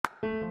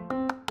Hello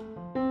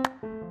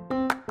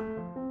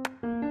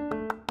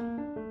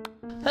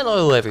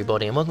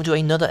everybody and welcome to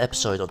another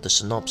episode of The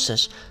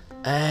Synopsis,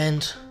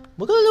 and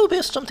we've got a little bit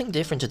of something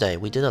different today.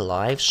 We did a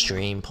live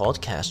stream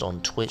podcast on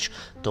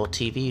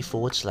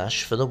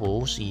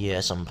twitch.tv/forthewolves.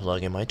 Yes, I'm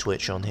plugging my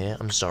Twitch on here,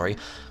 I'm sorry,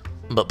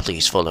 but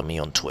please follow me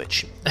on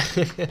Twitch.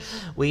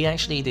 We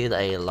actually did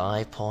a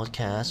live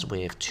podcast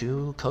with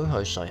two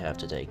co-hosts I have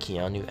today,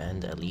 Keanu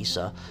and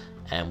Elisa,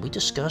 and we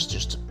discussed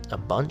just a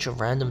bunch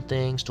of random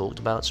things, talked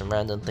about some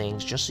random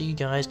things, just so you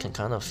guys can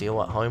kind of feel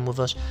at home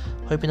with us,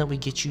 hoping that we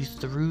get you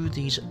through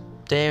these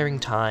daring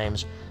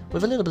times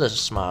with a little bit of a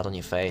smile on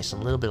your face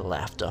and a little bit of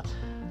laughter.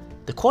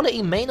 The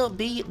quality may not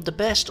be the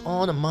best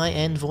on my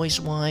end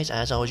voice-wise,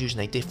 as I was using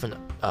a different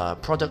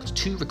product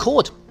to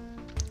record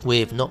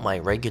with, not my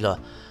regular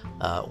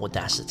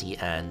Audacity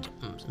and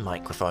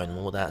microphone and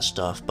all that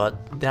stuff,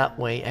 but that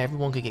way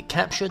everyone could get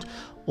captured,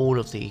 all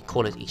of the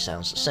quality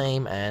sounds the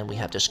same, and we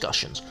have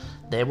discussions.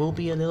 There will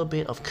be a little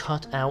bit of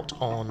cut out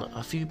on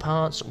a few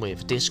parts,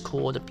 with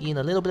Discord being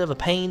a little bit of a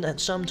pain at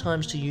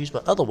sometimes to use,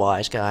 but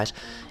otherwise, guys,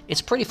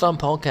 it's a pretty fun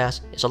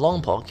podcast. It's a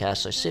long podcast,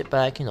 so sit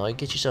back,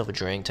 get yourself a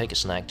drink, take a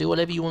snack, do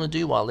whatever you want to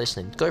do while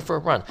listening. Go for a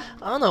run.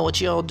 I don't know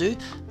what y'all do.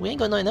 We ain't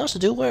got nothing else to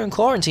do. We're in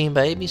quarantine,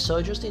 baby,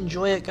 so just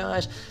enjoy it,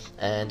 guys.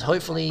 And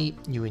hopefully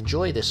you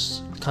enjoy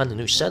this kind of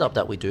new setup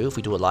that we do. If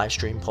we do a live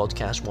stream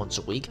podcast once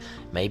a week,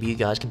 maybe you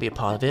guys can be a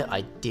part of it.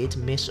 I did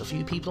miss a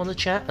few people on the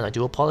chat, and I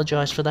do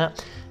apologize for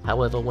that.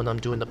 However, when I'm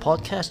doing the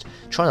podcast,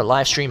 trying to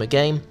live stream a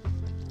game,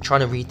 trying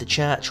to read the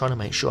chat, trying to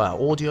make sure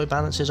our audio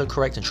balances are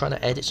correct, and trying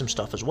to edit some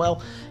stuff as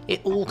well,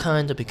 it all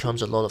kind of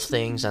becomes a lot of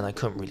things, and I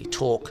couldn't really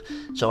talk.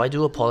 So I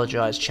do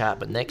apologize, chat,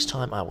 but next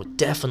time I will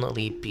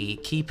definitely be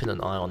keeping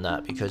an eye on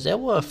that, because there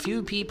were a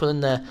few people in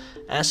there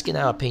asking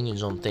our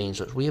opinions on things,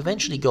 which we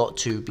eventually got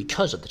to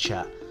because of the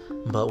chat.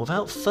 But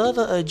without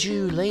further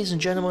ado, ladies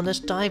and gentlemen, let's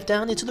dive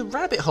down into the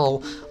rabbit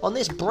hole on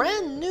this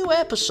brand new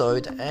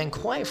episode, and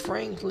quite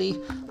frankly,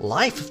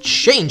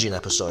 life-changing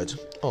episode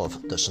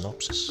of The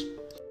Synopsis.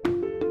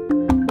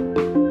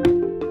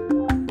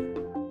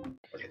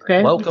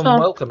 Okay,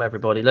 welcome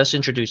everybody. Let's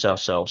introduce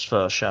ourselves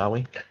first, shall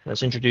we?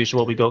 Let's introduce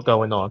what we got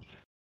going on.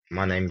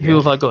 My name's Who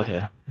Jeff. have I got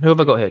here? Who have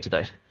I got here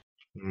today?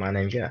 My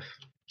name's Jeff.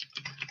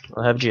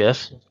 I have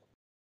Jeff.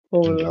 Oh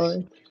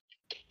Lord.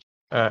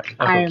 I've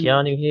got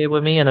Keanu here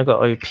with me, and I've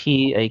got OP,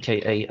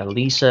 aka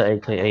Elisa,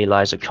 aka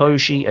Liza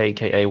Koshy,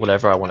 aka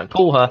whatever I want to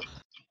call her,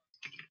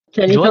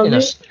 joining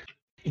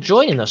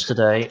us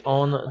today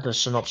on the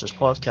Synopsis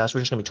podcast.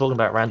 We're just going to be talking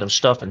about random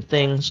stuff and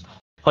things.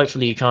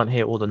 Hopefully you can't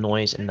hear all the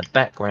noise in the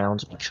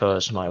background,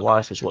 because my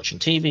wife is watching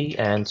TV,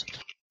 and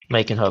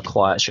making her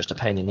quiet is just a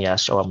pain in the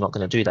ass, so I'm not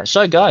going to do that.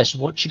 So guys,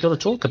 what you got to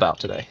talk about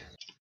today?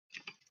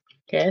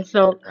 Okay,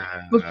 so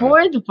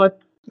before the what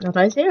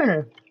I say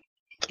or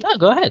No,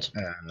 go ahead.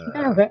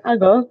 okay, I'll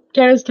go.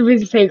 Karen's too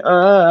busy saying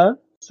so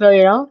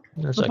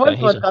That's before okay.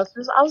 the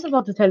podcast, I was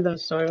about to tell them a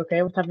story,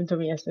 okay, what happened to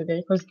me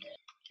yesterday, because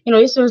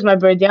yesterday was my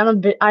birthday,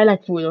 and I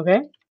like food,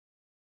 okay,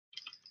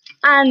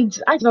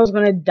 and I thought I was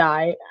gonna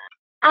die,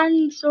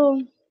 and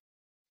so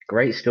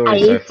Great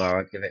story so far.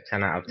 I'd give it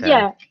 10 out of 10.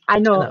 yeah, I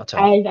know, 10 out of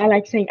 10. I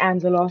like saying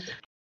 "ands" a lot.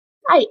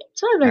 I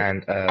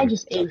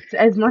just ate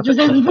as much as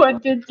I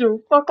wanted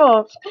to. Fuck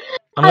off.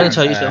 I'm going to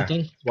tell you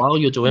something. While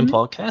you're doing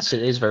podcasts,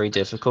 it is very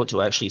difficult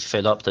to actually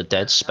fill up the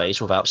dead space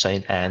without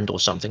saying "and" or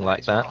something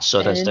like that.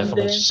 So that's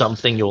definitely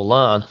something you'll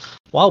learn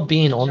while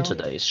being on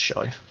today's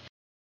show.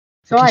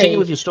 So continue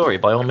with your story,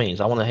 by all means.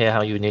 I want to hear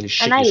how you nearly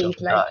shit yourself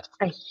and died.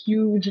 I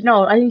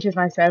didn't shit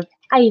myself.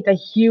 I ate a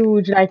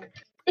huge,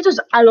 it was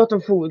a lot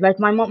of food. Like,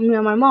 my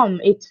mom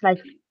ate,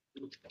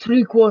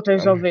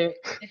 3/4 of it,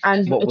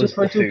 and it was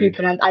for two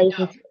people, and I ate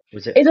it.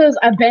 It was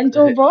a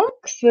bento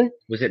box.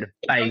 Was it the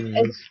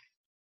Baines?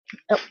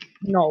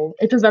 No,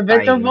 it was a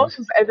bento box.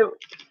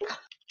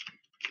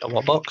 A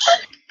what box?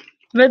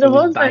 Bento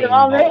box by the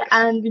mommy,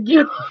 and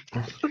It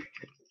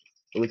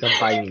was a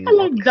Baines. I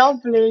like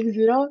dumplings,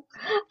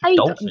 I ate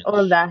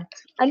all that.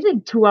 And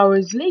then 2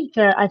 hours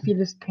later, I feel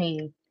this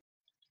pain.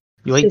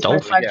 You ate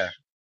dolphins? Yeah.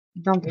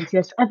 Dumplings,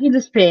 yes. I feel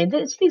this pain.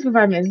 It stays for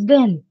 5 minutes.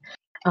 Then,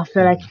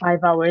 after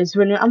 5 hours,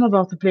 when I'm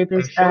about to play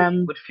this,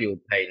 you would feel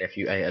pain if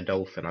you ate a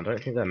dolphin. I don't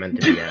think they're meant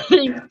to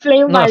be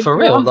No, for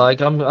real.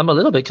 I'm a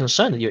little bit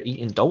concerned that you're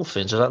eating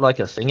dolphins. Is that like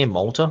a thing in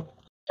Malta?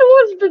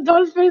 What's the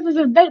dolphin? Is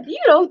a you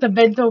know what the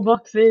bento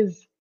box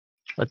is?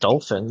 A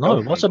dolphin?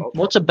 No.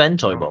 What's a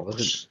bento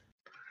box?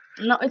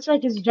 No, it's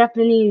like this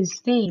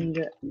Japanese thing.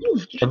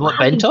 What,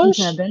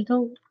 bentos? A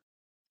bento?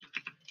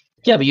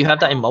 Yeah, but you have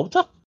that in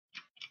Malta?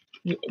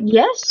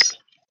 Yes.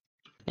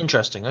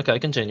 Interesting. Okay,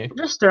 continue.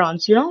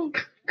 Restaurants, And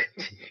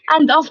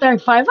after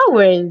 5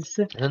 hours.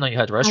 I didn't know you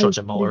had restaurants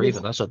in Malta either.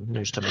 That's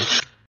news to me.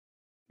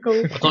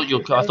 I thought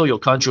your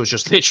country was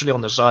just literally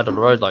on the side of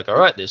the road, like, all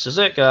right, this is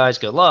it, guys.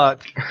 Good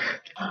luck.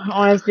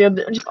 Honestly,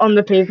 just on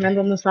the pavement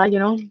on the side,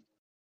 And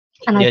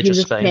I feel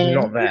just pain.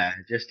 Not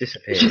there, just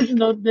disappeared. Just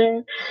not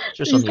there.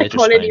 Just on the edge of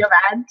quality of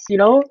ads,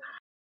 Yeah.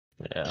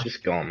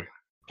 Just gone.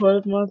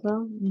 Cold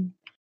mother.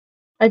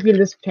 I feel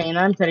this pain.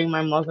 I'm telling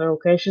my mother,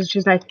 okay?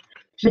 She's like,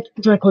 She's like,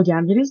 do I call the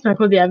ambulance? Do I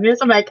call the ambulance?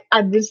 I'm like,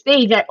 at this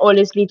stage, I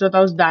honestly thought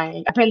I was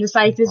dying.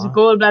 Appendicitis,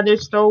 gallbladder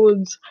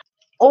stones,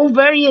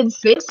 ovarian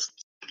cysts.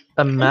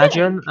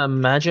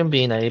 Imagine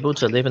being able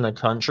to live in a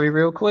country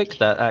real quick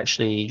that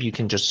actually you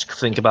can just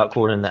think about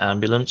calling the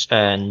ambulance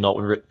and not,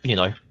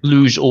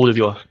 lose all of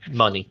your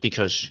money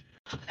because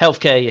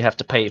healthcare you have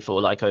to pay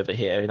for, like over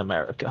here in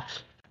America,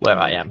 where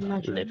I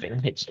am living.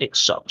 It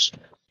sucks.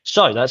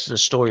 So that's the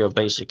story of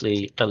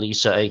basically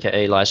Elisa,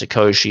 aka Liza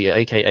Koshy,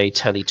 aka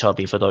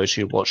Teletubby, for those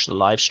who watch the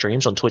live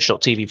streams on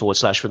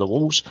twitch.tv/for the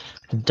walls,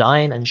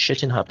 dying and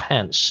shitting her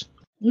pants.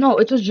 No,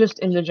 it was just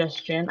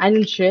indigestion. I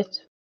didn't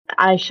shit.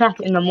 I shat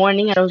in the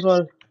morning and I was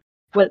all,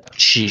 well.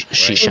 She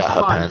shat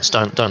her pants.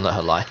 Don't let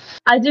her lie.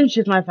 I didn't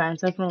shit my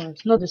pants, I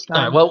promise. Not this time.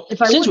 Alright, well,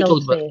 since we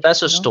talked about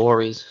that's a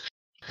story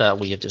that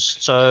we have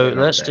just. So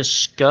let's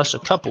discuss a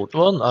couple.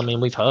 Well, I mean,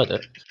 we've heard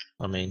it.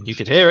 I mean, you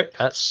could hear it.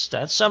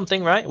 That's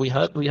something, right? We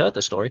heard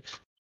the story.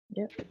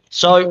 Yeah.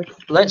 So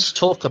let's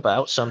talk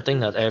about something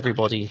that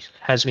everybody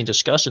has been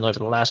discussing over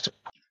the last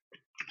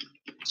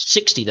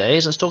 60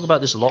 days. Let's talk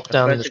about this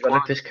lockdown. If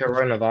it's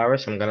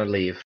coronavirus, I'm gonna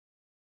leave.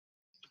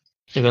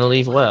 You're gonna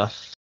leave where?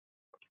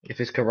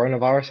 If it's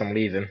coronavirus, I'm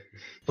leaving.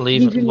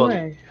 Leaving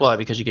where? Why?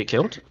 Because you get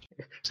killed?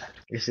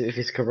 If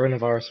it's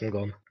coronavirus, I'm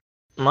gone.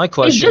 My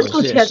question is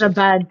this. She has a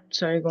bad...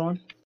 Sorry, go on.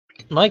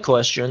 My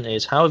question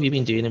is, how have you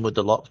been dealing with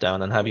the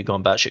lockdown, and have you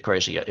gone batshit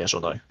crazy yet? Yes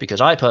or no? Because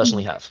I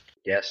personally have.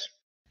 Yes.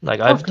 Like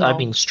I've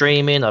been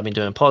streaming, I've been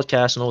doing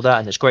podcasts and all that,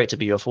 and it's great to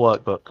be off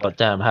work. But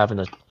goddamn, having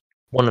a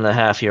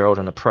 1.5-year-old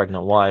and a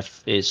pregnant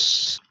wife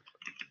it's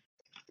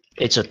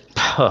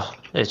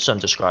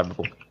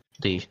undescribable.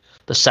 The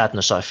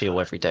sadness I feel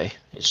every day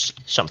is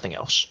something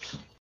else.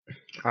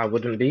 I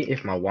wouldn't be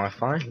if my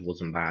Wi-Fi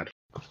wasn't bad.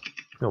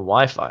 Your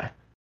Wi-Fi?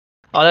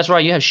 Oh, that's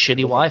right. You have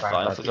shitty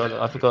Wi-Fi. I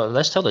forgot.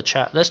 Let's tell the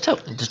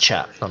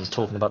chat. I'm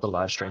talking about the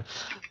live stream.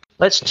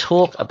 Let's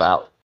talk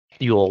about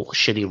your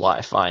shitty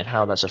Wi-Fi and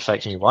how that's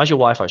affecting you. Why is your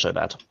Wi-Fi so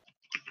bad?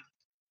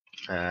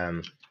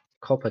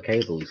 Copper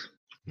cables,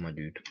 my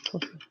dude.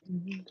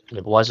 Yeah,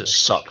 but why does it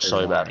suck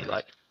so badly?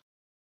 Like,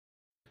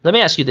 let me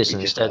ask you this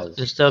instead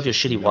of your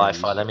shitty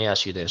Wi-Fi. Let me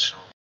ask you this.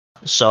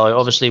 So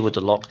obviously with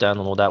the lockdown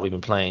and all that, we've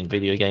been playing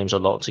video games a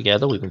lot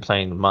together. We've been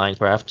playing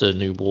Minecraft, the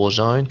new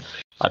Warzone.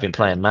 I've been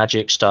playing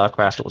Magic,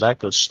 StarCraft, all that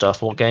good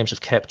stuff. What games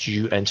have kept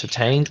you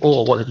entertained,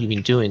 or what have you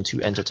been doing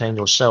to entertain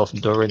yourself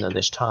during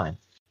this time?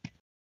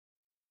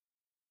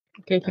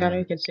 Okay, Connor,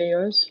 you can say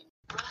yours.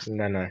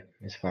 No,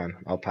 it's fine.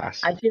 I'll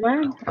pass. I see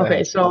mine.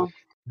 Okay, so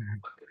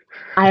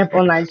I have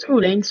online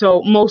schooling,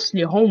 so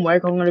mostly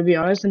homework, I'm gonna be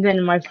honest, and then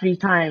in my free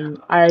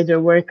time I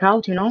either work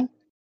out,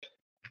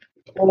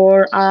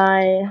 or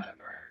I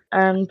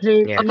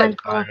play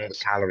Minecraft.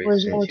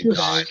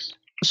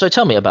 So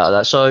tell me about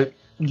that. So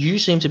you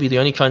seem to be the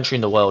only country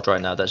in the world right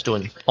now that's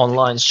doing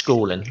online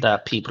schooling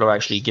that people are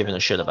actually giving a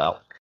shit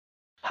about.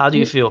 How do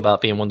you feel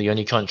about being one of the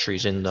only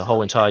countries in the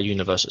whole entire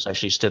universe that's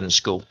actually still in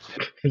school?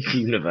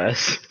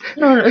 Universe?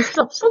 No,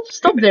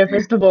 stop there,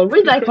 first of all.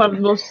 We're like one of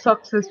the most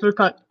successful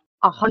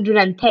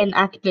 110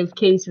 active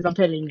cases, I'm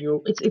telling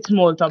you. It's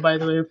Malta, by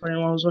the way, for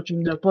anyone who's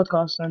watching the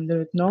podcast and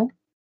didn't know.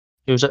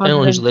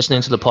 Anyone who's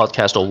listening to the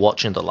podcast or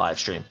watching the live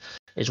stream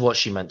is what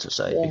she meant to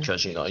say,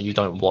 because you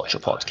don't watch a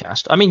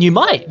podcast. I mean, you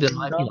might, the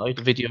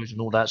videos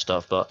and all that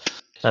stuff, but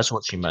that's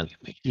what she meant.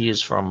 She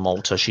is from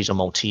Malta. She's a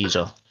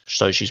Malteser,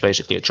 so she's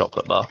basically a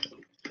chocolate bar,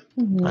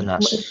 and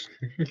that's.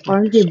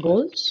 Aren't they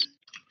balls?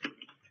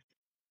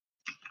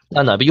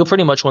 I know, but you're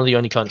pretty much one of the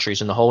only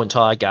countries in the whole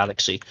entire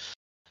galaxy,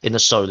 in the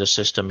solar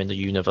system, in the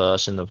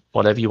universe, in the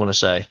whatever you want to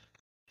say,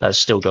 that's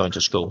still going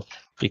to school,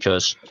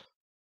 because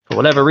for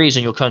whatever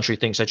reason your country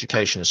thinks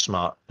education is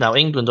smart. Now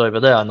England over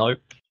there, I know.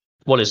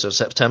 What is it,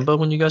 September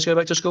when you guys go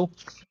back to school?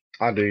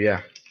 I do,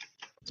 yeah.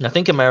 And I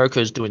think America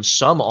is doing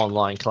some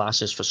online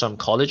classes for some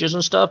colleges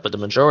and stuff, but the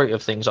majority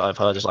of things that I've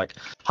heard is like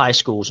high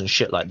schools and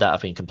shit like that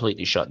have been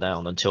completely shut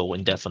down until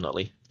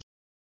indefinitely.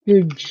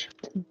 Huge.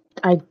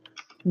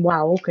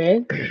 Wow,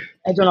 okay.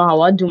 I don't know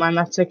how I'd do my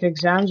maths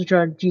exams, which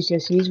are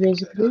GCSEs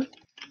basically.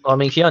 I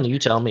mean, Keanu, you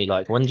tell me,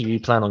 like, when do you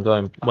plan on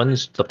going?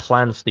 When's the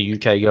plan for the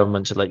UK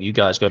government to let you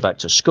guys go back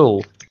to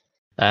school?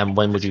 And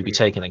when would you be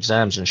taking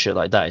exams and shit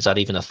like that? Is that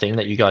even a thing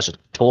that you guys are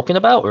talking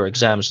about, or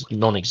exams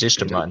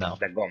non-existent right now?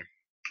 They're gone.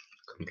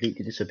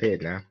 Completely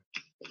disappeared now.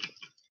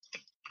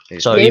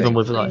 So even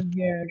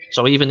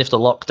if the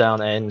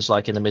lockdown ends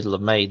like in the middle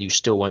of May, you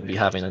still won't be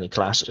having any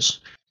classes.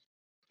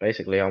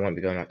 Basically, I won't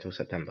be going back till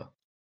September.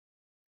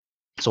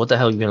 So what the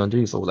hell are you going to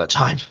do for all that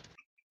time?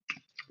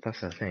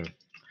 That's the thing.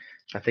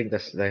 I think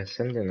they're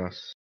sending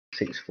us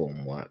sixth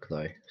form work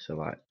though, so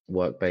like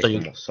work based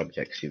on what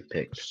subjects you've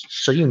picked.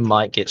 So you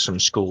might get some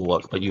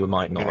schoolwork, but you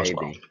might not as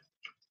well.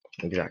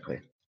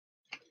 Exactly.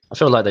 I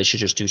feel like they should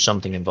just do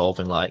something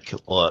involving like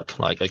work.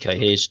 Like, okay,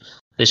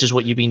 this is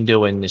what you've been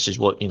doing. This is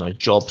what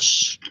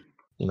jobs.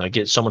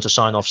 Get someone to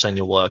sign off saying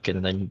you're working,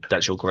 and then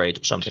that's your grade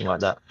or something like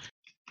that.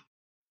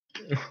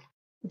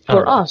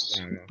 For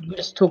us, we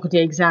just took the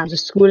exams, the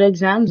school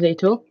exams they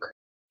took.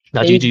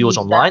 Now, do you do yours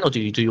online or do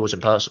you do yours in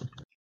person?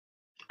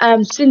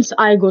 Since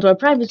I go to a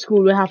private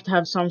school, we have to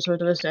have some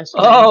sort of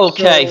assessment.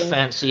 Okay, so...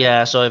 fancy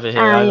ass over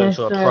here. I went yes,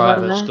 to a sorry about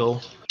private that.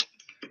 school.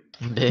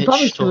 Public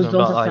Bitch, schools talking don't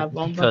about have to have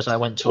one, because but I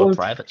went to a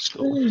private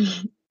school.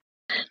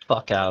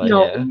 Fuck out of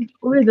no, here.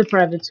 with the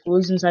private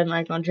schools inside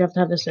my country, you have to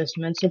have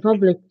assessments. The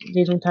public,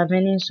 they don't have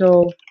any,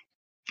 so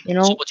you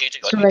know. So what do you do?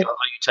 So Are you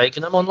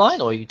taking them online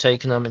or are you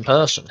taking them in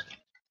person?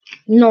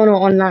 no,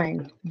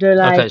 online. They're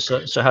like, Okay,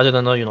 so how did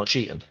I know you're not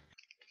cheating?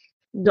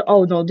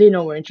 oh no, they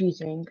know we're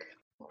cheating.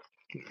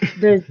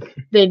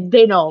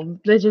 They know.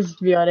 Let's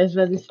just be honest.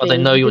 But They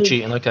know you're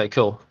cheating. Okay,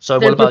 cool. So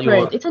what they're about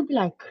prepared. It would be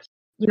like,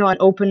 an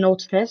open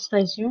notes test, I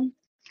assume.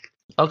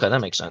 Okay,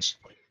 that makes sense.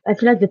 I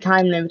feel like the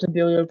time limit would be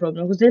a real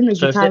problem because then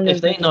So the time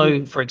if they limit.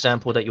 know, for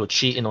example, that you're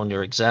cheating on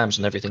your exams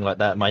and everything like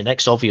that, my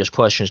next obvious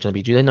question is going to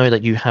be: do they know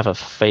that you have a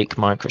fake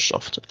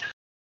Microsoft?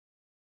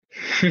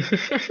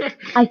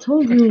 I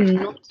told you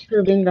not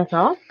to bring that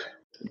up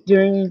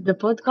during the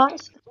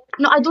podcast.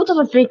 No, I don't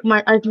have a fake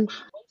I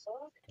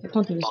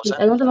can't even speak.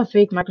 I don't have a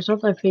fake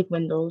Microsoft. I have fake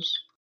Windows.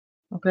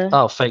 Okay.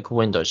 Oh, fake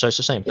Windows. So it's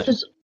the same thing. It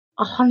was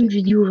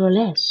 €100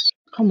 less.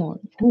 Come on.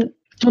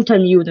 Don't tell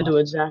me you didn't do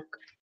it, Zach.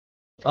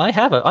 I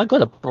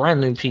got a brand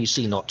new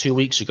PC not 2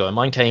 weeks ago, and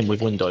mine came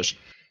with Windows.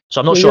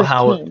 So I'm not sure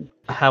how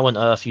on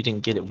earth you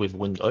didn't get it with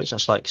Windows.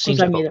 That's like seems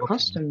because I like made a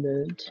custom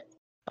build.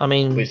 I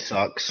mean, which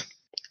sucks.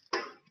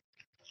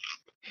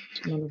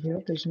 None of your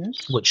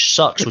business. Which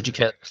sucks. Would you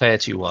care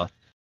to?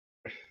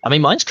 I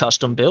mean, mine's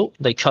custom built.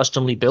 They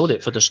customly build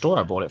it for the store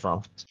I bought it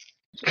from.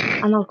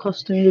 I'm not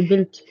customly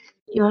built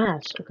your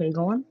ass. Okay,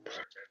 go on.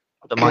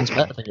 But mine's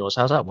better than yours.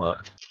 How's that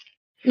work?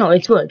 No,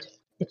 it's good.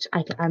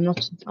 I'm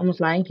not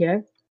lying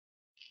here.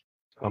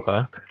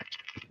 Okay.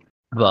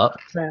 But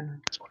okay,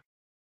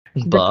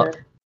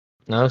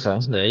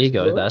 there you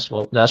go. That's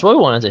what we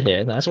wanted to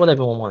hear. That's what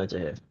everyone wanted to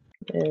hear.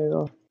 There you go.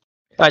 All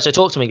right, so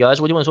talk to me,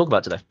 guys. What do you want to talk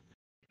about today?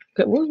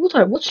 Okay,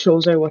 what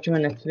shows are you watching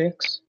on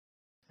Netflix?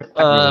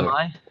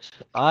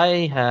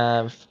 I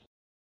have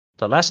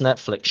the last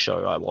Netflix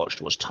show I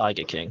watched was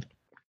Tiger King.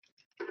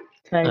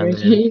 Tiger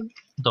King.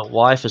 The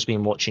wife has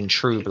been watching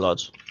True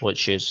Blood,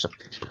 which is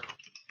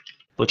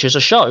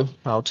a show.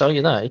 I'll tell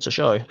you that it's a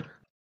show.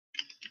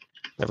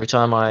 Every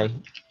time I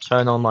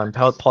turn on my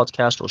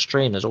podcast or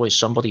stream, there's always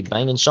somebody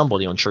banging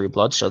somebody on True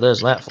Blood. So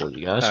there's that for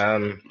you guys.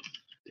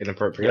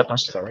 Inappropriate. Yep,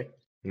 sorry,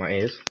 my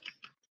ears.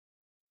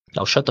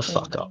 Oh, shut the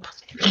fuck up.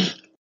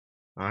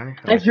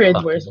 I've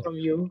heard worse from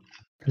you.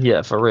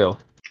 Yeah, for real.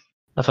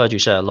 I've heard you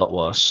say a lot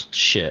worse.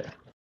 Shit.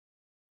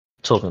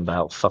 Talking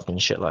about fucking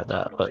shit like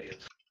that. But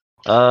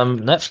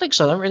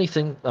Netflix, I don't really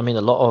think. I mean,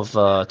 a lot of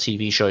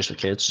TV shows for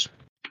kids.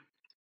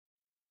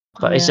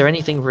 But is there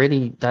anything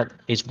really that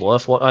is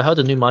worth what? I heard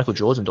the new Michael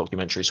Jordan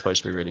documentary is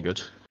supposed to be really good.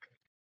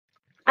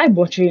 I'm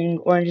watching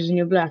Orange is the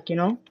New Black,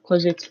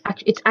 because it's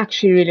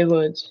actually really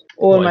good.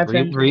 My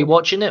friends.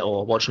 Rewatching it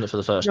or watching it for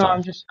the first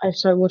time? No, I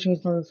started watching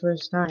it for the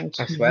first time.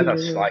 I swear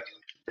that's like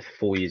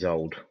 4 years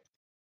old.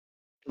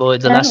 Well,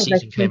 the last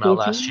season came out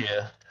last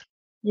year.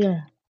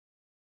 Yeah.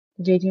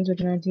 2018,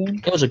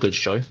 2019. It was a good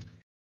show.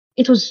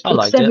 It was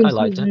 7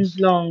 seasons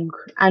long,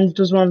 and it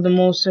was one of the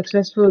most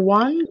successful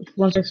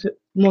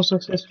most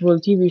successful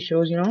TV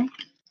shows,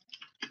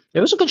 It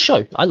was a good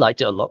show. I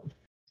liked it a lot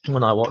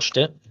when I watched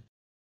it.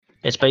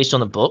 It's based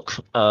on a book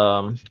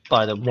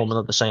by the woman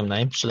of the same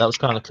name, so that was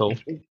kind of cool.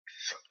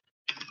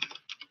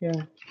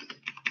 Yeah.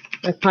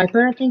 Like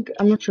Piper, I think.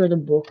 I'm not sure the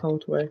book, how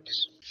it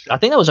works. I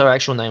think that was her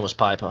actual name was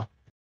Piper.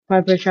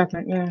 Piper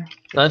Chapman, yeah.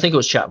 I don't think it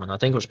was Chapman. I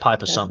think it was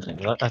Piper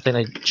something. I think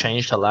they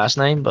changed her last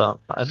name, but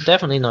I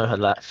definitely know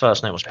her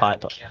first name was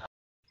Piper.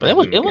 But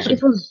it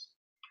was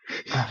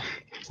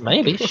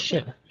maybe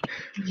shit.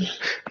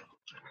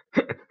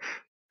 I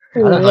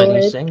don't know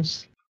these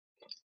things.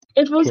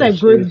 It was a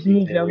good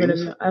movie.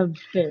 A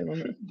film,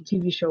 a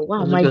TV show.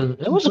 Wow,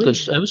 it was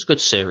a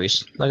good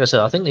series. Like I said,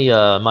 I think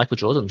the Michael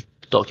Jordan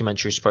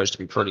documentary is supposed to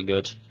be pretty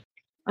good.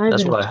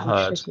 That's what I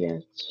heard.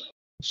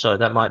 So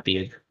that might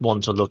be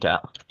one to look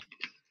at.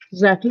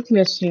 Zach, let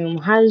me assume,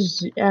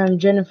 has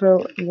Jennifer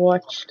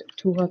watched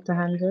Too Hot to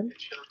Handle?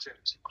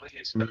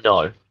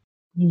 No.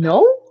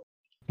 No?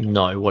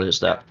 No, what is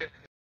that?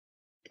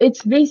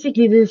 It's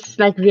basically this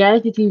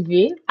reality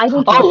TV. I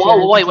don't.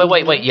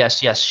 Wait. Yes,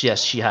 she has.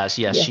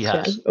 Yes, she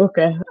has.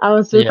 Okay, I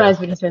was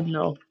surprised when you said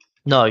no.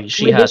 No,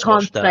 she has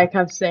watched that. They can't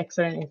have sex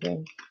or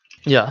anything.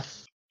 Yeah.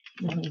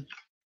 Mm-hmm.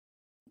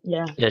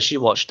 Yeah. Yeah, she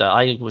watched that.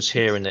 I was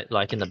hearing it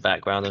in the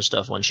background and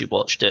stuff when she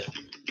watched it.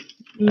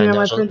 Yeah,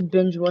 my friend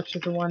binge watched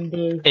it one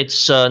day.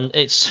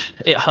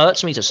 It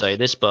hurts me to say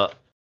this, but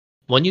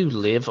when you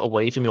live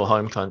away from your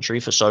home country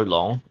for so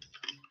long,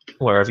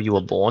 wherever you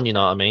were born, you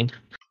know what I mean?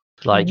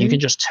 You can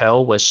just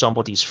tell where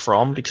somebody's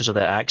from because of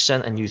their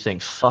accent, and you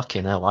think,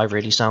 fucking hell, I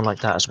really sound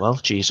like that as well?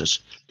 Jesus.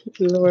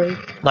 Lord.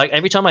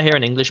 Every time I hear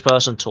an English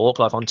person talk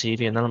on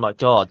TV, and then I'm like,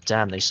 God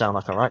damn, they sound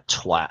like a right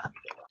twat.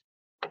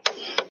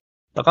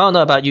 I don't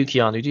know about you,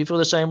 Keanu. Do you feel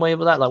the same way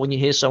with that? When you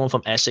hear someone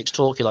from Essex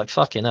talk, you're like,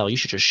 fucking hell, you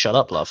should just shut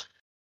up, love.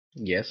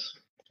 Yes.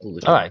 all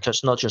the All time. right, so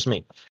it's not just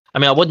me. I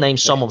mean, I would name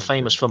someone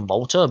famous from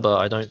Malta, but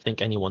I don't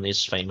think anyone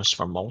is famous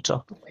from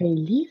Malta. Okay,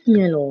 leave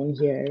me alone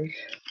here.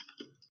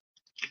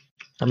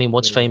 I mean,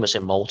 what's famous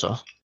in Malta?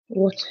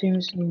 What's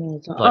famous in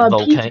Malta?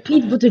 Like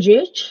Pete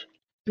Buttigieg,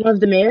 one of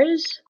the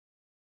mayors.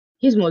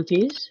 He's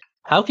Maltese.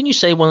 How can you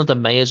say one of the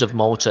mayors of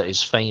Malta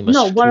is famous?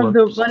 No, one of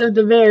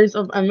the mayors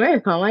of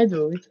America, my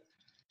dude.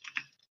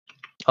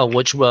 Oh,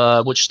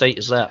 which state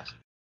is that?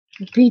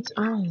 Pete,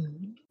 I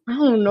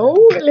don't know.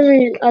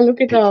 I'll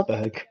look it up.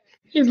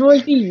 He's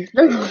Maltese.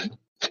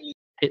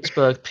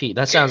 Pittsburgh Pete.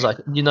 That sounds like,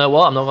 you know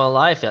what? I'm not gonna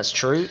lie. If that's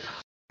true,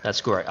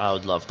 that's great. I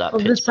would love that.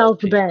 Of the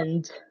South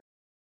Bend.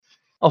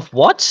 Of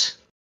what?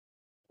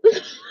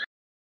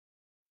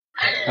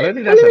 I don't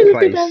think that's a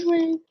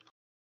place.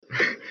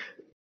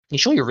 You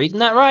sure you're reading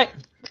that right?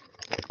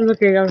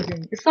 Okay.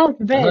 South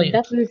Bend,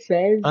 that's what it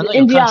says.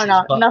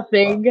 Indiana,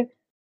 nothing.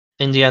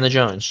 Indiana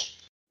Jones.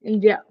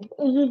 Indiana.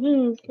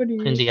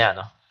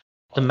 Indiana.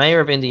 The mayor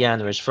of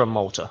Indiana is from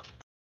Malta.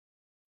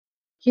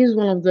 He's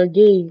one of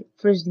the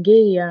first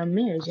gay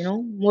mayors, you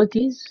know?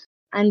 Maltese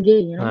and gay,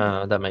 you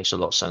know? That makes a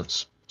lot of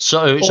sense.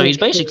 So he's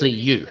basically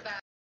you.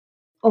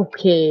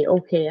 Okay,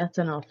 that's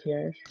enough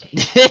here.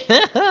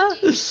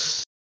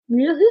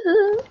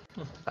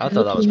 I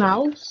thought that was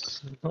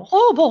Mouse.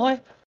 Oh boy.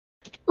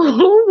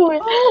 Oh boy.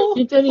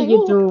 You're turning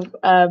into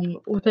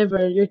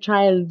whatever your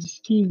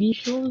child's TV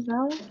shows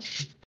now?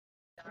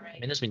 I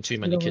mean, there's been too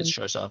many kids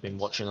shows that I've been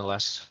watching the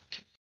last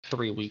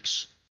 3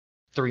 weeks,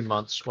 3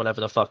 months,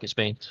 whatever the fuck it's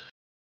been.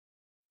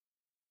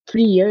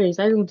 3 years.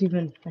 I don't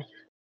even.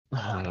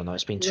 I don't know.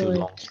 It's been too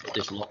long.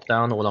 This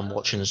lockdown, all I'm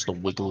watching is The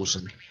Wiggles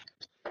and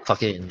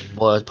fucking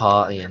Word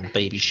Party and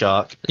Baby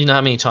Shark. You know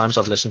how many times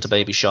I've listened to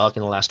Baby Shark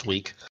in the last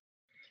week?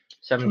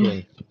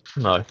 17.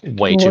 No,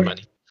 way too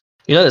many.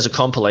 You know, there's a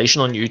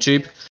compilation on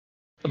YouTube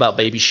about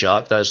Baby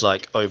Shark that's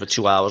like over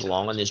 2 hours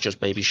long, and it's just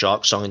Baby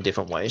Shark sung in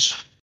different ways.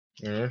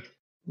 Yeah.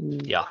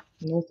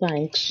 No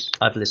thanks.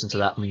 I've listened to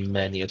that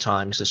many a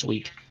times this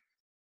week.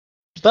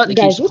 But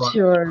guys,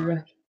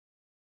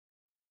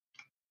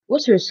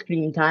 what's your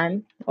screen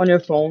time on your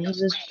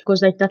phones?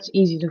 Because like that's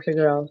easy to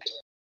figure out.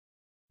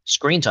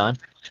 Screen time?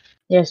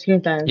 Yeah,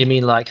 screen time. You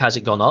mean like has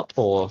it gone up,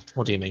 or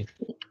what do you mean?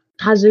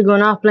 Has it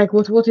gone up? Like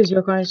what is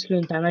your current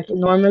screen time? Like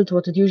normal to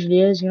what it usually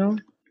is, you know?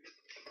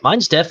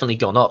 Mine's definitely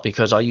gone up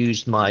because I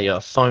used my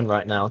phone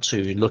right now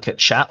to look at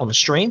chat on the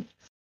stream.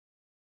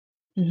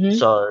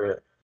 So,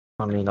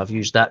 I mean, I've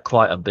used that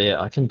quite a bit.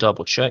 I can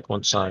double check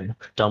once I'm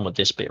done with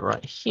this bit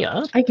right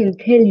here. I can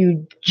tell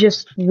you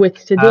just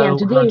with today. How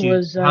do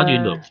you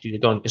look?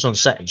 It's on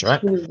settings,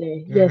 right? School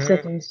day. Yeah,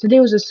 settings. Today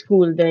was a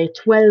school day.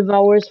 12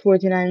 hours,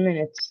 49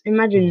 minutes.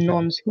 Imagine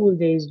non-school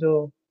days,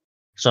 though.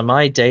 So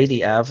my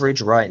daily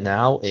average right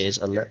now is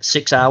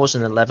 6 hours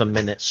and 11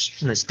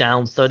 minutes, and it's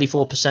down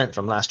 34%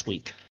 from last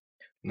week.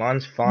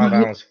 Mine's 5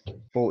 hours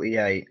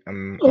 48.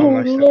 Almost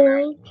 7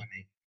 hours 20.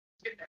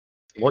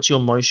 What's your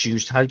most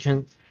used?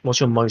 What's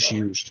your most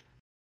used?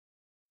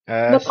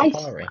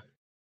 Safari.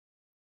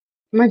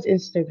 Mine's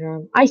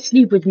Instagram. I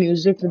sleep with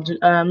music.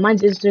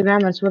 Mine's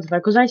Instagram and Spotify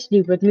because I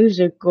sleep with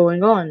music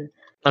going on.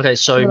 Okay,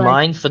 so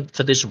mine for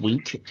this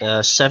week,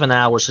 7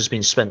 hours has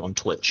been spent on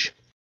Twitch.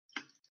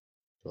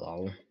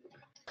 Wow.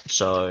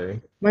 So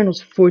mine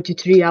was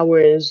 43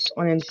 hours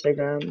on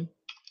Instagram.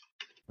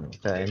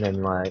 Okay, and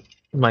then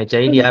my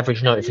daily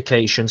average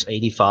notifications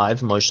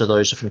 85. Most of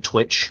those are from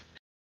Twitch.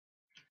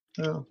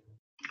 Oh.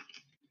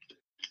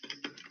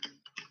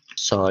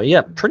 So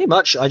yeah, pretty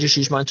much I just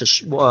use mine to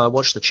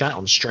watch the chat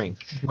on stream,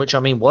 which I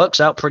mean works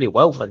out pretty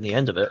well at the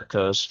end of it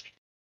because.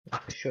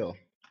 For sure.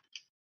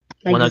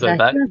 When I go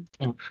back,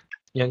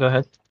 yeah, go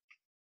ahead.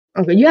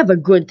 Okay, you have a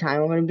good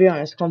time. I'm gonna be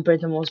honest,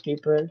 compared to most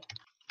people.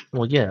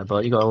 Well, yeah,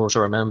 but you gotta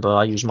also remember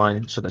I use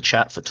mine for the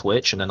chat for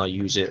Twitch, and then I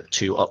use it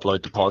to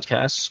upload the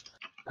podcasts,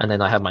 and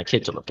then I have my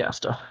kid to look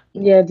after.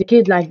 Yeah, the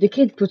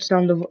kid puts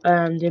down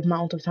the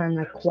amount of time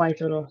like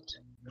quite a lot.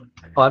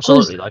 Oh,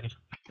 absolutely,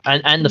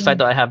 and the fact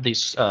that I have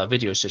this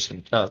video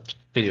system,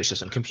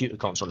 computer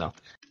console now.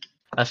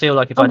 I feel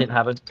like if I didn't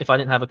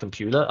have a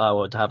computer, I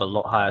would have a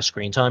lot higher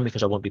screen time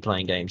because I won't be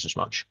playing games as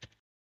much.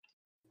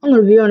 I'm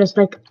gonna be honest,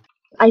 like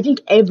I think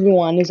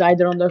everyone is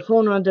either on their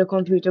phone or on their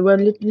computer. Where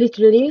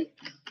literally,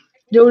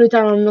 the only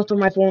time I'm not on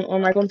my phone or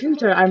my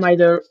computer, I'm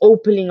either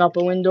opening up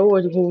a window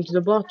or going to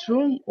the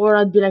bathroom, or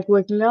I'd be like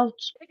working out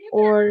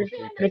or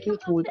making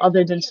food.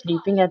 Other than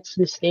sleeping at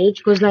this stage,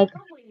 because like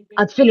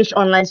I'd finish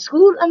online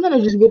school and then I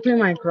just go play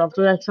Minecraft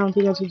or like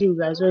something else to do,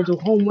 guys, or I do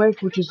homework,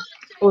 which is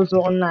also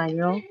online, you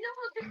know.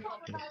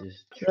 This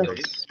is true.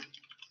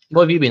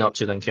 What have you been up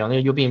to then,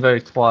 Keanu? You're being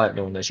very quiet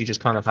doing this. You just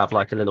kind of have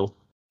like a little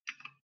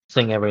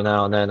thing every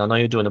now and then. I know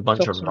you're doing a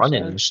bunch of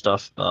running and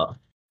stuff, but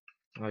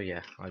oh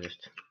yeah, I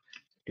just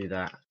do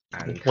that.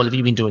 And what have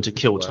you been doing to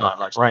kill time?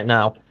 Like right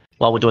now,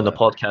 while we're doing the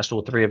podcast,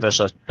 all three of us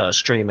are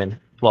streaming.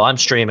 Well, I'm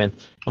streaming,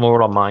 and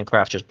we're all on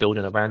Minecraft, just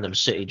building a random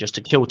city, just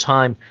to kill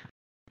time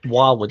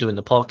while we're doing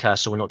the podcast,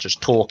 so we're not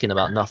just talking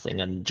about nothing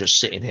and just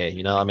sitting here.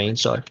 You know what I mean?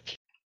 So,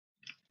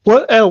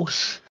 what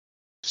else?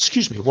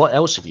 Excuse me. What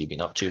else have you been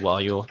up to while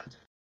you're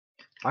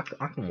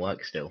I can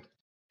work still,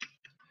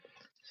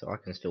 so I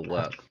can still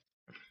work.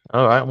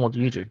 All right. What do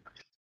you do?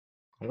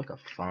 I work at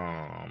a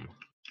farm.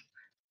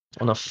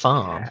 On a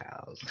farm.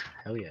 Cows.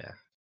 Hell yeah.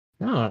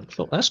 Oh,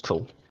 cool. That's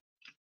cool.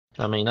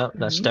 I mean,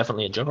 that's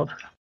definitely a job.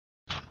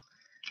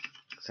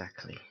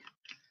 Exactly.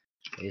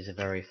 It is a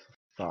very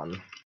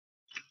fun.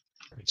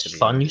 It's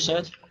fun, you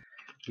said?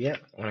 Yep.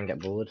 When I get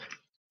bored,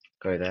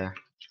 go there.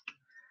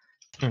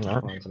 All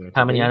right. Find something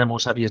How to many do.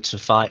 animals have you to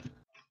fight?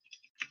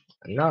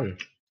 None.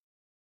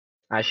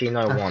 Actually,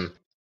 no.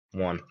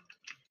 One.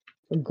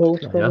 A goat,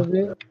 Yeah. probably.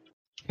 You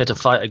had to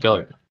fight a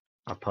goat.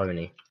 A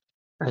pony.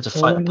 You had to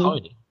fight a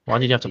pony. Why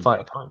did you have to fight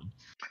a pony?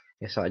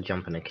 It started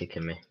jumping and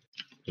kicking me.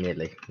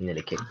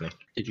 Nearly kicked me.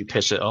 Did you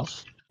piss it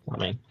off? I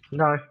mean,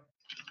 No.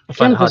 I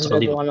find it hard Piss to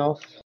believe. everyone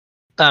off.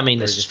 I mean,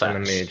 It was this is just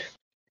in the facts. mood.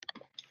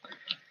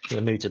 In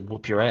the mood to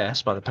whoop your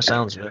ass by the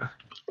sounds of it.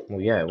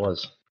 Well, yeah, it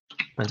was.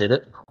 I did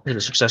it. Did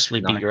it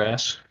successfully No. beat your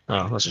ass?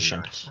 Oh, that's a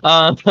shame.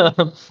 I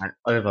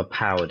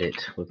overpowered it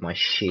with my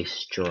sheer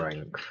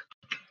strength.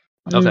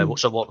 Okay, well,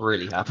 so what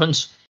really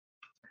happened?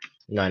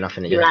 No,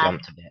 nothing. It You just ran.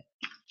 jumped a bit,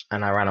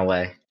 and I ran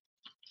away.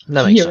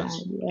 That makes You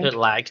sense. ran, yeah. It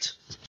lagged.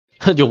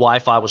 Your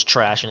Wi-Fi was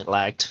trash and it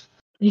lagged.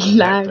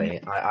 Exactly.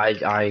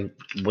 I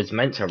was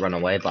meant to run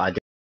away, but I didn't.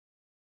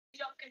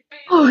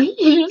 Oh,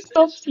 he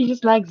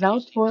just lags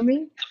out for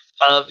me.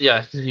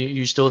 Yeah.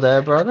 You still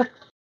there, brother?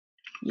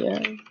 Yeah.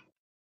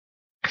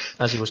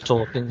 As he was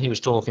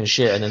talking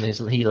shit, and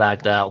then he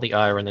lagged out. The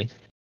irony.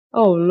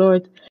 Oh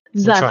Lord,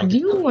 Zach, trying do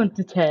to- you want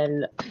to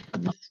tell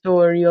the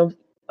story of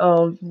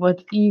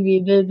what Evie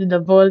did in the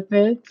ball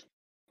pit?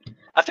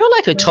 I feel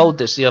like I told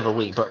this the other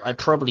week, but I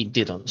probably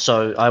didn't.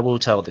 So I will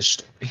tell this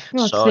story.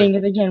 Not So saying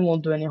it again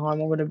won't do any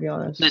harm. I'm gonna be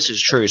honest. this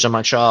is true. So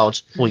my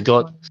child,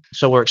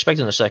 so we're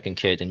expecting a second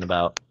kid in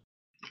about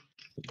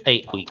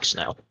 8 weeks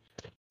now.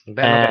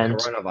 Better And-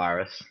 not the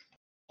coronavirus,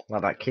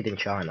 like that kid in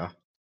China.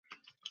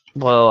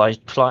 Well, I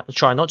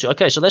try not to.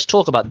 Okay, so let's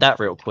talk about that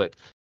real quick.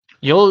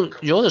 You're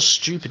just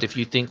stupid if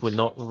you think we're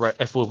not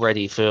if we're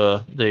ready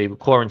for the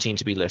quarantine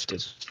to be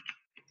lifted,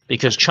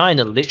 because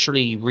China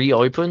literally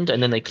reopened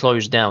and then they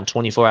closed down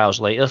 24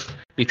 hours later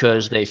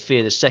because they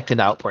fear the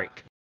second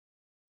outbreak.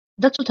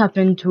 That's what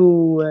happened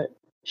to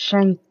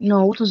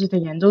No, what was it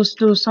again?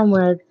 Those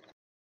somewhere.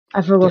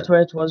 I forgot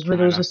where it was. Where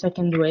there was a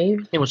second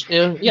wave. It was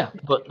yeah,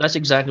 but that's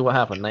exactly what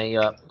happened. They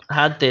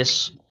had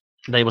this.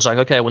 They was like,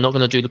 okay, we're not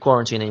going to do the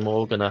quarantine anymore.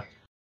 We're going to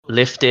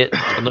lift it,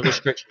 no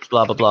restrictions,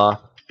 blah blah blah.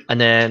 And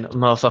then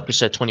motherfucker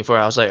said 24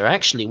 hours later,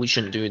 actually, we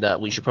shouldn't do that.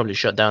 We should probably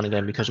shut down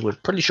again because we're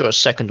pretty sure a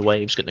second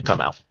wave's going to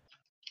come out.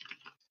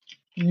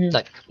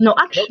 Like, no,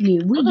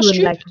 actually, we're that's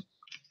doing stupid.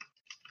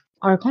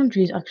 our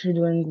country is actually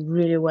doing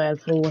really well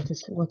for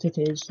what it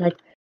is. Like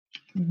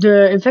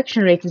the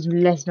infection rate is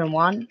less than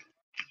 1.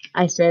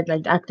 I said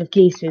like the active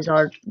cases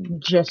are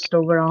just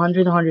over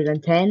 100,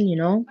 110. You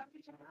know.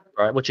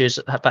 Right, which is,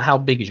 but how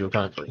big is your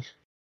country?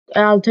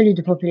 I'll tell you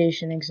the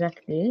population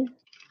exactly.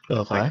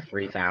 It's like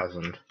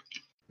 3,000.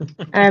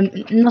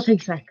 Not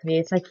exactly.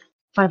 It's like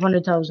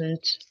 500,000,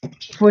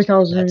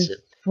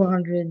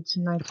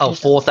 4,490. Oh,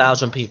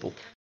 4,000 people.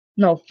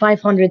 No,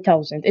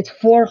 500,000. It's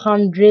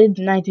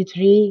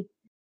 493,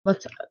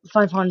 but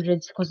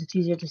 500 because it's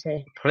easier to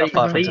say. Please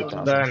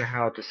 500,000. learn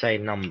how to say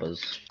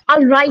numbers.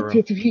 I'll write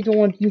it if you don't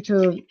want me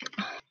to.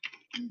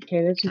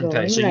 Okay, let's go.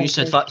 Okay, so you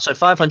said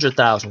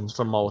 500,000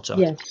 from Malta.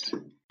 Yes.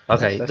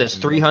 Okay, That's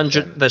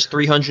there's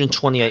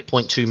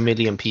 328.2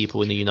 million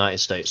people in the United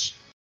States.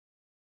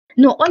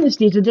 No,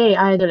 honestly, today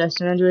I had a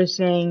lesson and we were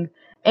saying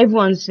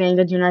everyone's saying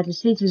that the United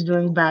States is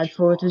doing bad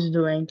for what it's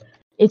doing.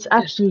 It's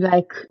actually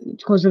like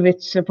because of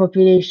its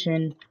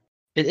population.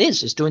 It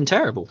is. It's doing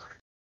terrible.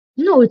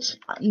 No, it's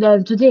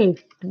today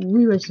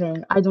we were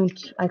saying I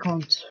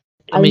can't.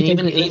 I mean,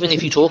 even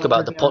if you talk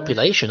about the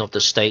population of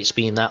the states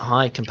being that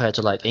high compared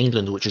to like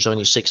England, which is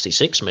only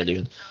 66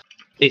 million,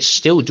 it's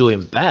still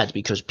doing bad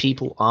because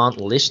people aren't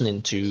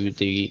listening to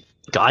the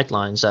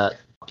guidelines that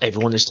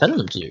everyone is telling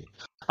them to do.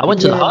 I went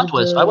to the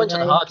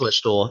hardware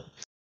store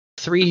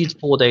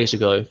 3-4 days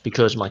ago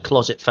because my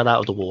closet fell out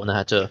of the wall and I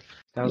had to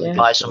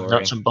buy some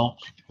nuts and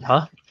bolts.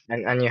 Huh?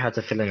 And you had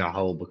to fill in a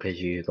hole because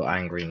you got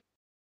angry.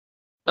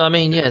 I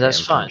mean, yeah,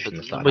 that's fine.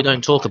 But we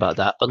don't talk about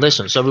that. But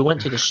listen, so we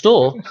went to the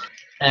store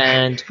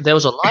and there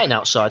was a line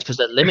outside because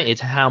they're limited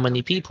how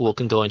many people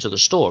can go into the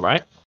store,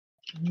 right?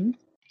 Mm-hmm.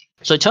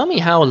 So tell me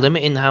how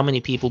limiting how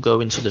many people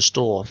go into the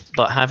store,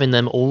 but having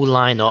them all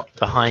line up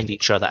behind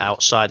each other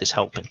outside is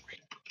helping.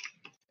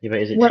 Yeah,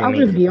 but is it I'm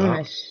gonna be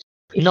honest.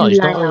 No, it's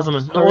not all of them.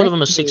 Not all of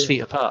them are 6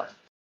 feet apart.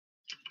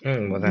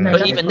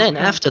 But even then,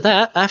 after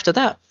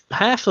that,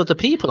 half of the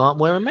people aren't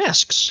wearing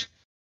masks.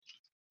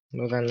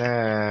 Well, then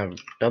they're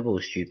double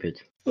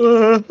stupid.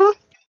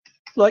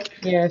 Like,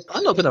 yes.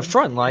 I'm not gonna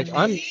front. Like,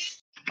 I'm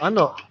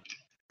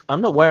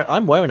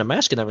wearing a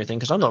mask and everything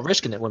because I'm not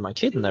risking it with my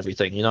kid and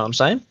everything. You know what I'm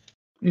saying?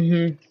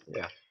 Mm-hmm.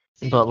 Yeah.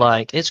 But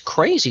like, it's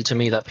crazy to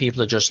me that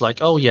people are just like,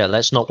 oh yeah,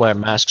 let's not wear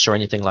masks or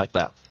anything like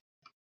that.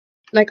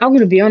 Like, I'm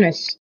gonna be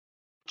honest.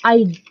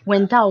 I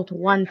went out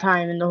one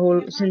time in the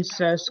whole since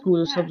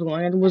school stopped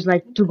going. It was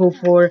like to go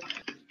for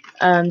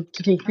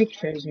to take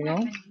pictures, you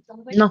know?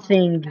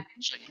 Nothing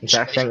Is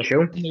that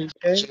essential?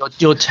 major. So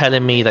you're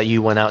telling me that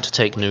you went out to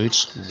take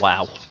nudes?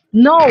 Wow.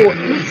 No,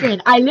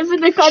 listen, I live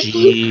in the countryside.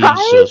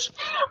 Jesus.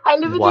 I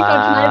live in the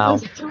countryside. It Wow.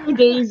 was 2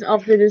 days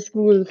after the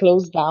school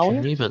closed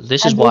down. Yeah, but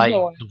this And is there's why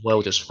no one. the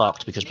world is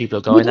fucked, because people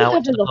are We going don't out have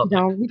into a the public.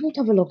 lockdown. We don't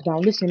have a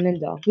lockdown. Listen,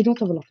 Linda, we don't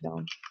have a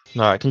lockdown.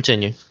 Alright,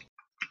 continue.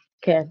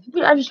 Okay,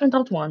 I just went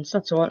out once,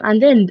 that's all.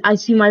 And then I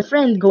see my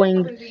friend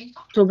going.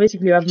 So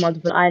basically, we have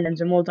multiple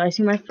islands in Malta. I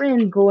see my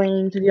friend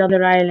going to the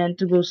other island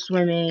to go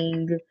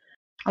swimming.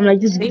 I'm like,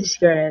 this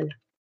girl.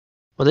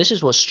 Well, this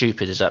is what's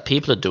stupid, is that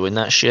people are doing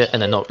that shit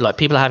and they're not, like,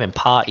 people are having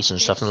parties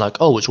and stuff and they're like,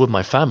 oh, it's with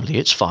my family,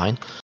 it's fine.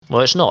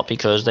 Well, it's not,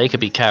 because they could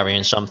be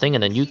carrying something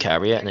and then you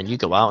carry it and then you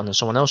go out and then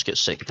someone else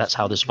gets sick. That's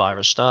how this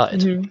virus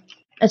started. Mm-hmm.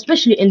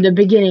 Especially in the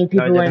beginning,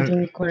 people No, went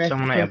didn't in correct.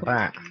 someone ate a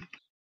bat?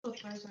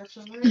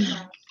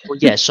 Well,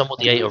 yeah, someone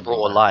ate a raw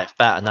live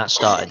bat and that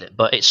started it,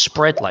 but it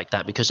spread like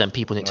that because then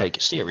people didn't take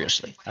it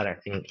seriously. I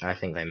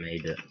think they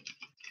made it.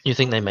 You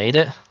think they made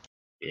it?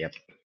 Yep.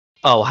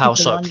 Oh, how People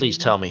so? are Please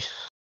unbelievable. tell me.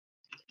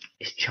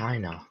 It's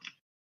China.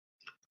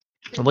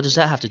 And what does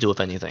that have to do with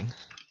anything?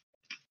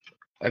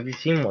 Have you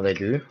seen what they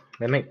do?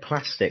 They make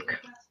plastic.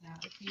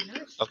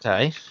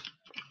 Okay.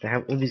 They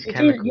have all these You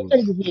chemicals.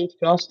 can eat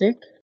plastic.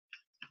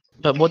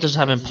 But what does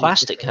having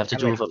plastic have to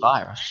do with a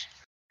virus?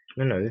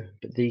 No,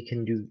 but they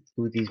can do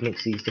all these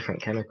mix these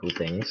different chemical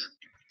things.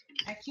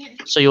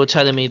 So you're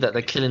telling me that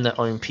they're killing their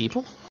own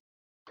people?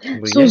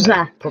 Well, So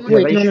Zach, wait,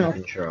 population no.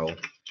 control.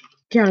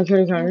 Kiana,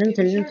 let me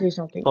tell you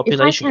something.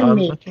 Population If I can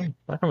make... okay,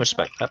 I can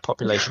respect that.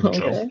 Population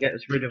control. Okay. It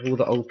gets rid of all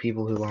the old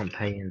people who aren't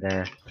paying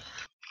their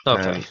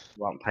Okay.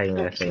 who aren't paying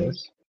their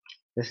things.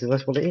 That's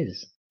what it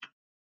is.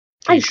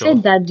 Are I you sure?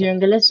 said that during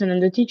the lesson,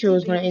 and the teacher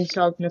was gonna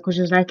insult me because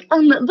she was like,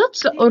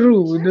 that's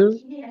rude."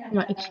 I'm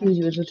like, "Excuse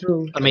you, is it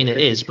rude?" I mean, it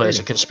is, but it's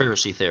a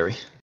conspiracy theory.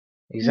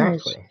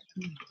 Exactly.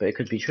 But it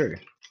could be true.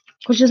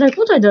 Because she's like,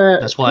 "What are the?"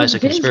 That's why it's a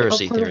days of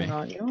conspiracy theory.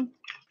 corona, you know?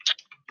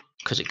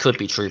 Because it could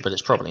be true, but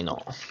it's probably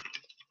not.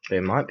 But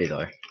it might be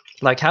though.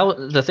 Like, how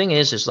the thing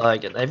is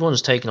like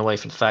everyone's taken away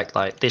from the fact,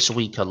 like, this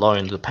week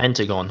alone, the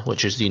Pentagon,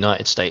 which is the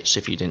United States,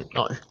 if you didn't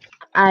know,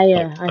 I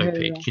heard OP,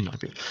 that. you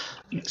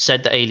know,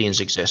 said that aliens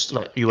exist,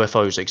 like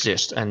UFOs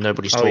exist, and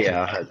nobody's Oh talking.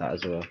 yeah, I heard that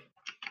as well.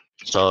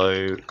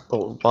 So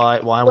why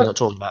are we not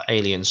talking about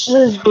aliens?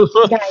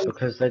 Guys,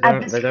 Because they at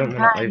don't the want same to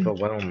time-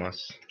 overwhelm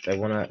us. They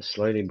want to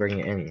slowly bring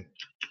it in.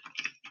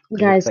 'Cause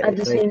guys, if at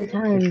the same if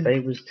time, they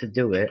was to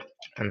do it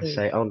and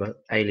say, "Oh look,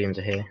 aliens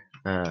are here.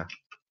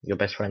 Your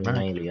best friend's an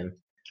Right. alien,"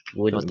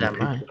 wouldn't you Goddamn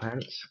poop right. your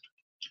pants?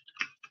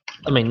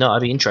 I mean, no,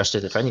 I'd be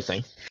interested if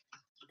anything.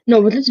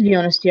 no, but let's be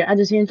honest here. At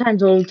the same time,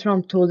 Donald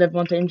Trump told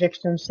everyone to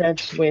inject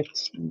themselves with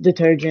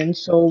detergent,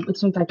 so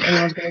it's not like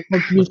anyone's gonna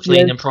With completely.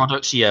 cleaning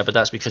products, yeah, but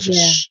that's because Yeah.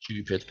 it's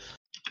stupid.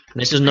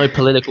 This is no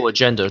political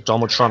agenda.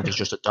 Donald Trump is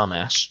just a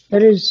dumbass.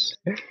 There is.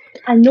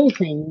 I know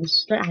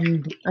things. I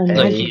No,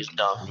 know Hey, he's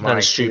dumb. That My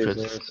is stupid.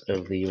 citizens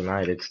of the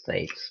United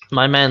States.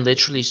 My man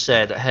literally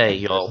said, "Hey,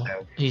 yo,"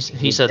 he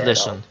said,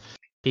 "Listen."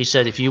 He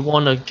said, "If you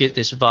want to get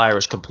this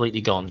virus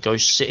completely gone, go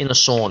sit in a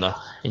sauna,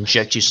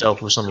 inject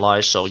yourself with some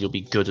Lysol. You'll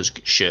be good as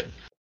shit."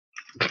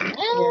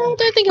 I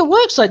don't think it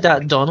works like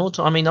that, Donald.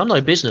 I mean, I'm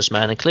no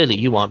businessman, and clearly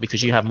you aren't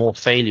because you have more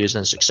failures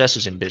than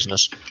successes in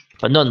business.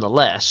 But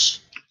nonetheless,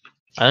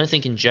 I don't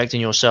think injecting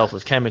yourself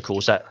with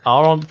chemicals that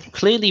are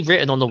clearly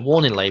written on the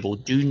warning label,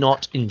 "Do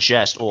not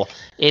ingest," or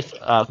if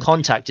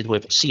contacted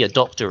with, see a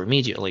doctor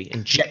immediately.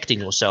 Injecting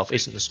yourself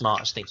isn't the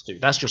smartest thing to do.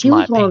 That's just He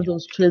my was one of opinion.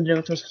 those children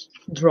that was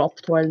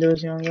dropped while they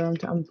was younger.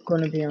 I'm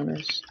gonna be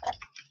honest,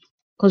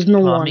 because no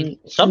Well, I one. mean,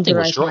 in something the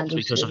was right dropped mind would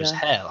because say of his that.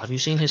 hair. Have you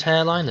seen his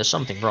hairline? There's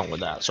something wrong with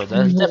that. So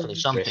there's No. definitely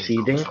something.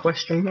 Receding?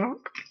 Question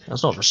mark.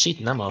 That's not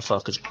receding. That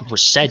motherfucker's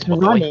receded, It's my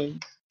boy.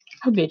 running.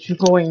 That bitch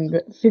going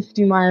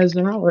 50 miles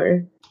an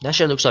hour. That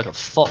shit looks like a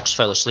fox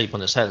fell asleep on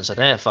his head and said,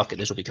 "Eh, fuck it,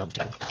 this will be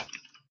comfortable."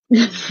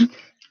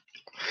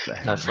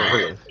 No, for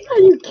real. Are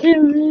you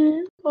kidding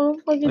me? Oh,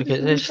 fucking. Like,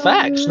 it's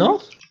facts,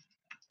 no?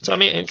 So I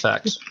mean, it's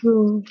facts. It's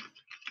true.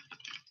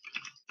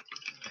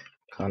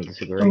 Can't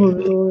disagree. Oh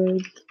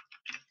lord.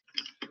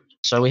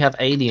 So we have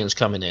aliens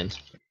coming in.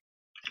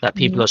 That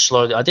people are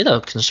slowly. I did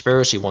a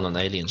conspiracy one on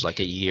aliens like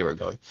a year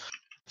ago.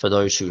 For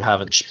those who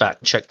haven't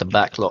checked the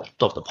backlog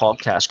of the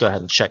podcast, go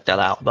ahead and check that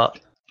out. But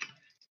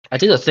I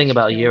did a thing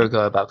about a year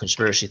ago about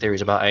conspiracy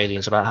theories about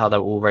aliens, about how they're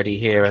already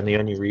here, and the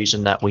only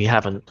reason that we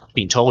haven't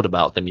been told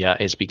about them yet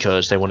is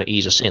because they want to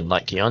ease us in,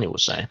 like Keanu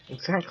was saying.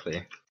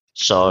 Exactly.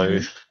 So,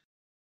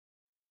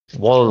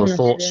 what are the Honestly.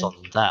 thoughts on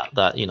that?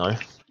 That, you know,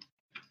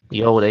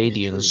 the old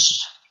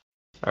aliens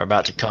are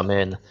about to come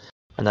in,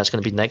 and that's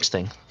going to be the next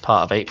thing.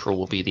 Part of April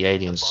will be the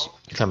aliens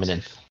coming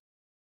in.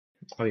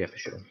 Oh yeah, for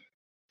sure.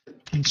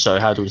 So,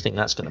 how do we think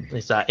that's going to?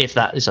 If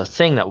that is a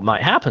thing that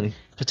might happen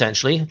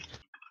potentially,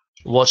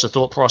 what's the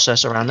thought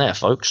process around there,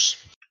 folks?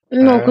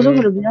 No, because I'm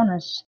Um, gonna be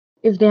honest.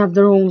 If they have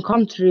their own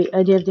country,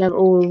 if they have their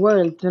own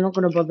world, they're not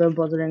gonna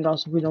bothering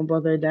us if we don't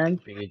bother them.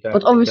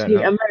 But obviously, know.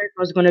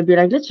 America's gonna be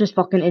like, let's just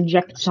fucking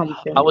inject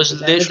something. I was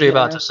into them, let's literally be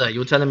about to honest. say,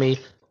 you're telling me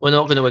We're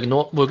not going to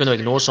ignore. We're going to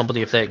ignore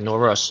somebody if they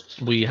ignore us.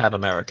 We have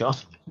America.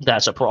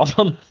 That's a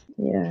problem.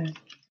 Yeah.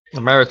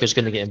 America's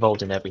going to get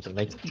involved in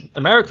everything.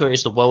 America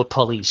is the world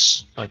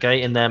police,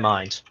 okay, in their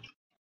mind,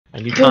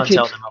 and you can't Okay,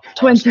 tell them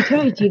otherwise.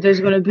 2030, there's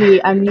going to be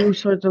a new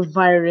sort of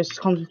virus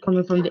coming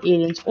from the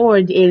aliens,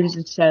 or the aliens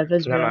itself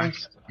as well. No,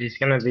 it's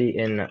gonna be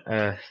in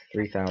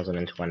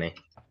 3020.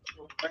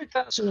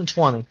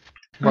 2020.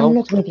 I'm Well,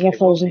 not waiting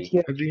 1,000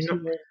 years.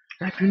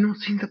 Have you not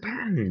seen the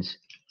patterns?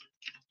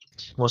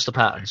 what's the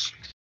patterns?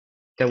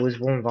 There was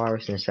one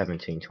virus in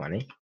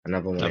 1720,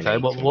 another one in Okay,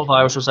 what 1820,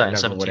 virus was that in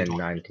another one in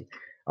 1720? 90.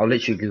 I'll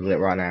literally Google it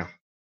right now.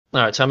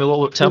 All right,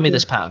 tell me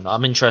this pattern.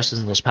 I'm interested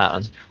in this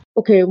pattern.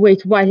 Okay,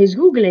 wait, while he's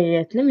Googling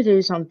it, let me tell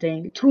you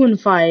something. 2 in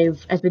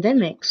 5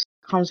 epidemics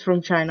comes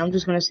from China. I'm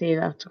just going to say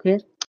that, okay?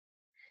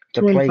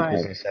 The 2 in plague 5.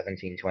 was in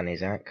 1720,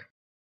 Zach.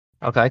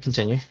 Okay,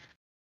 continue.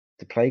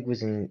 The plague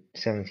was in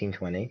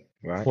 1720,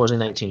 right? What was in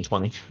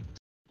 1820?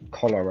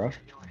 Cholera.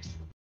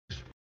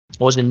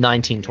 What was in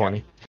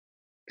 1920?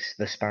 It's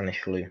the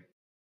Spanish flu.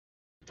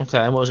 Okay,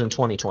 and what was in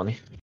 2020?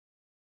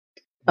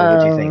 What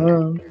do you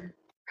think?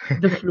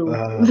 The flu.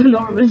 The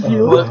normal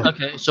flu. Well,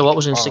 okay, so what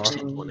was in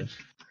 1620?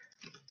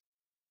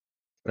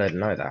 I didn't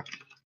know that.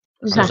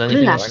 Was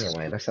anything Exactly.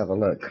 Anyway, let's have a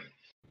look.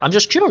 I'm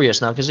just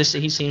curious now because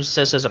he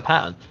says there's a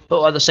pattern,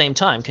 but at the same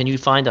time, can you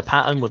find a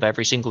pattern with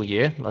every single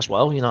year as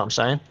well? You know what I'm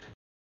saying?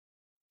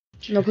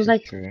 No, because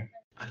like True.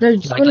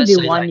 there's Like, going to let's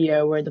be say, one like,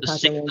 year where the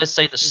pattern won't Let's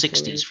say the be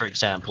fully- 60s, for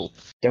example.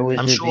 There was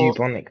I'm the sure-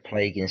 bubonic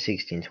plague in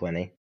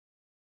 1620.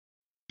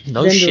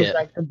 No then there shit. was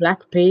like the Black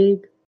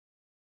Plague.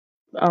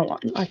 Oh,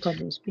 I can't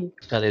even speak.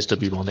 That is the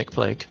bubonic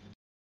plague.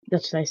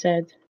 That's what I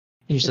said.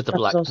 You said the That's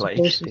black what I was plague.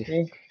 supposed to say.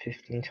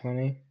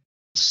 1520.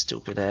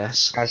 Stupid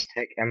ass.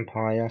 Aztec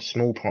Empire,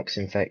 smallpox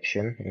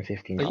infection in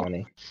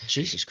 1520.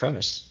 Jesus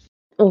Christ.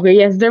 Okay,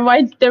 yes, they're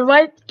right.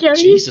 Can you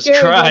Jesus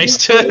scare them?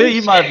 Christ.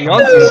 You might be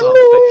onto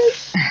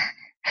something.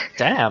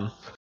 Damn.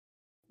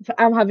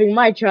 I'm having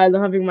my child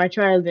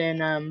in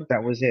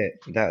That was it.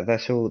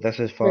 That's all. That's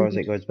as far as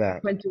it goes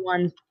back.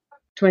 21.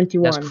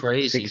 That's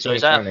crazy. So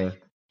is 1620.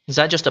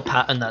 that just a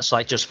pattern that's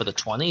like just for the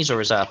 20s,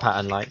 or is that a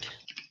pattern like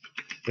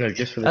No,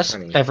 just for the that's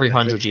 20s. every That's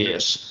 100 literally it.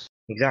 years?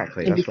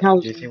 Exactly. Every That's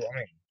what. Do you 1,000. see what I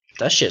mean?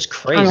 That shit's I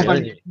crazy. don't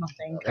Isn't know, it?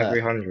 nothing.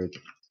 Every 100.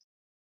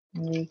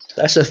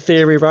 That's a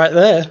theory right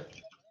there.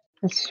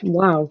 That's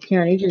wow,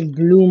 Keanu, you just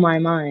blew my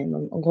mind.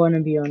 I'm going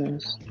to be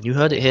honest. You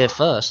heard it here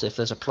first. If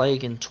there's a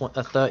plague in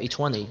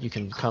 3020, you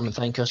can come and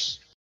thank us.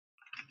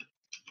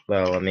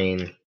 Well, I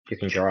mean, you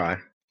can try.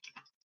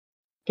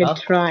 Can Huh?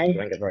 try. You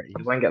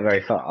won't get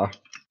very far.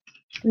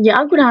 Yeah,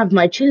 I'm gonna have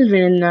my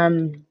children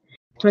in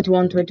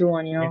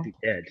 21, you know. You'll be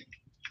dead.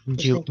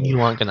 You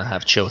aren't gonna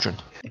have children.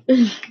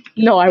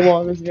 No, I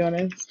won't. Let's be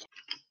honest.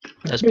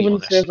 Let's They be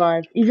wouldn't honest.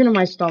 survive, even in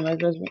my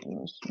stomach. Let's be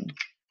honest.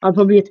 I'll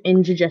probably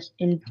get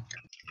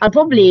I'll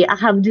probably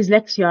have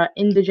dyslexia,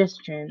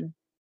 indigestion.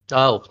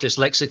 Oh,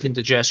 dyslexic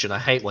indigestion. I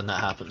hate when that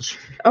happens.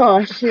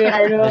 Oh shit,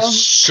 I know.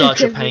 It's such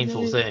a Can't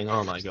painful believe it. thing.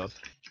 Oh my god.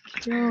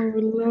 Oh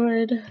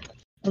lord,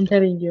 I'm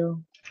telling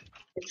you,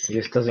 It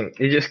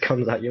just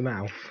comes out your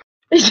mouth.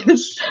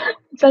 it's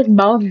like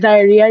mouth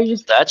diarrhea. You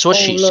just That's what Oh,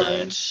 she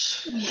Lord.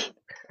 said.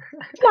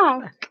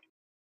 nah.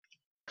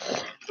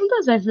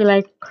 Sometimes I feel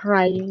like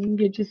crying.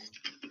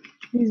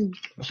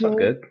 That's not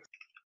good.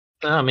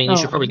 I mean, you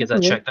should Oh, probably get that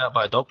okay. checked out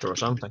by a doctor or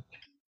something.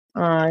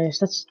 Yes,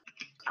 that's.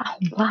 Oh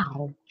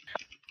wow.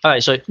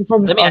 Alright, so You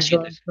probably let me are ask you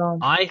going this. down.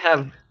 I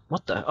have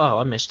what the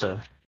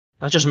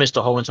I just missed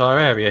the whole entire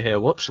area here.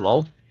 Whoops,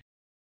 lol.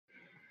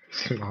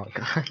 Smart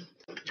guy.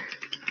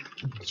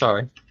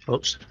 Sorry.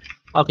 Oops.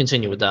 I'll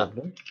continue with that.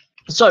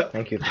 So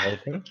Thank you for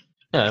helping.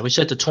 yeah, we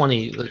said the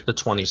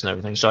 20s and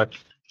everything. So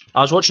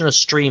I was watching a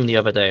stream the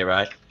other day,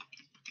 right?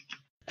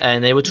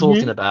 And they were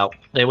talking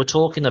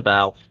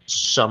about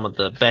some of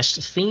the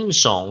best theme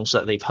songs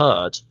that they've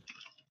heard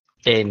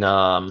in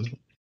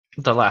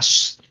the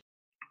last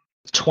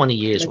 20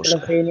 years or so.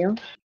 Megalovania.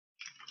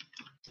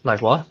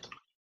 Like what?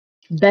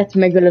 Bet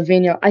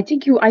Megalovania. I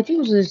think it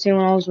was the same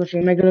one I was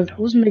watching.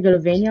 Was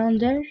Megalovania on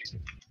there?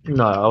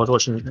 No, I was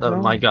watching No.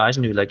 my guys,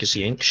 New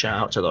Legacy Inc. Shout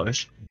out to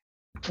those.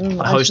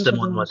 I host them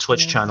on my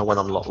Twitch channel when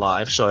I'm not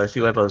live. So if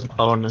you ever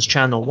are on this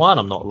channel while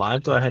I'm not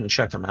live, go ahead and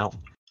check them out.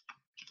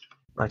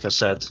 Like I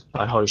said,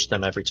 I host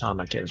them every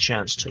time I get a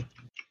chance to.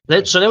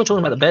 So they were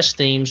talking about the best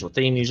themes or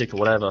theme music or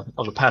whatever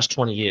of the past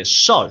 20 years.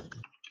 So,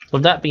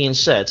 with that being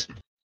said,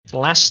 the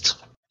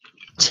last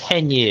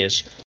 10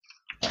 years,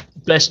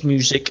 best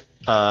music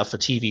for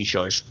TV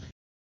shows.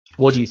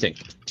 What do you think?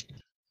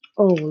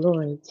 Oh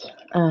lord.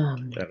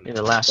 In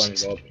the last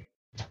SpongeBob.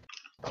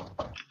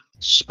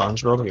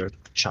 SpongeBob, you're a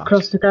child.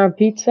 Krusty Krab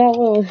pizza.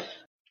 Oh,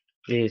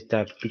 Here's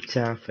the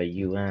pizza for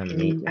you and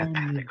me. You and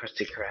The me.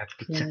 Krusty Krab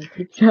pizza.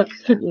 yeah,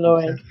 pizza.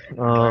 Lord.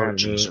 Oh,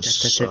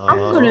 Jesus.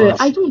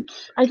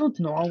 I don't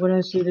know. I'm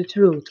gonna say the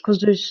truth because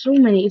there's so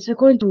many. It's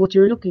according to what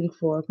you're looking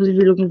for. Because if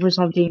you're looking for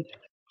something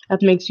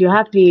that makes you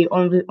happy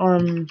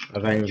on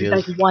Avengers.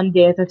 like one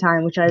day at a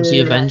time, which I Was really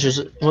the Avengers?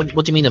 What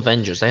do you mean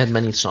Avengers? They had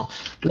many songs.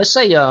 Let's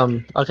say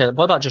okay.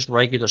 What about just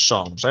regular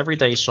songs,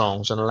 everyday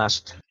songs in the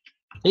last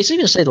Let's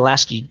even say the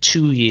last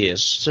 2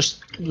 years,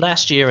 just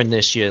last year and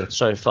this year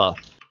so far.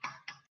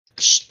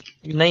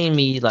 Name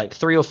me like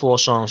 3 or 4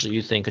 songs that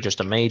you think are just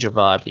a major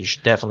vibe that you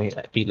should definitely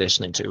be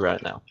listening to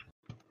right now.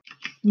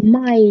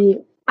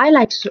 I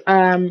like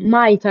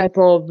my type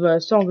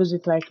of song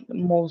music, like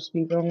most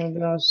people. I'm gonna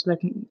be honest,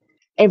 like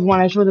everyone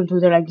I show them to,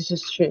 they're like, this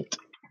is shit.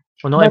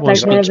 Well, not But, everyone like,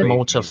 speaks whenever-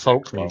 Malta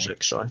folk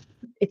music, so.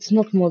 It's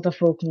not Malta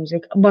folk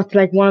music, but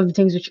like one of the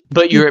things which.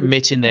 But you're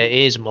admitting there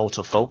is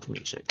Malta folk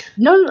music.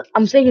 No,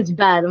 I'm saying it's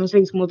bad. I'm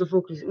saying it's Malta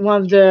folk music.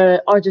 One of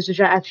the artists which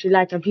I actually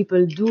like and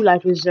people do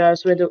like is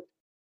the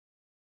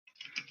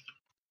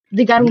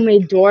guy who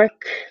made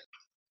Dork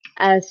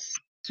as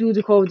Through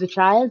the Call of the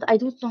Child. I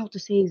don't know how to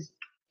say his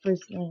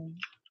first name.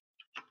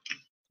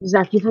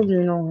 Zach, you probably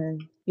know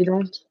him. You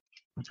don't?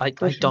 I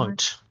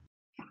don't.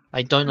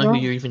 I don't know No? who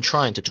you're even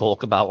trying to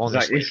talk about,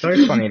 Zach, honestly. it's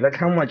so funny. Look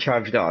how much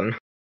I've done.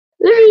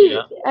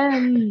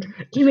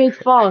 He made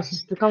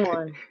Fast. Come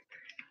on.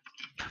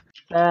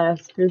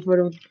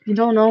 You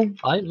don't know?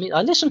 I mean,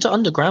 I listen to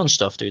underground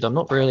stuff, dude. I'm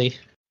not really.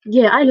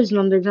 Yeah, I listen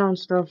to underground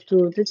stuff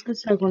too. That's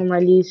like one of my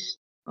least.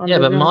 Yeah,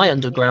 but my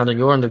underground and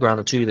your underground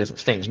are 2 different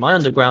things. My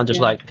underground is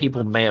Yeah. like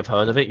people may have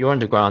heard of it. Your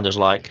underground is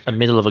like a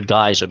middle of a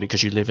geyser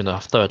because you live in a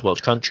third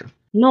world country.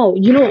 No,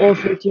 you know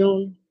Awful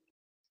Tune.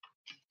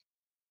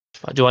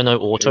 Do I know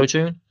auto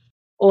tune?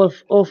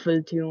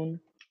 Awful Tune.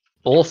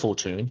 Awful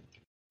tune?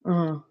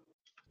 Uh-huh.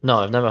 No,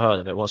 I've never heard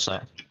of it. What's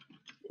that?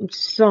 It's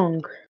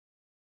song.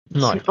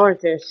 No. It's an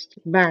artist,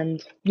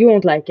 band. You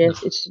won't like it.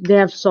 They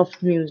have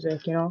soft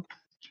music, you know.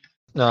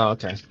 Oh,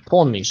 okay.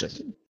 Porn music.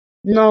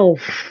 No.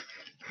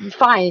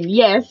 Fine.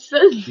 Yes.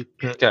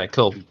 Okay,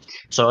 cool.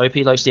 So OP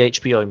likes the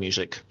HBO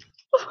music.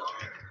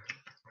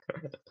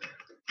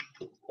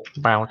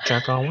 Wow.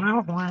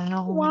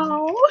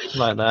 Wow.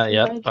 Like that,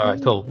 yeah.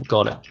 Alright, cool.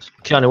 Got it.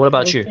 Keanu, what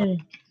about you?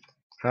 Okay.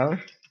 Huh?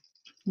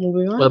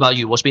 Moving on. What about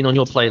you? What's been on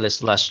your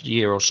playlist the last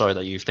year or so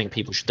that you think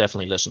people should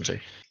definitely listen to?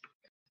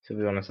 To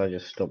be honest, I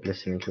just stopped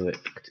listening to it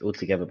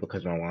altogether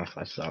because my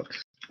Wi-Fi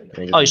sucks.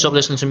 Oh, you stopped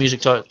listening to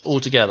music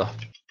altogether?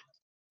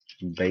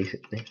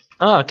 Basically.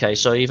 Oh, okay.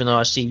 So even though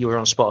I see you were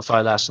on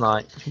Spotify last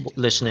night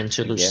listening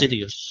to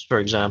Lucidius, for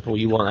example,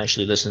 you weren't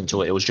actually listening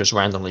to it. It was just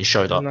randomly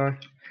showed up. No.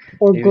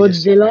 Or He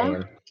was just Godzilla.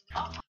 playing.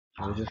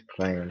 I was just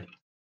playing.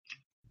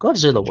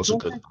 Godzilla was a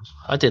good one.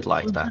 I did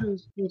like that.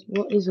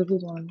 What is a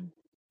good one?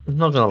 I'm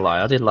not gonna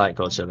lie, I did like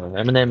Godzilla.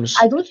 Eminem's.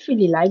 I don't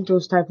really like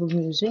those type of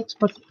music,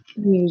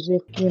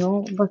 you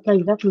know, but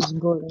like that was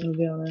good, to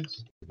be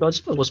honest.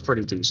 Godzilla was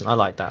pretty decent. I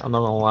like that. I'm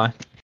not gonna lie.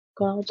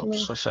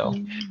 Oops, I fell.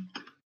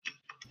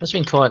 There's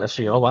been quite a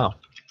few. Oh wow,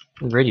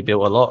 we really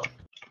built a lot.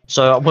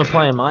 So we're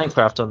playing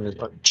Minecraft on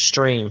the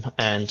stream,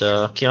 and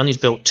Keanu's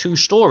built 2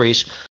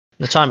 stories.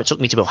 The time it took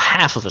me to build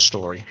half of a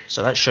story.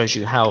 So that shows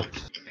you how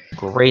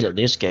great at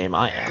this game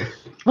I am.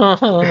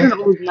 You're an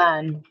old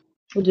man.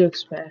 What do you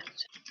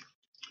expect?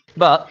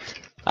 But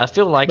I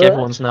feel like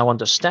everyone's now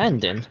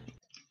understanding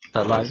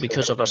that, like,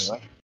 because of us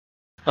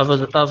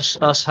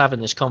having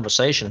this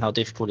conversation, how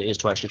difficult it is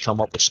to actually come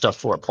up with stuff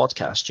for a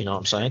podcast. You know what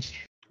I'm saying?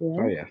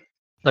 Oh Yeah. yeah.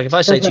 Like, if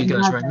I say to you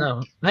Doesn't guys right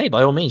matter. now, hey,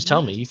 by all means,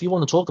 tell me if you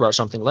want to talk about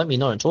something. Let me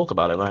know and talk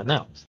about it right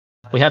now.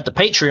 We have the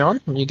Patreon.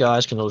 You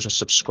guys can also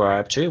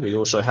subscribe to. We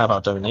also have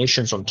our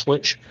donations on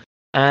Twitch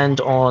and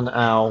on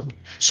our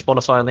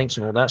Spotify links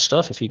and all that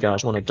stuff. If you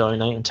guys want to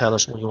donate and tell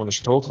us what you want us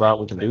to talk about,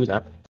 we can do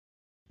that.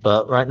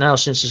 But right now,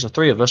 since there's the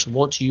 3 of us,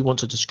 what do you want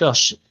to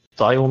discuss?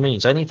 By all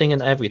means, anything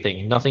and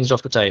everything. Nothing's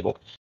off the table.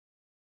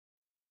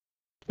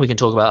 We can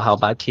talk about how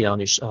bad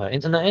Keanu's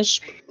internet is.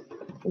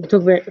 We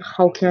talk about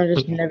how Keanu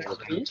just never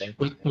speaks.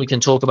 We can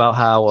talk about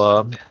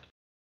how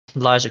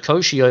Liza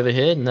Koshy over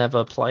here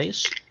never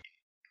plays.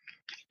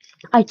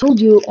 I told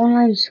you,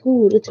 online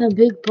school, it's a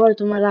big part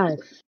of my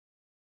life.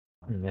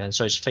 And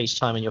so it's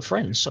FaceTiming your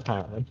friends,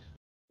 apparently.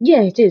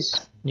 Yeah, it is.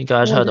 You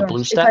guys heard of If I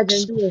BlueStacks?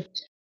 didn't do it.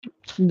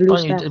 Why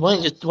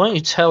BlueStacks. don't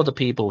you tell the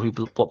people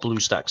what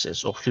BlueStacks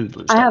is, or who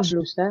BlueStacks? I have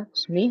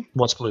BlueStacks, me.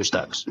 What's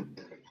BlueStacks?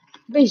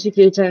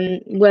 Basically,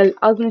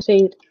 I'm gonna say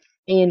it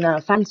in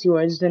fancy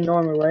words than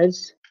normal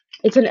words.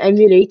 It's an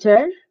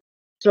emulator.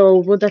 So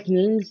what that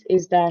means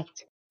is that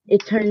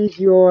it turns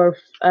your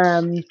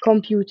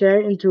computer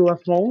into a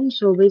phone.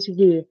 So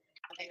basically,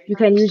 you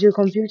can use your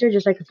computer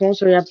just like a phone.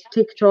 So you have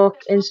TikTok,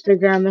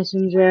 Instagram,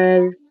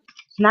 Messenger,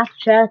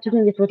 Snapchat. You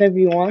can get whatever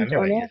you want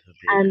on it,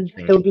 and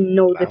there will be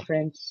no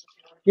difference.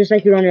 Just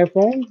like you're on your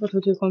phone, but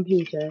with your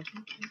computer.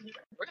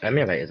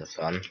 Emulators are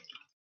fun.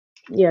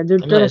 Yeah, they're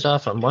Emulators are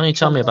fun. Why don't you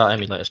tell me about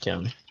emulators,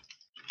 Keanu?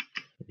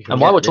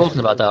 And while we're talking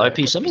about that,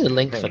 OP, send me the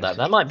link for that.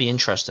 That might be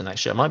interesting,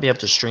 actually. I might be able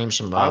to stream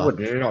some. I would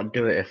not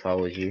do it if I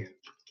was you.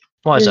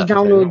 Why is Just that?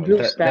 download They're-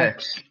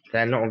 BlueStacks.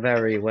 They're not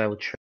very well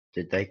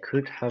trusted. They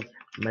could have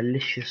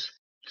malicious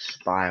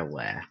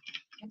spyware.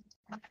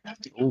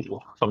 Ooh,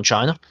 from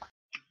China?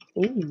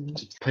 Ooh,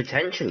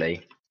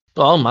 Potentially.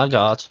 Oh my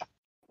god.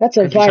 that's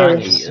a Could be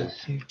virus.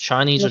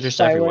 Chinese are Not just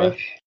spyware. everywhere.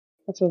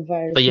 That's a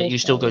virus. But yet not you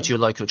still go spyware. to your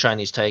local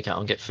Chinese takeout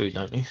and get food,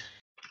 don't you?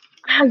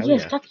 Ah, Oh,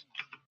 yes, yeah.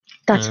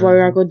 that's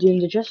where I got the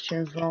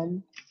indigestion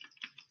from.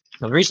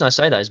 The reason I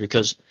say that is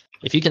because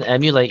If you can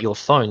emulate your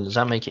phone, does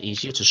that make it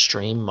easier to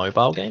stream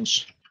mobile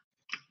games?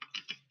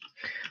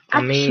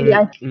 I mean, Actually,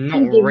 I not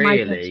think they might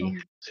have really,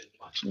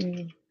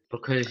 some.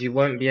 because you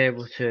won't be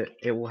able to.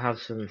 It will have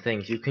some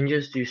things. You can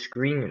just do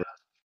screen.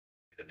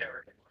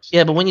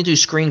 Yeah, but when you do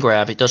screen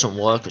grab, it doesn't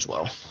work as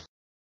well.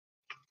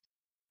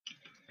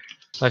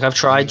 Like I've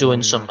tried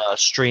doing some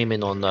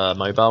streaming on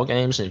mobile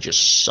games, and it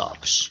just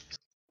sucks.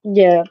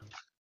 Yeah,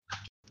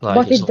 Like,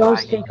 but it's it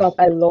does lagging. take up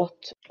a lot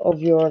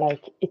of your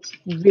like.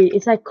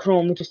 It's like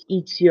Chrome. It just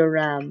eats your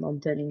RAM. I'm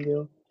telling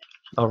you.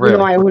 Oh, You really?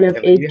 know, I only have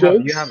Yeah, but 8 you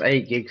gigs. have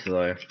 8 gigs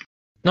though.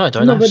 No, I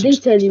don't. No, I have but they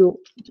 6. tell you.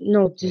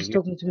 No, just You-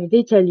 talking to me.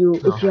 They tell you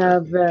if Oh. you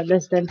have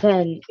less than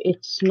 10,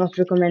 it's not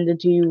recommended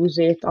to use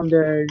it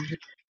under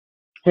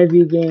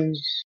heavy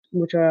games,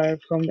 which are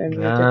from the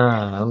emulator.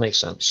 Ah, that makes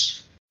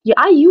sense. Yeah,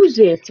 I use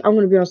it. I'm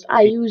gonna be honest.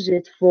 I use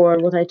it for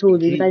what I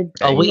told you. But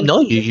I Oh, we not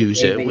know you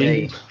use it.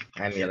 GBA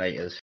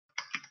emulators.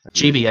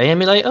 GBA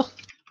emulator?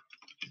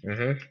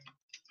 Mhm.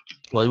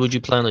 Why would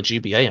you play on a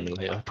GBA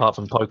emulator apart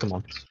from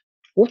Pokemon?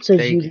 What's a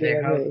They GBA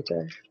have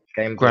emulator?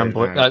 Game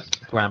Boy Advance.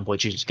 Game Boy,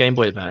 Jesus, Game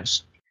Boy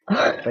Advance.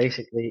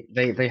 Basically,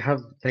 they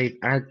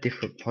add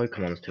different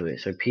Pokemons to it,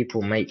 so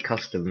people make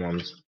custom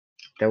ones.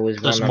 There was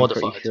That's one I'm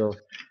pretty modified. sure.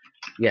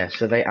 Yeah,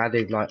 so they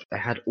added like they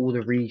had all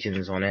the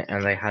regions on it,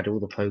 and they had all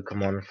the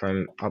Pokemon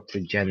from up to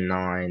Gen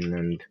 9,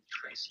 and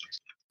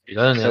so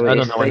I don't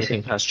it's know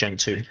anything past Gen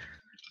 2.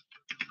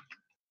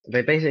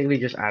 they basically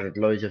just added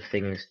loads of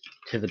things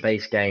to the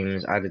base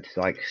games, added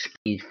like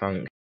speed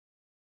funk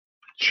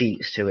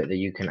cheats to it that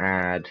you can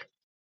add,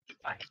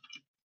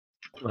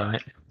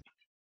 Right.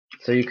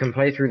 so you can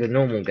play through the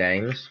normal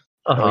games,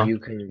 Uh-huh. or you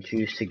can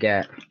choose to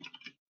get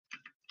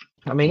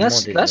I mean,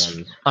 modded that's.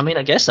 ones. I mean,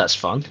 I guess that's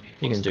fun.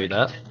 You can do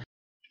that.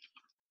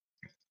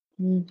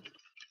 You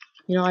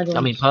know, I don't.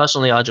 I mean,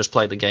 personally, I just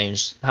play the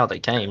games how they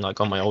came, like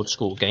on my old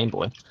school Game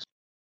Boy.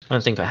 I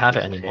don't think I have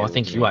it anymore. I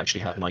think you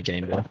actually have my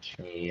Game Boy.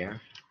 Yeah,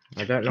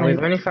 I don't know. We've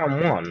only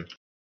found one.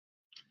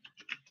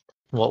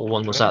 What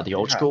one was that? The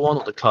old school one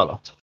or the color?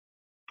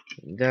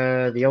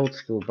 The old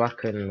school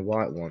black and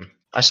white one.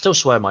 I still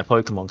swear my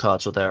Pokemon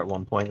cards were there at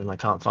one point and I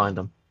can't find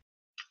them.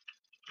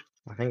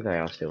 I think they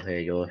are still here.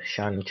 Your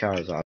shiny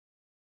Charizard.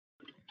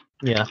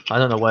 Yeah, I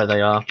don't know where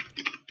they are.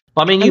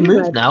 I mean, you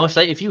moved now.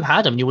 If you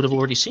had them, you would have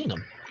already seen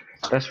them.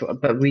 That's what.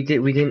 But we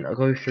didn't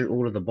go through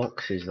all of the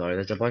boxes though.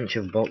 There's a bunch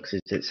of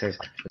boxes that says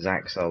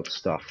Zach's old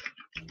stuff.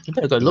 You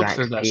better go look Zach's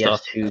through that PS2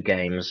 stuff.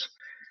 games.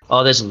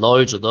 Oh, there's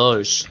loads of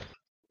those.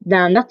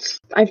 Damn, that's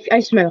I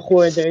smell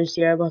hoarders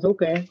here, but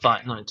okay.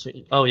 Fine, no,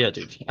 oh yeah,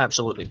 dude,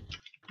 absolutely.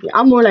 Yeah,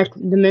 I'm more like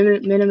the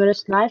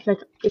minimalist life. Like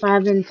if I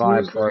haven't Fire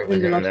used Pro it in the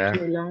was in last there.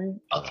 2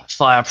 lives.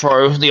 Fire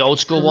Pro, the old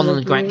school one on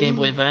the Fire Game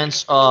Boy Pro.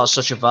 Advance. Oh,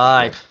 such a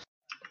vibe.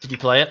 Did you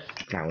play it?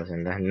 That was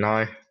in there.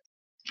 No.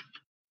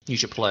 You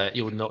should play it.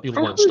 You would not. You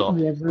I won't stop.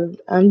 never.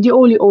 The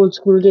only old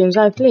school games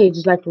I played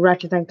is like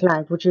Ratchet and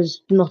Clank, which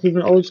is not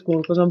even old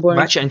school because I'm born.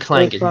 Ratchet and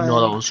Clank is 05.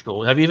 not old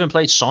school. Have you even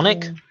played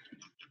Sonic? Yeah.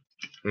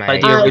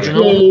 Like the I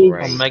original played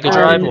on Mega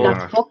Drive or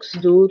that Fox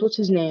dude. What's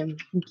his name?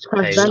 It's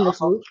Crash Hey,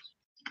 Bandicoot.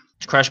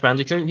 Crash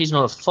Bandicoot? He's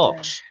not a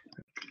fox.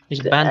 He's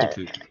a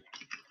Bandicoot.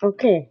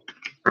 Okay,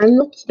 I'm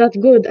not that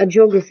good at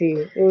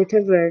geography or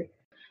whatever.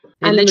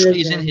 It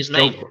literally is in his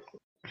name.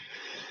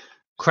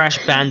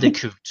 Crash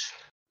Bandicoot.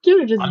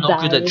 You're just I'm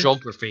not good at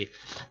geography.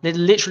 It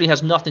literally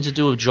has nothing to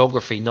do with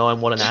geography, knowing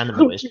what an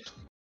animal is.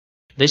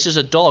 This is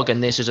a dog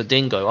and this is a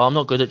dingo. Oh, I'm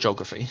not good at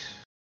geography.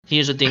 He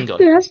is a dingo.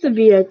 There has to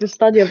be like the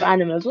study of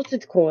animals. What's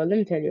it called? Let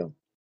me tell you.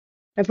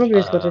 I probably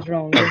just got it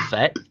wrong. A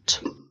vet?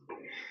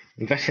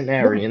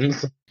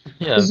 Veterinarians.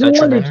 Yeah, Zoology.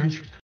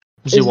 veterinarian.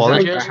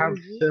 Zoologist?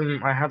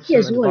 I have some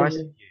advice.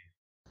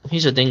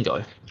 He's a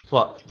dingo.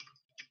 What?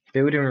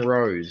 Build in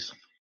rows.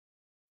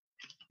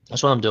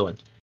 That's what I'm doing.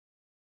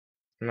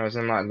 No, it's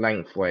in like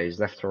lengthways,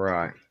 left to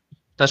right.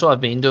 That's what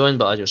I've been doing,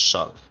 but I just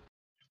suck.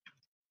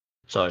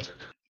 So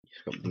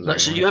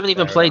you haven't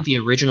even played the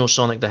original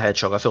Sonic the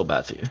Hedgehog. I feel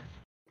bad for you.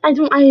 I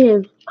don't.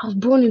 I was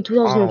born in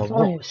 2005.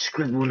 Oh,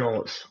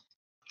 Scribblenauts.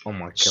 Oh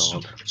my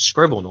god.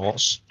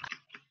 Scribblenauts.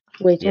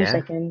 Wait 1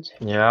 second.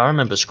 Yeah, I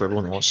remember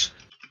Scribblenauts.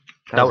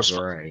 That was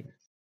great.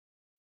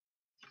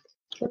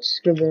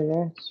 What's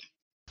Scribblenauts?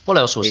 What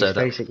else was there?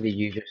 Basically,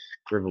 you just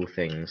scribble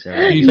things.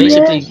 You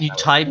basically you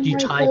type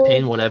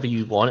in whatever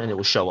you want and it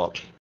will show up.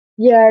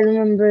 Yeah, I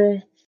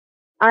remember.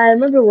 I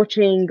remember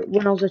watching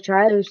when I was a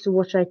child. I used to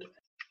watch like.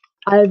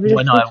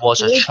 When I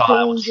was a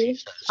child.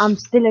 I'm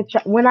still a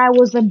child. When I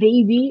was a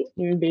baby.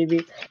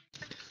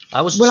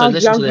 I was when so I was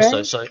listen younger, to this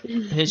though. So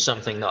here's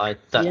something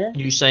that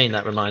you saying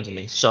that reminded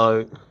me.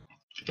 So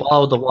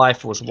while the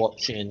wife was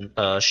watching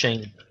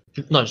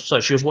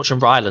she was watching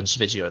Ryland's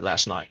video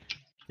last night.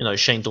 You know,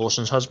 Shane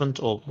Dawson's husband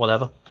or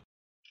whatever.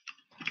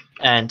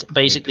 And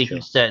basically he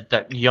said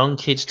that young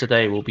kids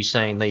today will be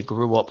saying they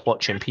grew up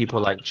watching people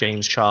like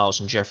James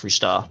Charles and Jeffree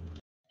Star.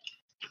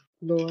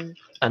 Lord.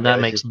 And that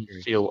makes me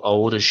feel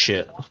old as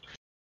shit.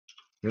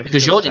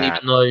 Because y'all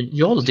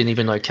didn't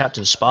even know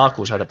Captain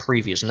Sparkles had a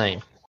previous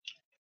name.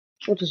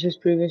 What was his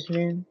previous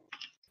name?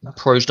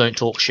 Pros don't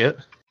talk shit.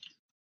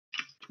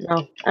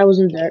 No, I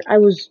wasn't there. I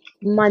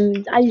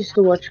used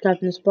to watch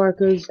Captain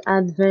Sparkles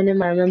and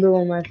Venom. I remember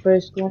one of my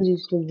first ones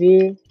used to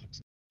be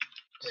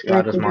Sky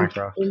like does with the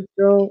Minecraft.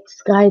 intro.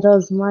 Sky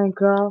does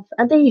Minecraft.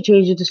 And then he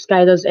changed it to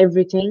Sky does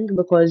everything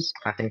because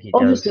I think he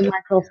does. obviously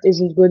Minecraft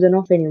isn't good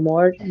enough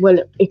anymore. Well,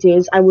 it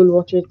is. I will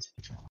watch it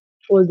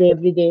all day,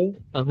 every day.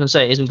 I was gonna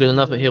say it isn't good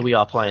enough, but here we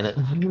are playing it.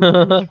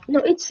 No,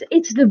 it's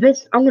the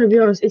best. I'm gonna be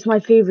honest. It's my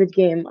favorite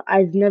game.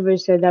 I've never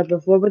said that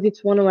before, but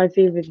it's one of my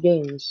favorite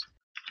games.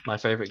 My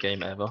favorite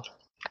game ever.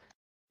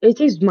 It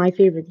is my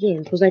favorite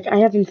game because like I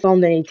haven't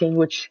found anything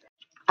which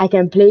I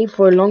can play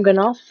for long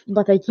enough,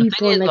 but I The keep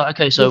thing on is, like like,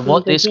 okay, so getting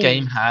what this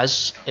game entertained.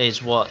 has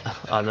is what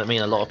I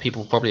mean. A lot of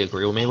people probably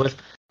agree with me with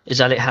is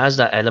that it has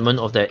that element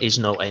of there is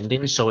no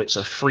ending, so it's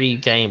a free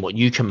game. What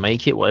you can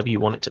make it whatever you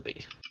want it to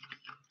be,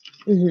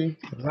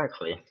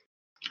 Exactly.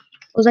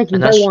 Because like you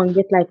and buy that's. one,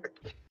 get like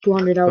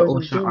 200 But hours of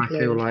also, I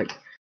feel gameplay. like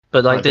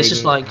But like they this is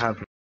need to like.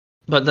 have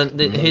But then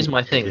here's more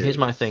my to thing. do. Here's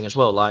my thing as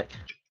well. Like,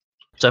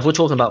 so if we're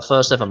talking about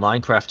first ever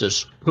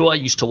Minecrafters, who I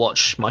used to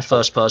watch, my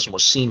first person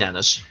was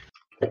CNanners,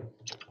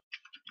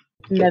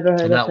 Never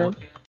heard and of that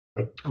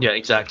him. yeah,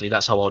 exactly.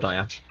 That's how old I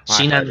am.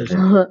 I heard of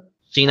CNanners. him.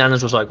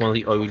 CNanners was like one of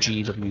the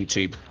OGs of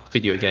YouTube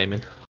video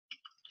gaming.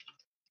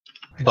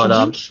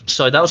 But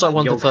so that was like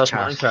one of the first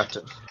Yogcast.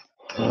 Minecrafters.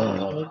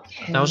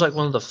 That was like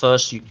one of the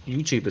first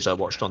YouTubers I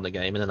watched on the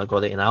game, and then I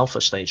got it in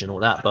alpha stage and all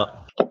that.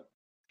 But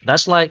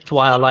that's like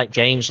why I like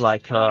games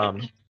like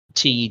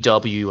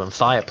TEW and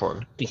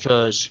FirePro,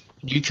 because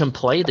you can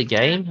play the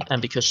game,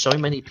 and because so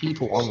many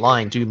people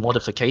online do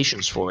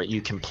modifications for it,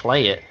 you can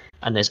play it,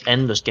 and there's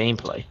endless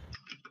gameplay.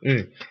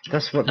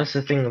 That's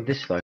the thing with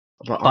this though.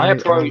 But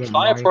FirePro want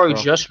FirePro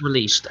Minecraft. just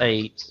released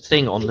a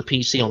thing on the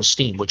PC on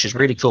Steam, which is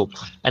really cool,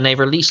 and they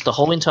released the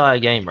whole entire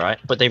game, right?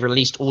 But they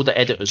released all the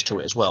editors to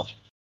it as well.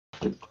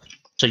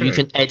 So you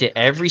can edit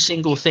every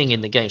single thing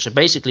in the game. So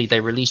basically, they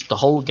released the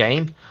whole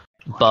game,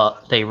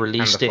 but they And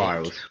released the it.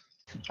 files.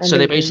 So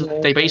they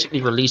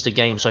basically released a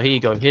game. So here you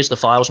go. Here's the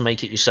files.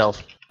 Make it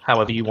yourself,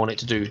 however you want it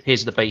to do.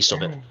 Here's the base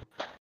of it,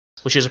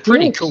 which is a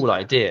pretty cool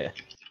idea.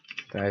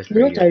 That is You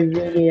know pretty what I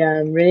good.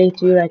 really relate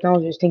to? Like I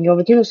was just thinking of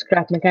it. You know,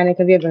 Scrap Mechanic.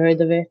 Have you ever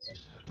heard of it?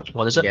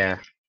 What is it? Yeah.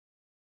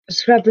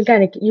 Scrap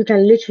Mechanic. You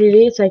can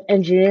literally, it's like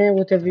engineer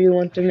whatever you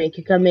want to make.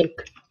 You can make.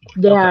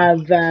 They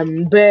have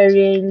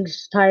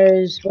bearings,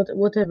 tires,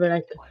 whatever,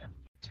 like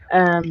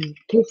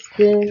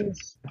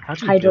pistons, How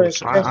do you build hydraulic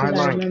something? presses.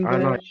 I I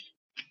remember. like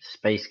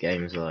space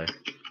games though.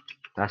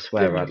 That's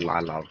where Yeah. I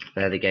love.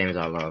 They're the games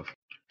I love.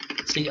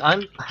 See,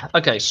 I'm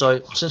okay.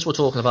 So since we're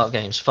talking about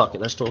games, fuck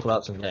it. Let's talk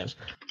about some games.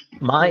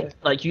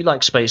 Like you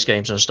like space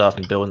games and stuff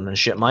and building and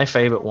shit. My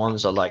favorite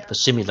ones are like the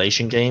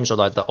simulation games or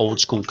like the old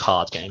school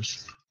card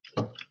games.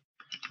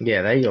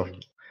 Yeah, they're your.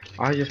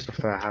 I just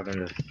prefer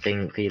having the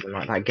thing feeding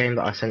like that game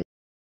that I sent.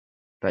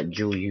 That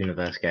Dual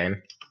Universe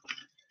game.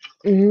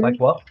 Like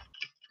what?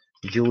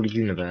 Dual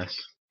Universe.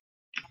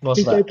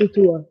 What's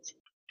that?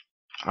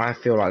 I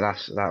feel like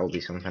that will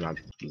be something I'd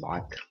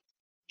like.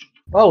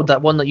 Oh,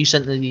 that one that you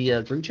sent in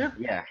the group chat?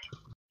 Yeah.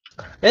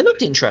 It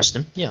looked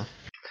interesting. Yeah.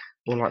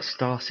 Or like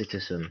Star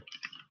Citizen.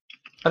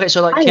 Okay,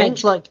 so like I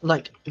games like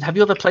have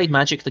you ever played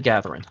Magic the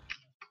Gathering?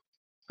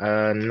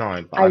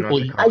 No, but I know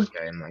it's a card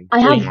game. Like,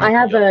 I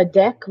have a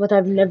deck, but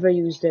I've never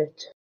used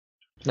it.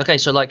 Okay,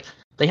 so like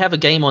they have a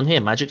game on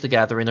here, Magic the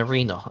Gathering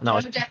Arena.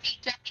 No,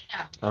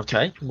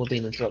 okay, we're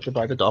being interrupted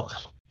by the dog.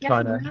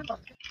 Trying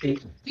to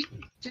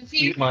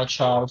eat my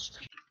child's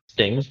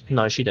thing.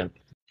 No, she didn't.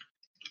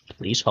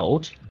 Please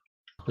hold.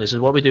 This is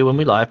what we do when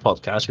we live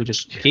podcast. We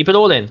just keep it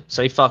all in.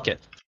 Say fuck it.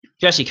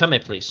 Jesse, come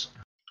here, please.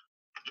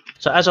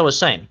 So as I was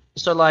saying,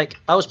 so like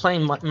I was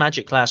playing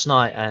Magic last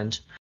night, and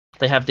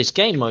they have this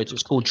game mode.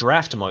 It's called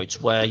draft mode,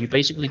 where you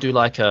basically do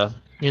like a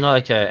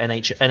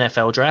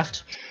NFL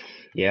draft.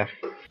 Yeah.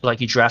 Like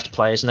you draft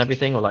players and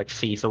everything, or like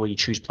FIFA where you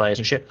choose players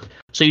and shit.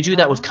 So you do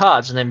that with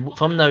cards, and then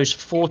from those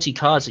 40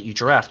 cards that you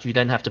draft, you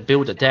then have to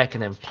build a deck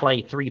and then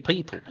play 3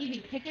 people.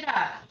 Pick it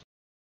up.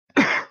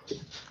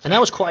 And that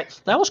was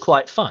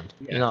quite fun.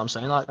 You know what I'm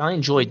saying? Like I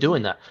enjoy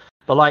doing that.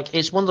 But like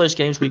it's one of those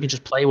games where you can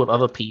just play with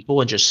other people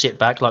and just sit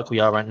back like we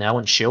are right now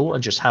and chill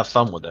and just have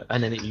fun with it.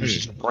 And then it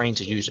uses your brain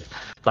to use it.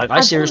 Like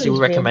I seriously would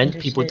recommend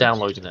people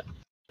downloading it.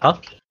 Huh?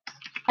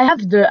 I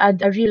have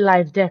a real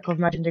life deck of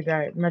Magic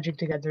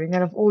the Gathering,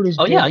 and I've always.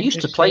 Oh yeah, I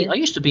used to play. I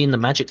used to be in the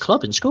Magic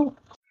Club in school.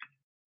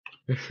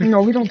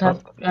 No, we don't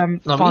have.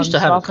 No, we used to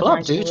have a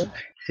club, dude.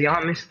 See,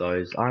 I miss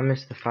those. I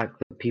miss the fact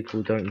that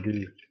people don't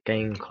do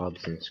game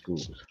clubs in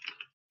schools.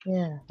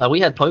 Yeah.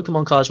 We had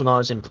Pokemon cards when I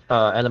was in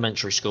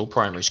elementary school,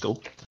 primary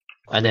school,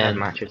 and then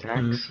Match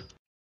Attacks.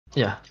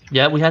 Yeah,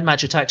 we had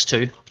Match Attacks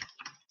too,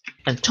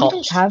 and Tops. We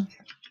didn't have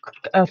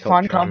a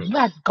fun club. We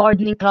had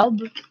gardening club,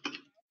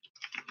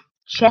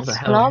 chess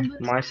club.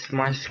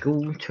 My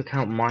school took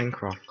out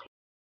Minecraft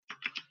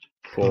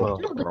for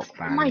Rock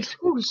Band. My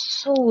school is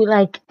so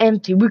like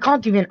empty. We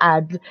can't even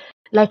add.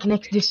 Like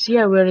this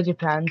year, we already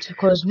planned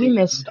because we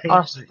missed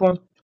us form.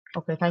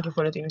 Okay, thank you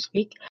for letting me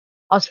speak.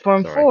 Us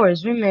form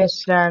 4s, we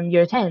missed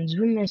year 10s.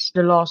 We missed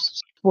the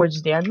last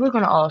sports day, and we're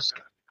gonna ask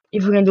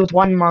if we can do it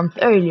 1 month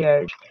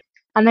earlier,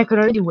 and I can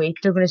already wait,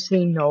 they're gonna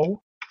say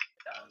no.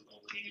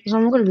 So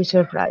I'm gonna be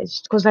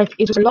surprised, because like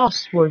it's a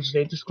last sports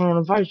day, this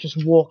coronavirus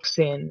just walks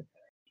in,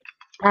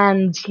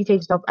 and he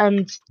takes it up,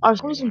 and our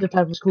school isn't the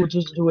type of school to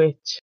just do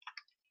it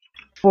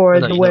for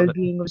No, the you know,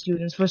 well-being of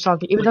students, for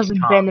something. If it Well, you doesn't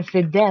can't.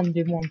 benefit them,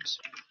 they won't.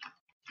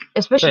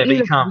 Especially Yeah, but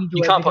even if we do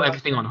you can't put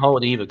everything everything on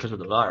hold either because of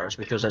the virus,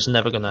 because that's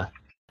never gonna.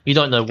 You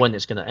don't know when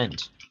it's gonna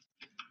end.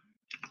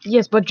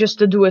 Yes, but just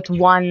to do it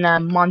 1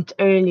 month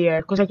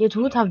earlier, because like it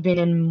would have been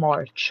in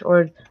March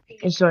or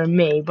in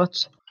May,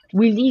 but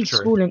we leave True.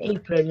 school in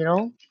April, you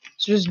know.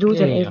 So just do it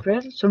in Yeah. April,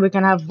 so we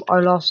can have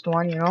our last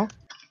one, you know,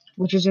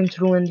 which isn't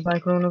ruined by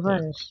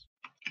coronavirus.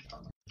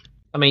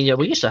 I mean, yeah,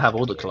 we used to have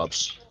all the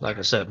clubs. Like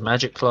I said,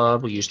 Magic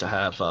Club. We used to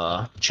have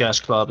chess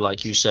club,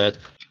 like you said,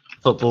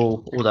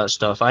 football, all that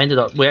stuff.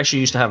 We actually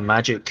used to have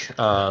Magic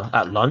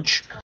at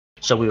lunch,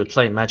 so we would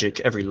play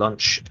Magic every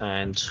lunch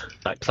and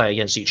like play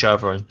against each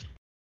other and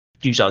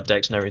use our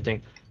decks and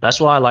everything. That's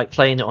why I like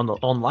playing it on the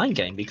online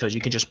game, because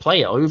you can just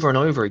play it over and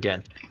over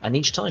again, and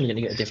each time you're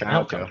gonna get a different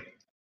outcome.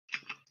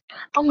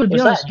 I'm gonna be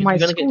What's honest, that? my You're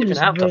gonna get school is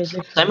different very outcomes.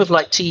 different. Same with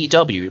like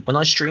TEW. When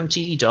I stream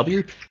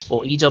TEW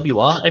or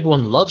EWR,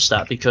 everyone loves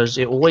that because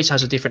it always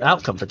has a different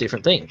outcome for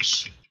different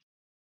things,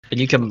 and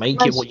you can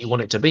make it what you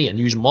want it to be and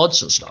use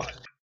mods and stuff.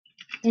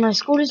 My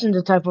school isn't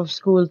the type of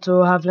school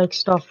to have like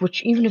stuff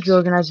which even if you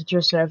organize it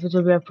yourself, it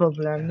will be a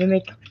problem. They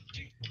make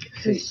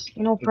this,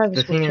 you know, private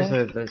The school. thing is,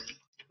 stuff. though,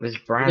 there's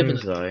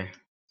brands though.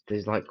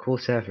 There's like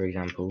Corsair, for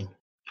example.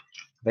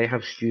 They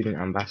have student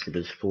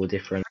ambassadors for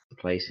different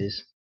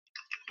places.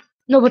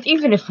 No, but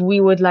even if we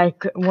would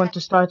like want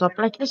to start up,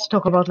 like let's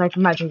talk about like a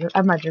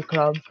magic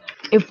club.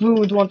 If we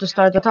would want to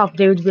start that up,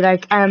 they would be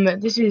like,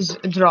 this is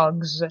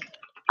drugs.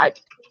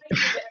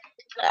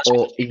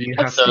 Or you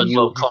have to, Third you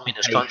world have to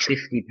communist pay country.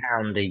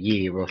 £50 a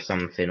year or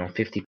something, or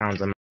 £50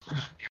 a month.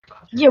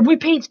 Yeah, we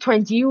paid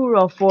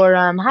 €20 for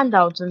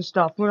handouts and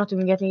stuff. We're not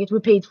even getting it. We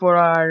paid for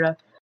our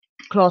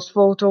class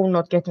photo,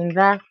 not getting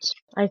that.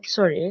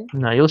 Sorry.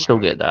 No, you'll still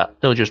get that.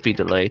 They'll just be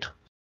delayed.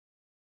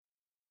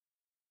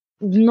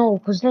 No,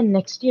 because then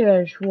next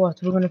year, what?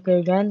 We're gonna pay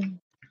again.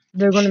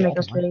 They're gonna make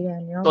us Sure. pay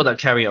again, you know. Or they'll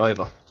carry it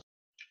over.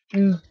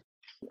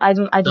 I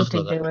don't Something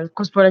think like they will.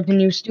 Because for like the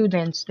new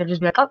students, they'll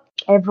just be like, oh,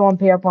 everyone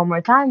pay up 1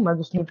 more time. We'll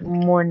just need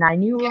more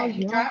 €9. Yeah, You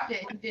you know? dropped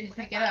it. You didn't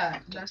pick it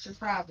up. That's your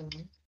problem.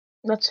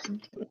 That's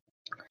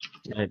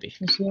Maybe.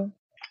 you see.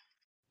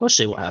 We'll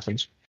see what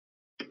happens.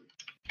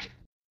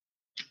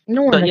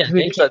 No one But like yeah,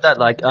 really games like that,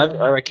 cares. like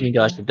I reckon you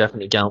guys should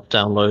definitely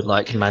download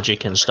like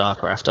Magic and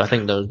StarCraft. I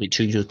think those would be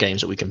two good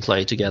games that we can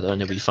play together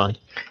and it'll be fun.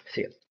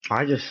 See,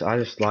 I just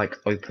like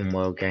open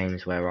world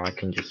games where I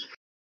can just.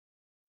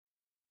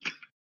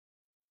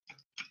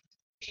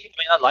 I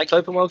mean, I like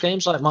open world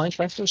games like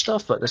Minecraft and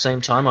stuff, but at the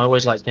same time, I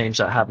always like games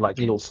that have like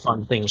little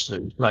fun things to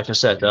do. Like I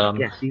said,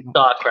 See,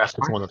 StarCraft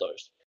is one of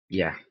those.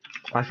 yeah,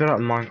 I feel like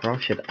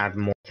Minecraft should add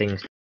more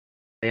things.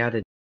 They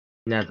added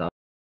Nether.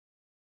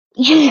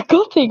 He's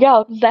cutting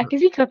out. Zach,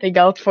 is he cutting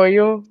out for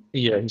you?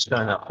 Yeah, he's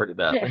going out pretty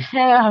badly.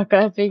 Yeah,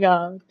 cutting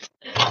out.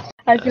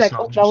 I feel it's like,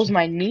 not that was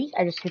my knee.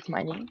 I just hit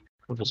my knee.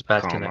 With his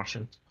bad Karma.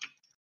 connection.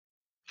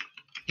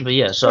 But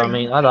yeah, so I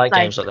mean, I like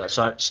games like that.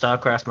 So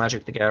StarCraft,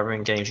 Magic the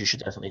Gathering games you should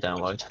definitely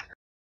download.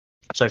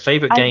 So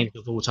favorite games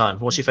of all time.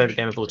 What's your favorite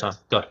game of all time?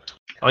 Go.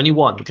 Only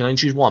one. We can only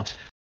choose one.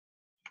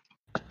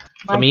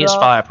 For me, it's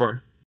Fire Pro.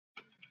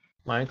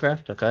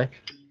 Minecraft, okay.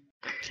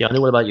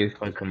 Keanu, what about you?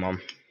 Pokemon.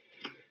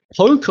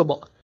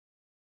 Pokemon.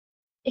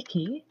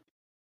 Icky.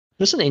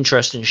 That's an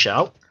interesting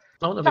shout.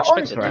 I wouldn't have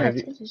expected right.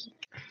 that.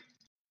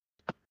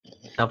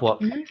 Have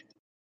what?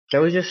 There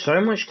was just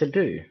so much to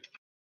do.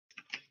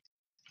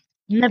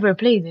 Never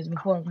played this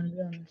before, I'm gonna be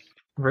honest.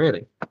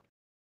 Really?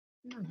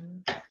 Never.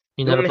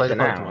 You You're never played a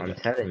missing out, Pokemon I'm game?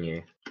 telling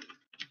you.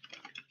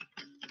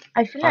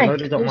 I feel I like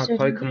loaded up my there's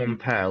Pokemon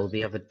Pearl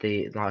the other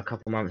day, like a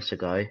couple months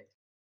ago,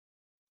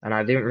 and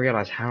I didn't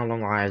realize how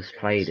long I have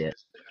played it.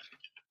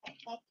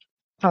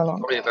 How long?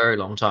 Probably a very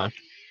long time.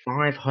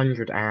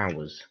 500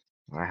 hours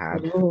I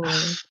had. Ooh.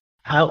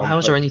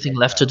 How's there anything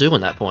left to do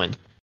at that point?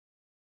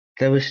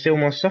 There was still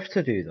more stuff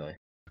to do though.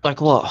 Like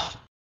what?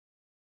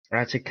 I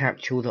had to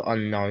capture all the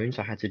unknowns.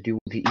 I had to do all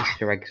the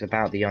Easter eggs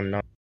about the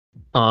unknown.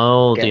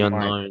 Oh, the Get my-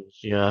 unknowns.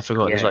 Yeah, I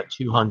forgot. There's Yeah. like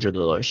 200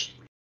 of those.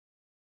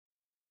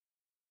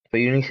 But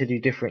you need to do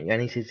different. You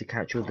need to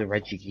catch all the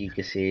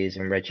Regigigases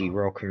and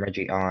Regirock and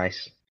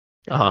Regice.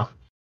 Uh huh.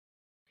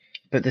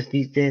 But they're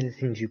the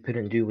things you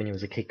couldn't do when you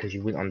was a kid because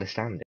you wouldn't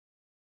understand it.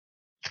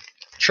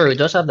 True, it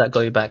does have that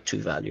go back to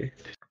value.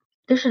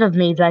 They should have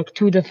made like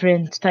two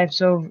different like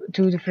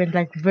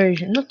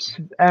versions,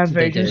 not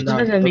versions. did. It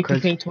doesn't make you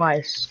because- pay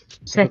twice.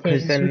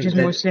 Settings, then- which is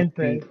then more it'd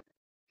simple.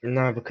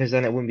 No, because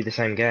then it wouldn't be the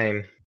same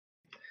game.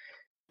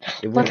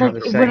 It But wouldn't have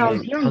like the same when I was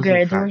puzzle younger,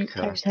 I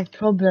factor. used to have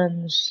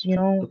problems, you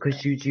know.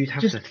 Because you'd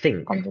have Just to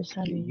think.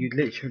 understanding.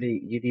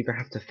 You'd either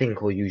have to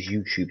think or use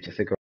YouTube to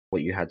figure out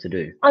what you had to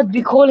do. I'd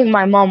be calling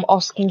my mom,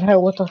 asking her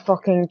what a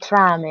fucking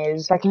tram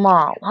is. Like,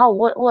 mom,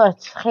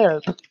 what?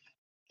 Help.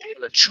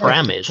 The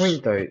tram is.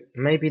 Point though,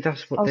 maybe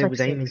that's I what was they like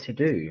was aiming 6. to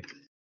do.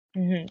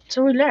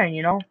 So we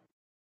learn,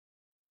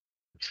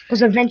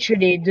 because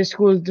eventually the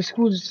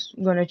school's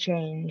gonna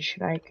change.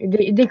 Like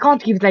they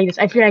can't keep it like this.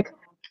 I feel like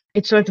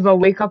it's sort of a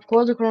wake up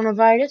call to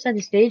coronavirus at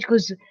this stage,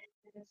 because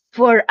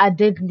for a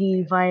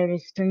deadly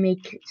virus to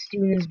make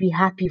students be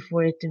happy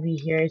for it to be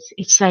here,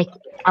 it's like,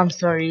 I'm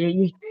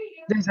sorry,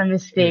 there's a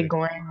mistake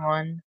going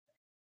on.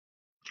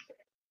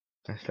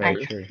 That's very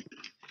And true.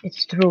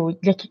 it's true.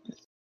 Like,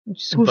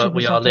 school should But be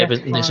we are something that's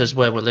living. This fun. is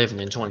where we're living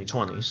in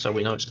 2020, so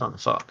we know it's kind of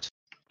fucked.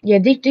 Yeah,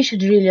 they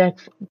should really like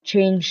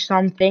change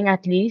something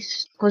at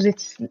least, because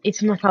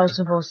it's not how it's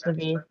supposed to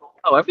be.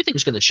 Oh,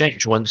 everything's going to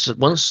change once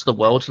the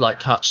world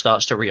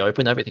starts to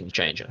reopen. Everything's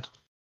changing.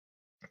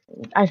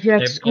 I feel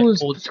like All-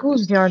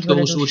 schools they aren't gonna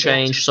Schools do will shit.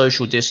 change.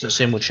 Social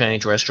distancing will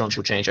change. Restaurants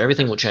will change.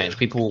 Everything will change.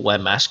 People will wear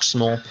masks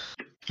more.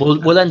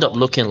 We'll end up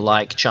looking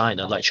like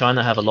China. Like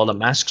China have a lot of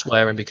masks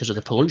wearing because of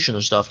the pollution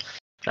and stuff.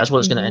 That's what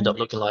it's going to end up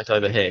looking like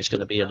over here. It's going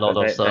to be a lot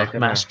But they're of gonna-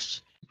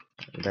 masks.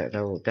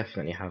 They'll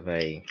definitely have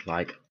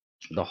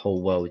the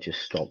whole world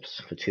just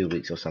stops for 2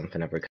 weeks or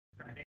something every.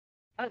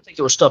 I don't think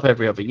it will stop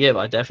every other year, but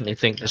I definitely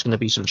think there's going to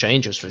be some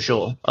changes for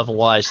sure.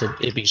 Otherwise,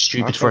 it'd be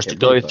stupid for us to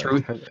go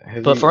through.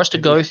 But for us to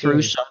go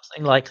through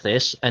something like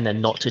this and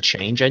then not to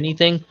change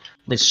anything,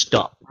 let's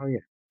stop. Oh yeah.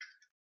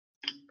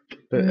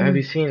 But have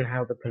you seen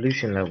how the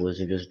pollution levels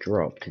have just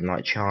dropped in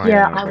like China?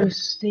 Yeah, I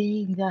was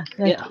saying that.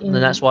 Like, Yeah, and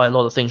that's why a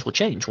lot of things will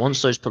change.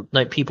 Once those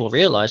people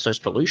realize those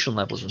pollution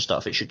levels and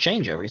stuff, it should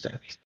change everything.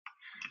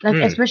 Like,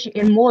 especially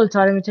in Malta,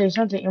 let me tell you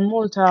something. In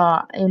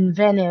Malta, in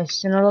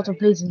Venice, in a lot of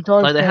places, in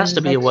dolphins, Like there has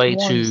to be a way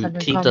swans to have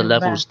been keep the coming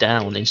levels back.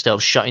 down instead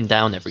of shutting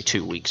down every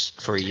 2 weeks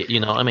for a year. You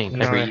know what I mean?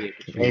 No, Every year.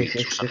 2 weeks or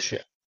it's some just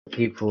shit.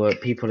 people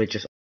are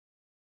just.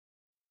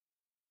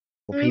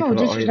 No, People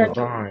this are is like-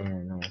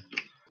 overbuying.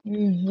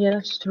 Yeah,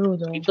 that's true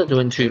though. People are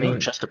doing too I mean-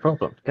 much. That's the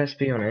problem. Let's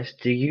be honest.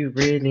 Do you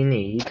really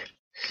need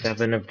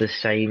 7 of the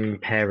same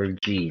pair of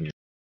jeans?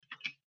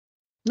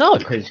 No.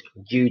 Because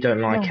you don't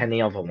like No.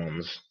 any other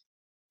ones.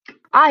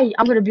 I'm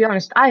gonna be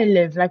honest. I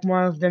live like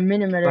more of the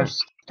minimalist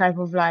type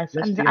of life,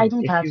 Let's and be I honest,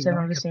 don't if have you 7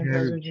 of like the a same pair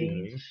pairs of of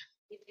jeans. jeans,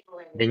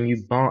 then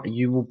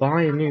you will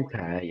buy a new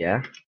pair,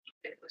 yeah.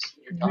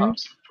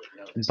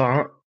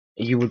 But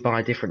you would buy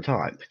a different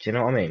type. Do you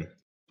know what I mean?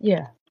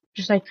 Yeah,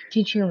 just like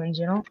teach humans,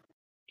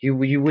 You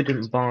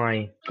wouldn't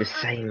buy the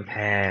same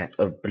pair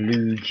of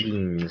blue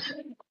jeans.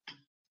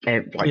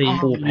 Like You-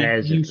 4 you-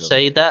 pairs you of them.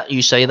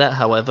 say that.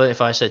 However,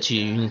 if I said to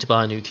you, you need to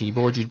buy a new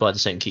keyboard, you'd buy the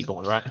same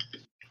keyboard, right?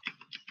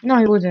 No,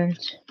 he wouldn't.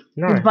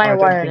 No, You'd buy a I don't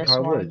think wireless I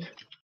one. would.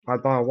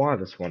 I'd buy a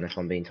wireless one if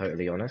I'm being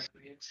totally honest.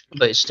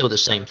 But it's still the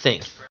same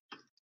thing.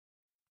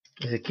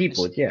 It's a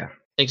keyboard, yeah.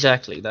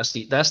 Exactly. That's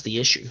the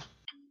issue.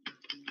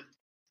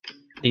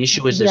 The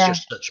issue is there's Yeah.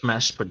 just such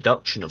mass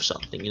production of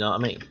something. You know what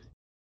I mean?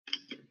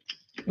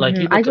 Like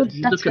you I look, don't. at,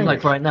 you That's look at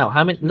like like right now.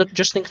 How many? Look,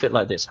 just think of it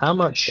like this. How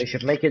much? They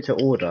should make it to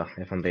order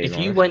if I'm being If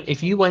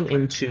honest. you went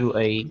into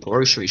a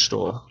grocery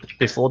store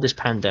before this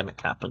pandemic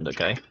happened,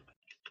 okay,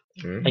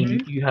 Mhm.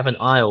 and you have an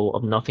aisle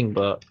of nothing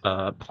but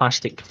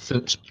plastic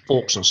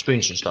forks and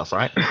spoons and stuff,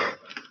 right?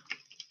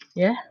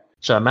 Yeah.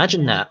 So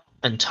imagine that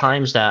and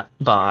times that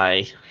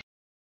by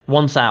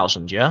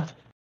 1,000, yeah.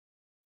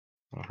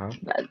 Uh-huh.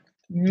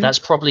 That's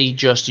probably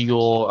just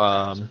your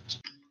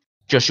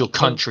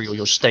country or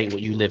your state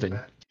what you live in.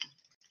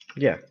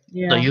 Yeah.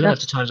 Yeah. So you're gonna have that's-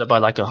 to times that by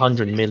like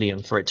 100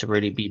 million for it to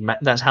really be.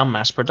 That's how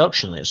mass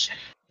production is.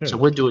 So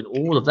we're doing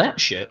all of that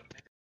shit.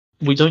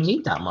 We don't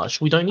need that much.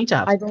 We don't need to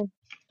have I don't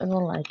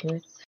like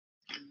it.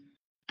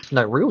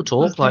 no real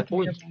talk. Like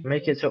we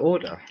Make it to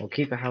order or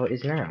keep it how it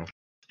is now.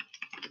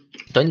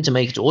 don't need to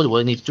make it to order. What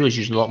we need to do is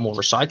use a lot more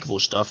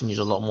recyclable stuff and use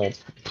a lot more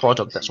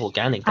product that's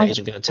organic that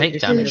isn't going to take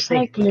This is damage. the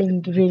thing,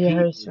 Recycling really keep-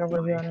 hurts. I'm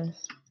gonna be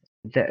honest.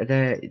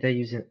 They're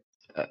using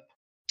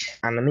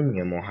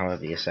aluminium or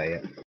however you say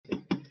it.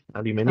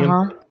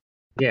 Aluminium.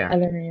 Yeah,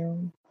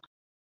 Aluminium.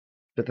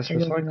 but that's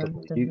Aluminum,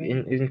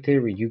 recyclable. In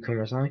theory, you can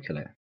recycle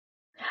it.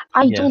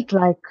 I Yeah. don't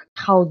like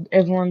how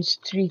everyone's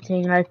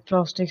treating like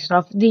plastic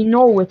stuff. They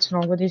know it's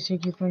wrong, but they still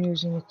keep on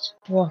using it.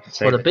 What?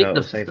 Save the the big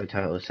turtle, dif- save the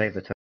turtle, save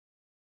the turtle.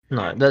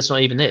 No, that's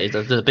not even it.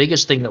 The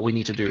biggest thing that we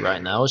need to do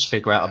right now is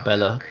figure out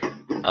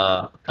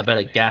a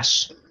better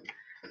gas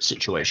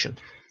situation,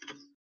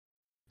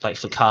 like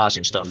for cars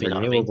and stuff. You know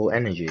what I mean? Renewable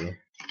energy.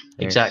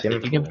 Exactly.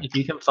 If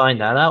you can find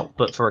that out,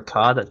 but for a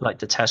car that like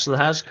the Tesla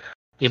has,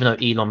 even though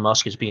Elon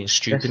Musk is being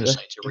stupid and Let's-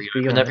 saying to let's be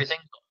reopen honest. everything,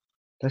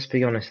 Let's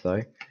be honest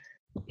though,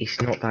 it's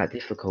not that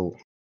difficult.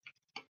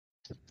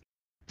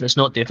 it's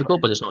not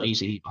difficult, but it's not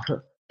easy.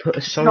 Put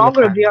a solar No, I'm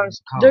gonna panel be on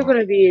honest. a We're car.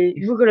 gonna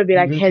be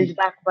like You need held to-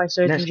 back by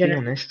certain Let's be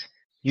generations. honest.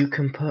 You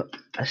can put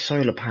a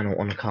solar panel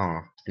on a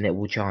car and it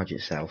will charge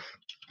itself.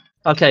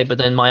 Okay, but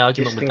then my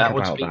argument Just with think that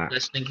would about be, that.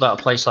 let's think about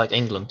a place like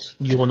England.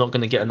 You're not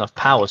going to get enough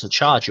power to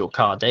charge your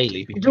car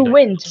daily. because Do you don't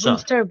wind have sun.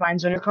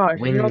 turbines on your car.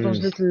 You know those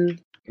Wind. little.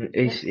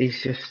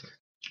 It's just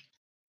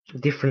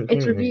different It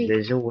things. would be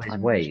There's always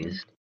fun.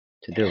 ways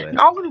to do it.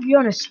 No, I'm gonna be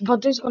honest,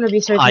 but there's gonna be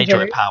certain Hydropower.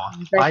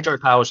 generations that-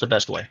 Hydropower is the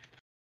best way.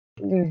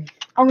 I'm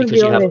gonna Because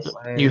be honest.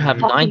 you have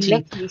Fucking 90.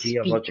 let me speak.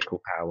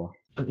 Geological power.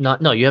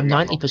 No, you have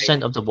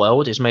 90% of the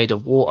world is made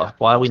of water.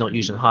 Why are we not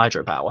using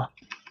hydropower?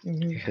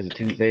 Because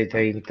they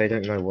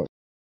don't know what.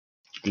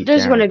 Deep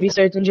There's down. gonna be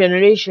certain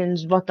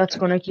generations, but that's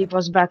gonna keep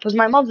us back. Cause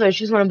my mother,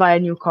 she's gonna buy a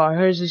new car.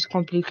 Hers is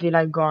completely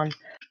like gone.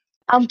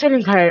 I'm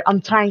telling her,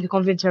 I'm trying to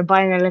convince her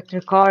buy an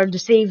electric car. The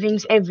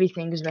savings,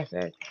 everything is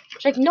better.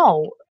 She's like,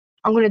 no,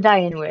 I'm gonna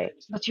die anyway.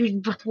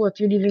 But what?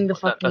 You're leaving the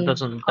fucking.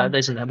 That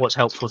isn't what's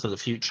helpful for the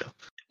future.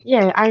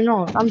 Yeah, I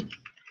know.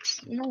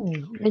 No,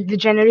 like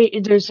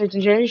there's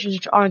certain generations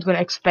which aren't gonna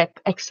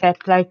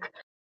accept like,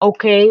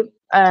 okay,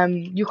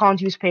 you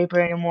can't use paper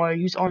anymore.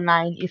 Use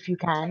online if you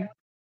can.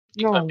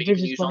 No, Won't be they're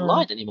able to just use gonna.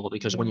 online anymore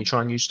because when you try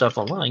and use stuff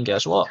online,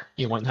 guess what?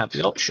 You won't have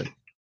the option.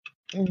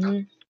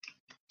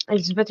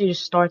 It's better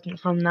just starting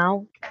from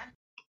now.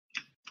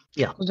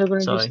 Yeah. Because they're gonna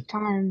So waste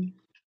time.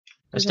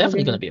 it's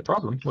definitely going to be a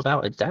problem.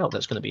 Without a doubt,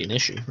 that's going to be an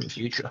issue in the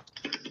future.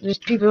 There's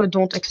people who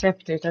don't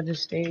accept it at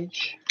this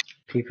stage.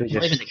 People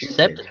Not just even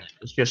accepting it.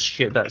 It's just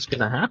shit that's going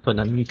to happen,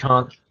 and you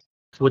can't.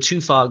 We're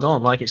too far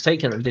gone. Like it's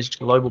taken this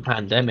global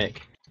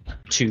pandemic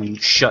to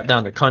shut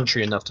down the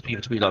country enough for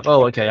people to be like,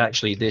 oh, okay,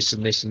 actually, this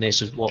and this and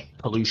this is what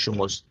pollution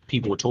was.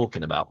 People were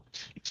talking about.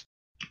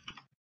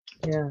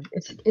 Yeah,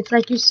 it's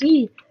like you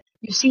see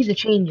the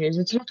changes.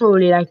 It's not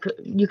only like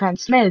you can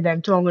smell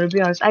them too. I'm gonna be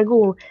honest. I'd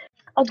go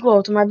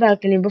out to my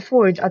balcony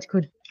before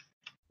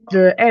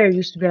the air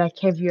used to be like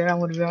heavier. I'm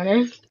gonna be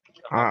honest.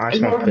 I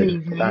smell Don't food.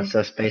 leave me.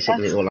 That's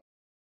basically all.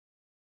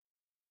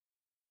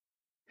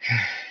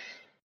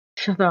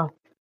 Shut up.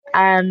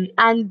 And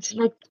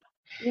like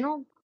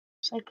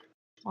it's like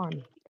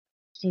fun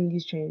seeing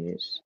these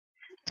changes.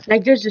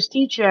 Like there's this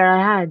teacher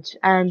I had,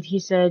 and he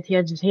said he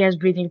has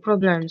breathing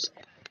problems.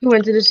 He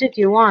went to the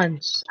city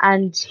once,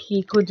 and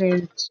he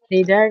couldn't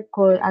stay there,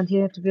 and he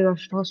had to be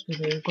rushed to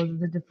hospital because of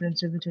the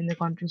difference between the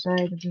countryside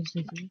and the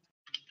city,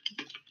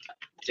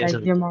 like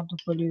the amount of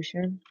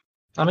pollution.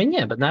 I mean,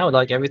 yeah, but now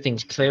like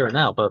everything's clearing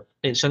out, but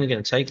it's only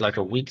going to take like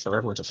a week for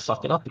everyone to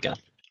fuck it up again.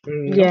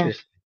 Yeah.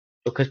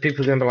 Because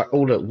people are going to be like,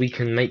 oh look, we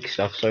can make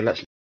stuff, so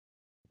let's.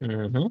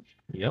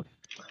 Yep.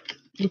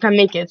 You can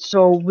make it,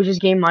 so we just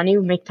gain money,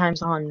 we make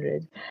times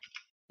 100.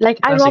 Like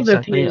I'd That's rather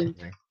exactly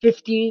pay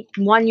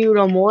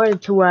 €51 more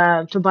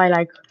to buy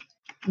like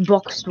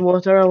boxed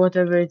water or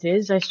whatever it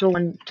is. I saw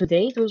one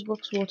today, those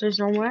boxed water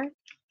somewhere.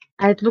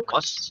 And it looked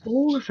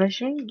so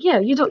refreshing. Yeah,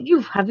 you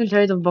haven't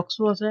heard of boxed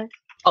water?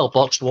 Oh,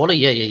 boxed water?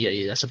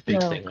 Yeah. That's a big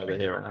thing over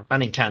here right now.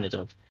 And in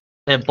Canada.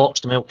 They have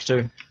boxed milk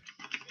too.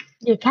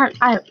 Yeah,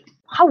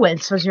 how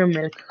else does your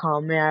milk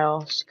come, may I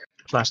ask?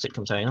 Plastic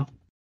container.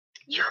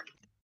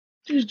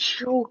 You're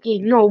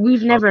joking. No,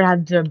 we've never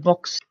had the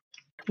box.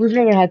 We've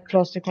never had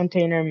plastic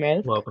container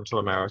milk. Welcome to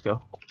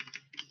America.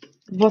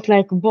 But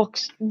like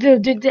box, the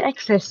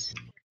excess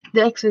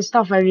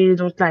stuff I really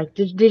don't like.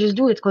 They just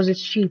do it because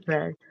it's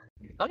cheaper.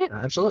 Oh yeah,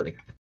 absolutely.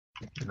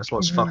 That's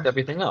what's fucked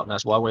everything up.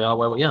 That's why we are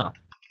where we are.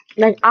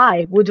 Like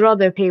I would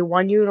rather pay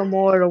 €1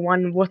 more or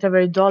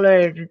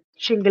 $1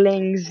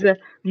 shillings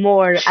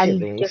more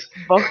and get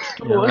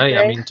boxed water. Hey,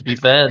 I mean, to be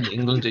fair,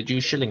 England did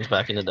use shillings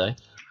back in the day.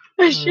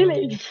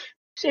 Shillings.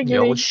 The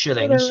old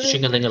shillings,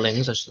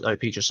 shing-a-ling-a-lings, as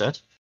Peter said.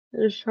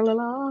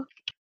 Shalala.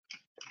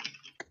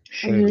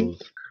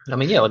 Shingles. I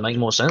mean, yeah, it would make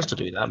more sense to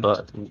do that,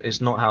 but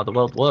it's not how the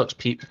world works.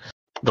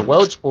 The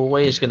world's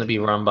always going to be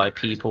run by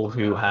people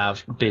who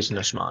have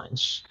business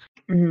minds.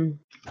 And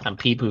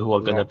people who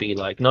are going to be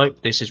like, nope,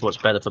 this is what's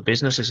better for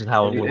business. This is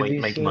how we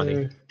make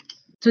money.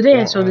 Today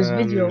I saw this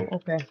video.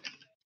 Okay.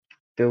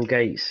 Bill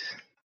Gates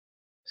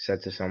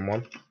said to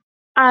someone.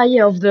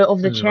 Yeah, of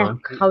the check.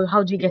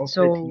 How do you get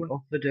so? He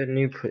offered a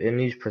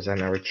news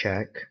presenter a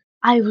check.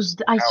 I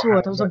saw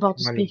it. I was about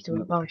to speak to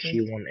her about it.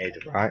 She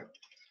wanted, right?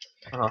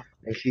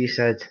 And she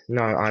said,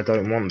 "No, I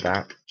don't want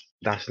that.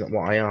 That's not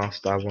what I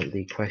asked. I want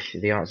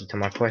the answer to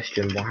my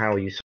question. Well, how are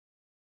you?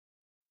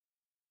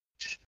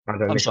 I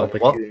don't miss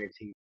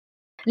opportunity."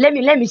 Let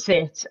me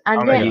say it,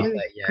 and then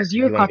because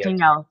you're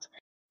cutting out.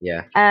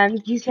 Yeah.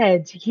 He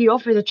said he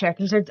offered a check.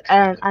 He said,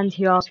 and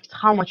he asked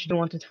how much do you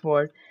want it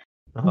for.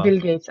 Bill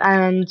Gates,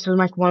 and so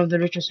like one of the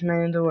richest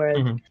men in the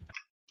world.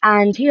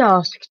 And he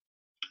asked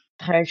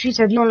her. She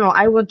said, "No,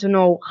 I want to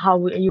know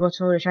how you got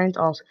so rich. I didn't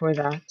ask for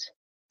that."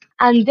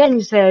 And then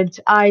he said,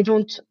 "I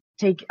don't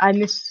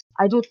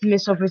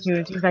miss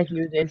opportunities like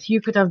you did. You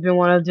could have been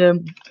one of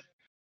the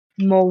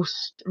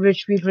most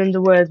rich people in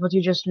the world, but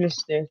you just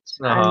missed it."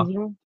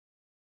 And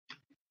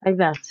like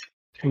that.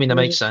 I mean, that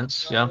makes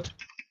sense. Yeah.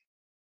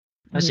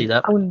 I see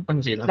that. I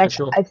can see that for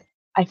sure.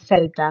 I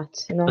felt that,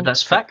 But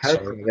that's facts.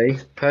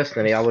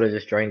 Personally, I would have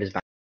just drained his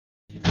back.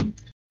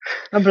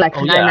 I'm like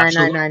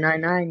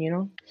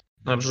 99999,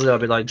 Absolutely,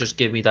 I'd be like, just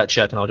give me that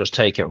check and I'll just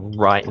take it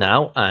right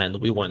now, and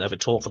we won't ever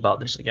talk about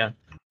this again.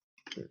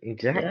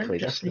 Exactly,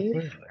 that's the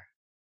thing.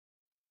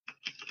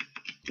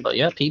 But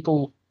yeah,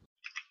 people.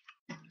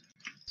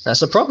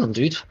 That's a problem,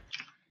 dude.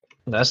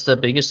 That's the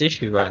biggest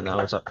issue right now,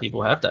 is that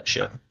people have that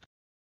shit.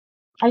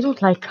 I don't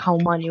like how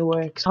money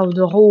works, how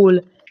the whole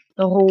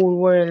the whole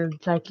world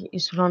like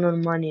is run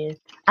on money,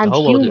 and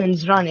whole world-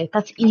 humans run it.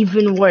 That's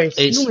even worse.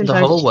 It's Humans the are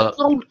whole world.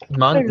 so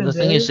The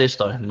thing is terrible. this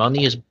though,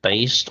 money is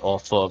based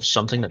off of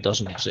something that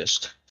doesn't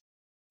exist.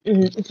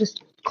 It's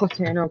just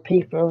cutting on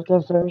paper or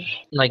whatever.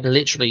 Like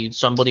literally,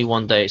 somebody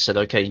one day said,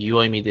 "Okay, you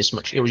owe me this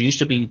much." It used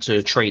to be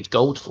to trade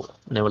gold for,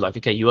 and they were like,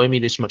 "Okay, you owe me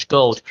this much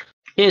gold.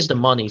 Here's the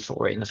money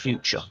for it in the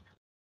future."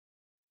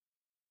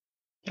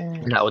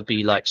 And that would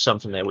be like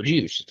something they would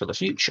use for the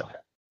future.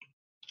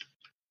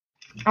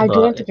 I don't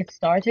But- want to get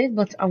started,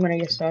 but I'm gonna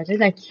get started.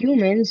 Like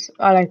humans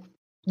are like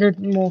the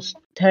most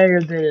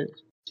terrible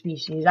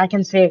species. I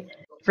can say,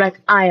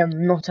 like, I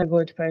am not a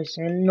good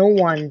person. No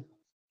one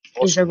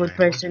is a good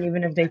person,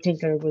 even if they think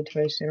they're a good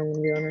person. I'm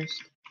gonna be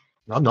honest.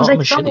 I'm 'Cause, not. I'm a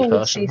like, shitty someone would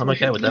person. say I'm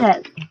okay with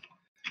something- that. Yeah.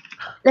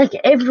 Like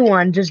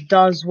everyone just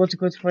does what's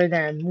good for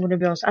them. I'm gonna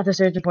be honest. At a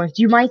certain point,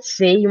 you might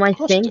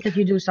course think that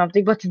you do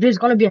something, but there's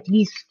gonna be at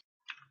least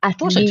Of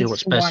course, they do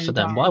what's best for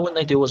them. one Why time. wouldn't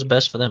they do what's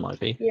best for them,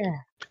 IP? Yeah,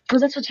 because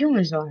that's what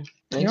humans are.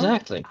 You know?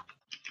 Exactly.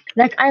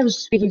 Like I was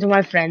speaking to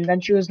my friend,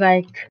 and she was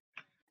like,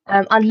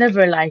 "I'll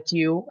never lie to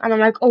you," and I'm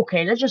like,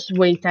 "Okay, let's just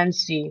wait and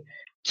see."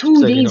 Two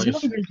So, you days, know,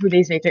 not even 2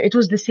 days later, it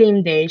was the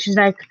same day. She's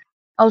like,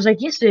 "I was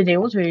like, yesterday,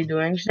 what were you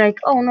doing?" She's like,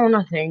 "Oh no,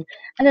 nothing."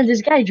 And then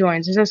this guy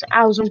joins and says,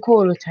 "I was on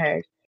call with her,"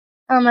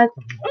 and I'm like,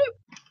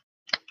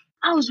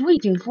 I was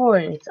waiting for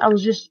it. I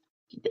was just,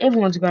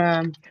 everyone's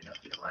gonna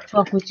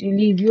fuck with you,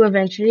 leave you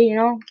eventually, you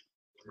know?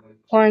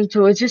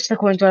 It's just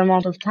according to the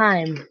amount of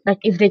time. Like,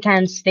 if they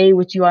can stay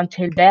with you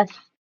until death,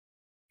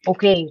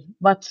 okay.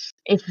 But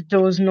if there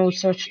was no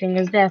such thing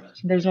as death,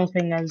 there's no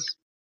thing as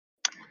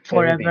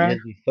forever.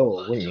 You'd be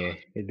Thor, wouldn't you?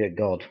 You'd be a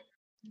god.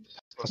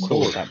 How cool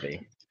would that be?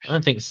 I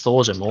don't think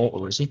Thor's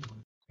immortal, is he?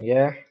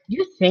 Yeah, Do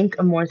you think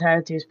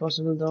immortality is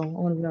possible, though? I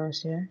want to be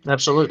honest here.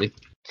 Absolutely.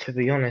 to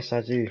be honest,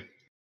 I do.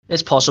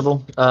 It's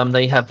possible.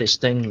 They have this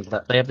thing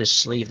that they have this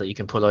sleeve that you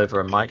can put over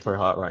a micro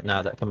heart right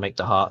now that can make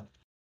the heart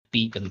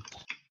beat and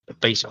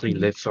basically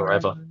live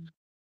forever.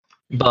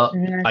 But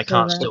Yeah, I saw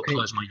can't that. still Okay.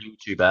 close my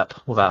YouTube app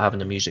without having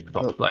the music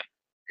pop play.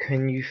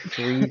 Can you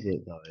freeze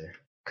it though?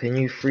 Can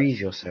you freeze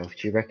yourself?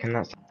 Do you reckon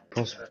that's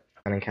possible?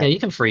 Yeah, you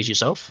can freeze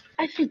yourself.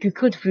 I think you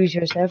could freeze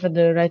yourself at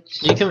the right.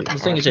 You can. The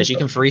thing is this: you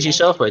can freeze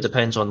yourself, but it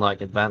depends on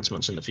like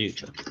advancements in the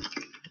future.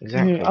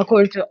 Exactly.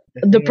 According to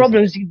The the thing is,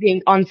 problems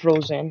being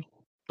unfrozen,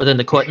 But then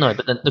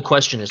the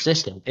question is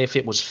this: then, if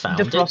it was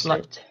founded,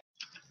 like defrosted.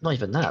 not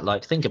even that,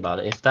 like think about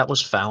it. If that was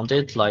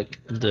founded, like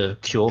the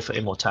cure for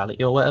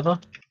immortality or whatever,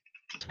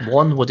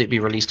 one, would it be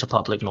released to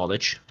public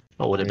knowledge,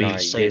 or would it be no,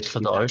 saved for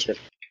you'd have those? to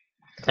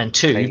And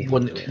two, pay for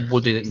wouldn't it.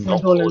 would it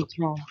not $1 cause,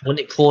 more. wouldn't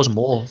it cause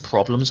more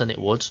problems than it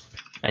would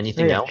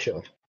anything Yeah, else?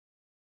 sure.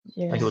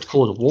 Yeah. Like it would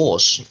cause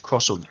wars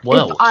across the If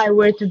world. I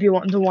were to be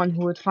the one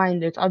who would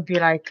find it, I'd be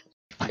like,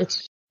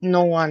 it's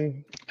no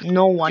one.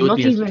 Not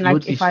be- even you like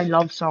would be- if I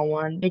love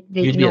someone. You'd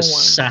be no one.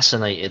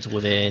 assassinated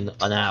within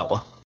an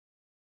hour.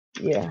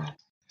 Yeah.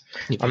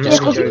 You'd be I'm Yeah, not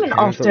because destroyed. even joking,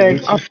 but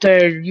would you-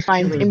 after you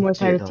find enjoy it,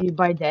 immortality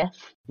by death,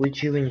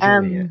 Would you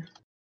enjoy it?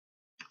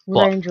 would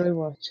What? I enjoy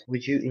what?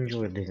 Would you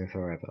enjoy living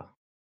forever?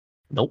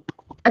 Nope.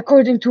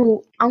 According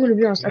to, I'm gonna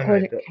be honest. No,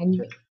 According, but, can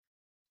you?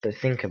 but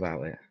think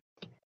about it.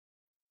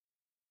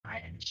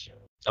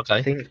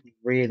 Okay. Think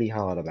really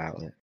hard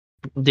about it.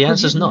 The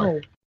answer's no.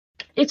 No.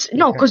 It's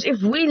no, Okay. because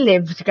if we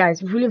lived,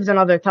 guys, if we lived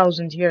another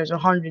 1,000 years or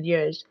 100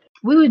 years,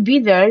 we would be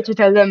there to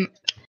tell them,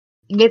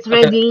 get Okay.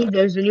 ready.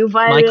 There's a new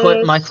My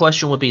virus. my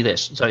question would be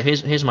this. So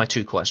here's my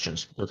two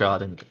questions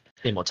regarding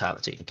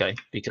immortality. Okay,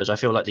 because I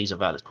feel like these are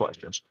valid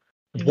questions.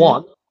 Mhm.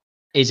 One,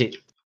 is it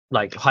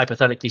like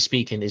hypothetically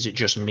speaking, is it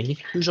just me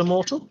who's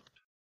immortal?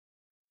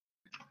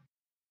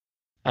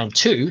 And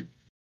two,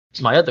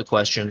 my other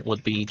question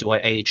would be, do I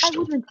age I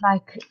still? wouldn't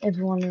like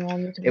everyone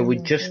around me to be It would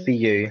immortal. just be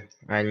you,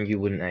 and you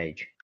wouldn't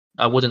age.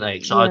 I wouldn't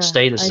age, so Yeah, I'd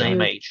stay the I same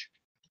agree. age.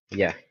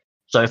 Yeah,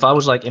 So if I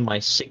was like in my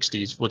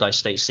 60s, would I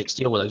stay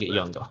 60 or would I get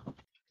younger?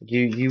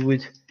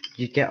 you'd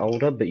get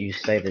older, but you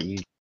say that you.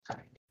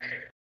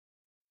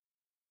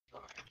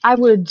 I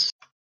would.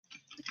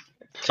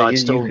 So I'd you,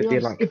 still- you could be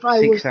like If I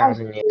was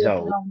 6,000 years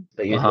old,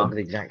 but you'd Uh-huh. look the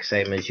exact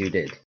same as you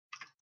did.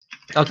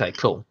 Okay,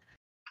 cool.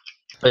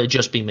 But it'd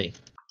just be me.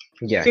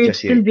 Yeah, So you'd just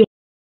still you. be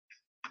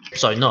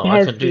So no, I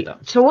couldn't do healthy.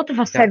 that. So what if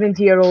a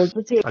 70-year-old?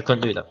 Let's say I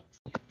couldn't do that.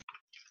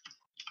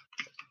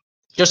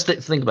 Just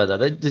think about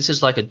that. This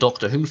is like a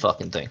Doctor Who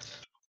fucking thing.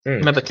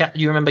 Mm.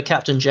 You remember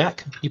Captain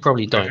Jack? You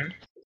probably don't.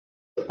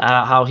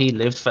 How he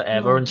lived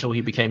forever until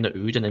he became the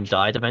Ood and then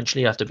died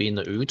eventually after being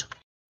the Ood.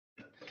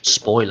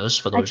 Spoilers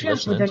for I those can't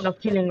listening. end up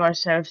killing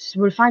ourselves.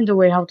 We'll find a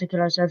way how to kill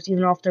ourselves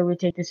even after we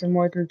take this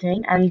immortal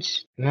thing and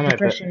No, but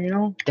depression, you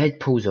know?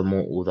 Deadpool's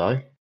immortal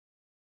though.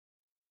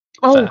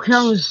 Oh, Facts.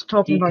 Keanu's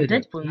talking about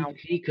couldn't, Deadpool now.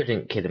 he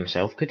couldn't kill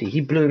himself, could he? He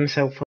blew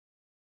himself up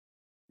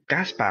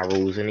gas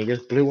barrels and he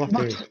just blew up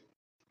But his.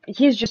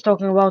 he's just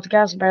talking about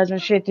gas barrels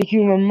and shit. The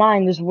human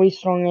mind is way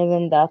stronger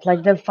than that.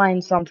 Like, they'll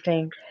find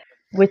something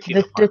with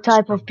the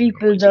type of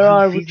people there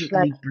are, He which,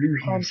 physically like, blew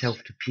can't-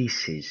 himself to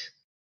pieces.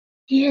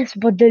 Yes,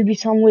 but there'll be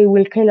some way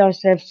we'll kill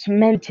ourselves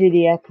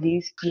mentally, at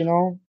least, you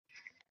know?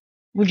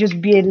 would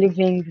just be a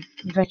living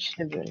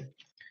vegetable.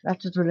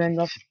 That's what will end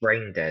up It's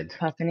brain dead.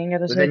 happening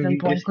at a But then certain you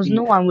point, just because be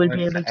no one will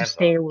be alive able to forever.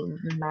 stay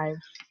alive.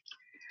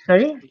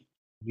 Sorry?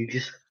 You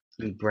just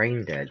be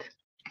brain dead.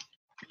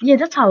 Yeah,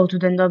 that's how it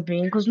would end up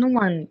being, because no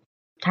one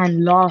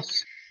can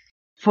last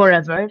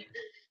forever.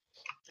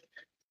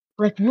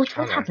 Like, what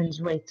I know.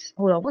 happens? Wait,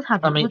 hold on, what I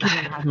happens? mean, What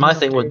even happens my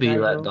thing after would you be die,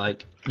 that, though?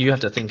 like, you have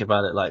to think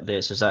about it like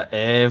this: is that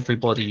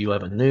everybody you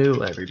ever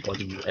knew,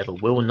 everybody you ever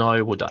will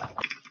know, will die.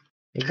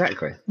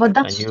 Exactly. But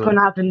that's you-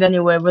 gonna happen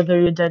anyway, whether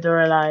you're dead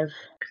or alive.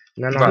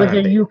 No, Right.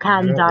 Whether but you if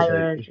can you're die immortal,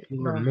 or if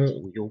you're not.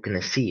 immortal, you're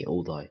gonna see it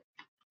all though.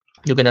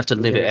 You're gonna have to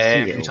You're live it gonna see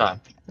it every all.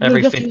 time, You'll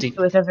every get 50, used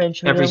to it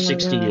eventually. every oh my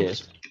 60 God.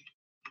 years.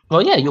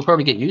 Well, yeah, you'll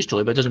probably get used to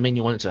it, but it doesn't mean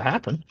you want it to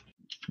happen.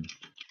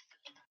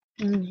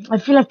 I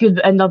feel like you'd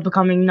end up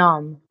becoming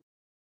numb.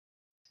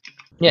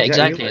 Yeah,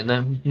 Exactly. exactly.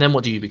 And then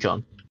what do you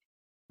become?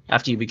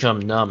 After you become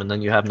numb and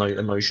then you have no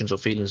emotions or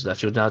feelings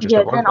left, you're now just a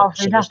Yeah, then robot.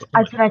 after So that, what's the I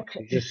point? feel like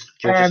You're just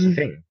a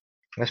thing.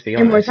 Let's be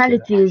honest.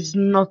 immortality is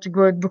not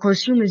good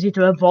because humans need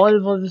to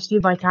evolve obviously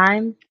by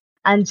time,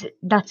 and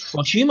that's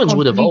Well, humans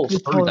would evolve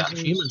completely through that.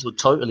 causes. Humans would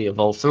totally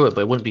evolve through it,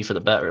 but it wouldn't be for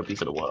the better, it'd be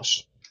for the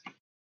worse. Oh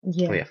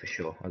Yeah. yeah, for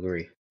sure. I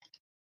agree.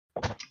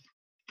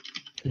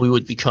 We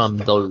would become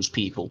those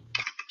people.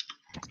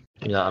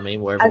 You know what I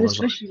mean? Where And everyone's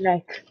like, especially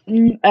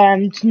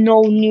like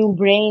no new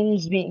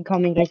brains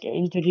becoming like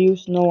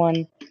introduced, no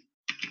one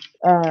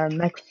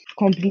like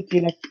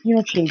completely like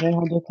children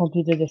how they're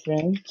completely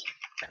different.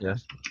 Yeah.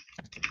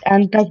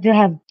 And like they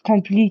have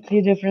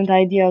completely different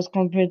ideas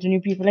compared to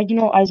new people. Like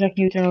Isaac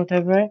Newton or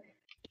whatever.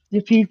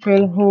 The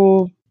people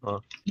who Oh.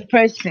 the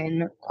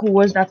person who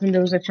was that when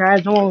there was a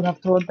child, no one would have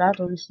thought that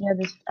obviously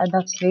at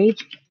that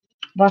stage.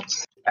 But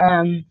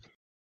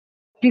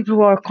people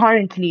who are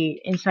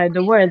currently inside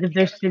the world, if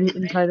they're still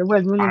inside the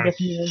world, wouldn't I'm get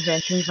new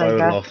inventions so like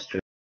that. lost.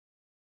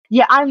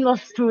 Yeah, I'm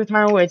lost too with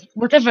my words.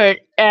 Whatever.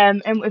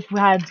 And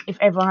if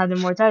everyone had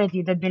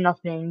immortality, there'd be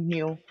nothing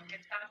new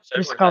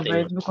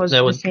discovered because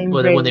there the would, same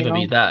well, there brain, wouldn't even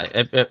be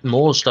that.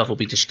 More stuff will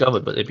be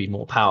discovered, but it'd be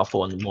more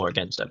powerful and more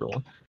against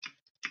everyone.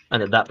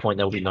 And at that point,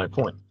 there will be no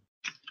point.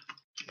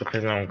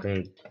 Because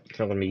it's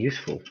not gonna be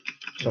useful.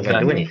 It's not gonna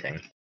do Exactly. anything.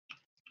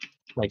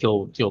 Like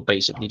you're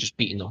basically just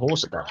beating the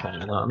horse at that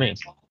point. You know what I mean?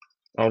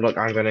 Oh look,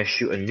 I'm gonna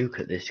shoot a nuke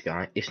at this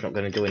guy. It's not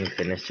gonna do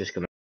anything. It's just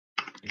gonna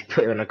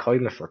put him in a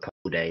coma for a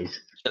couple days.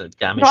 It's gonna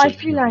damage No, I the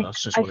feel like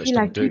universe. Is what it's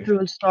gonna do. people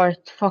will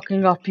start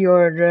fucking up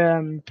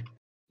your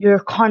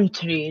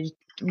country,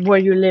 where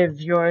you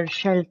live, your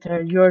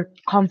shelter, your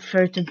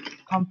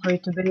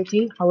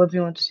comfortability, however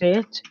you want to say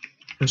it.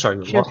 I'm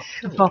sorry, Just what?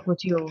 to fuck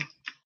with you.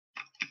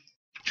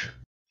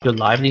 Your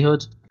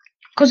livelihood?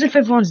 Because if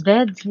everyone's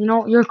dead,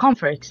 your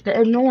comfort.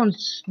 No one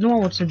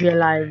wants to be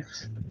alive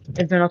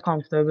if they're not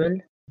comfortable.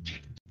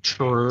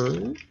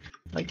 True,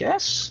 I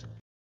guess.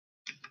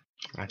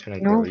 I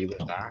can No. agree with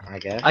that. I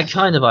guess. I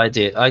kind of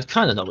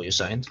know what you're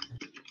saying.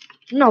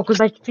 No, because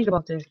think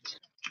about it.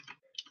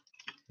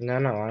 No, I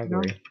No.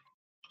 agree.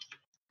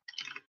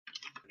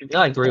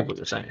 I agree with what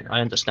you're saying.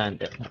 I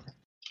understand it.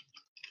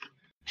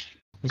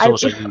 It's If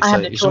also I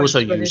had the it's choice also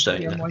whether you to be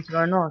saying it. immortal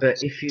or not.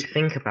 But if you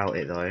think about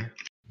it though,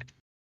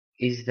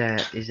 is there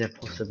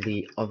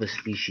possibly other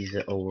species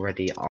that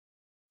already are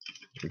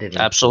living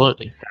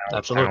Absolutely, for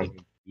absolutely.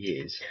 1,000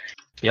 years?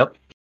 Yep,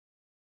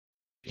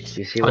 Do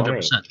you see what I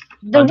mean? 100%.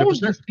 There will be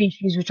 100%.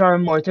 species which are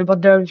immortal,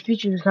 but there are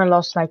species which can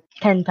last like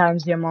 10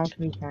 times the amount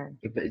we can.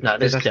 No,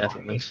 there's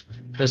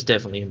that's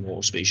definitely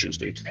more species,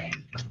 dude.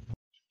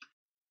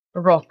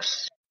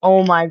 Rocks.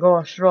 Oh my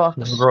gosh, rocks.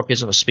 The rock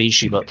isn't a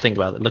species, but think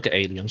about it. Look at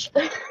aliens.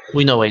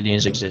 We know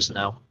aliens exist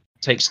now.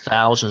 It takes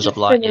thousands of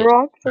light years.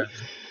 Rocks.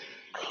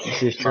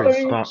 This is true,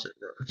 Sorry.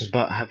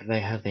 but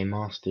have they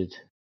mastered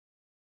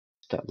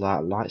that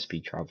light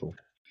speed travel?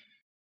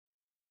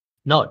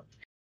 No,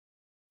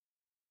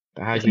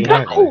 But how do you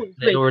Black know? holes.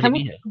 They'd Wait, already can be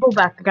we here. go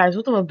back, guys?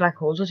 What about black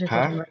holes? What's your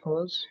thoughts Huh? on black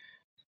holes?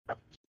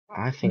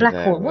 I think Black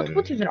they're hole.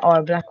 What even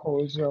are black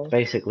holes, though?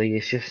 basically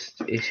it's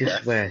just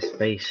where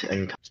space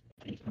and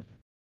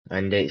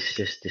it's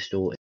just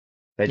distorted.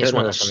 They It's don't know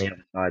when what's on the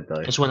other side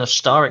though. It's when a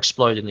star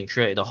exploded and it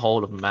created a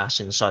hole of mass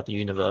inside the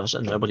universe,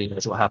 and nobody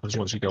knows what happens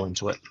once you go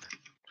into it.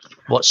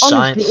 What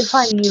Honestly, science if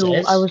I knew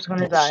says, I was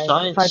gonna what die, if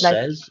science I'd like,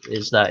 says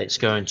is that it's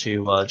going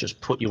to just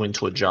put you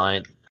into a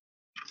giant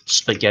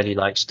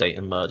spaghetti-like state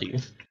and murder you.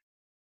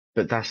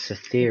 But that's a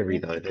theory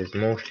though. There's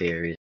more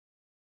theories.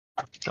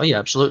 Oh yeah,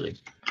 absolutely.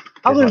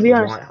 I'm There's gonna be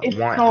like honest. If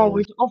white someone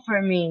were holes. to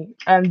offer me,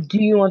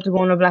 do you want to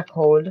go in a black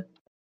hole?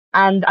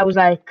 And I was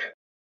like,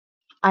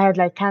 I had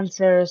like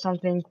cancer or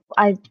something.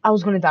 I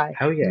was gonna die.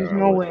 Hell yeah, There's I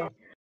no would. way.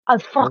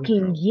 I'd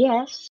fucking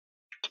yes.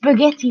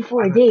 Spaghetti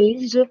for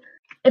days.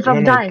 If No,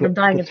 I'm no, dying, I'm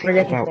dying in but think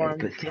spaghetti about form.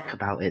 but think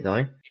about it though.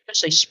 You can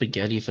say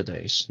spaghetti for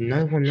days.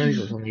 No one knows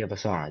what's on the other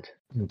side.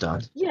 I'm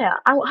done. Yeah,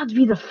 I would have to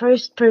be the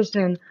first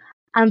person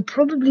and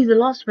probably the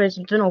last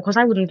person to know, because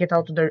I wouldn't get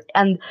out of there.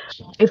 And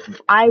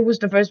if I was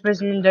the first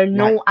person in there,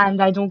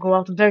 and I don't go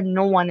out of there,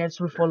 no one else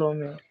will follow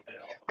me. I'm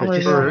But gonna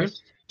just be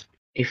honest.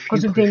 if you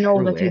Because if push they know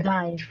through that you it,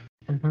 die.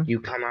 you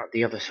come out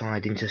the other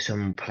side into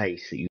some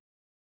place that you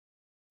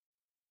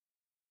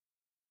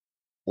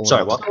or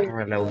Sorry, like what? a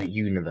parallel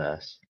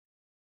universe.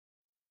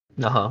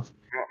 Uh-huh.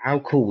 How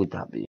cool would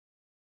that be?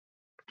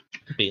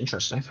 It'd be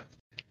interesting.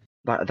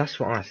 Like that's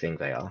what I think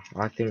they are.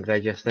 I think they're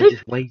just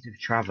ways of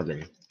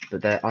traveling,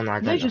 but they're They're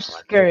unidentified. just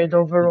scared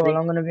overall. They-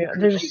 I'm gonna be. can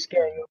They're make just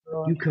scary them.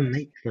 overall. You can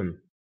make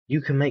them.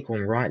 You can make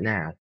one right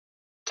now.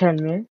 Tell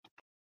me.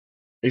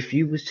 If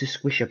you was to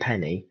squish a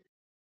penny,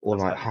 or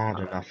like hard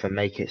enough and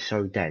make it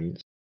so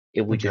dense,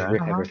 it would just Okay.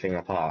 rip Uh-huh. everything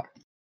apart.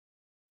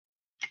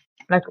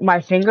 Like my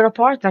finger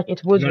apart. Like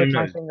it would No, rip no,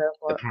 my finger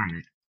the apart.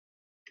 planet.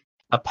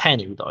 A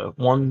penny though.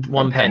 One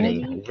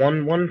penny.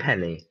 One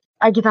penny.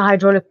 I get a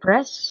hydraulic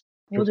press.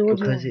 What do you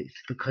Because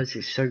want?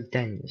 it's so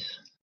dense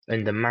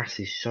and the mass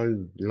is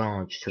so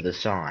large to the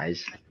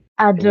size.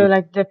 And it would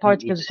like the completely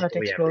particles start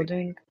destroy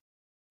exploding.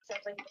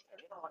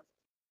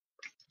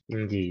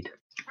 Indeed.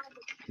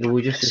 It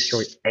will just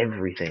destroy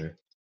everything.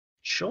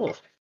 Sure.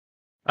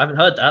 I haven't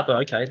heard that, but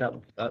okay.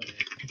 That.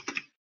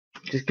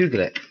 Just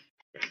Google it.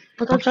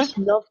 But I Okay. just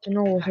love to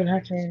know what will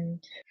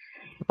happen.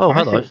 Oh,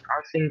 I hello.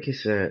 think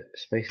it's a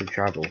space of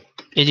travel.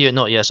 Idiot,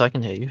 not yes, I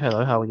can hear you.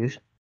 Hello, how are you?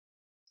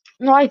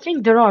 No, I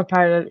think there are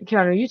parallel.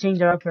 Keanu, you think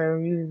there are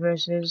parallel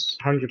universes?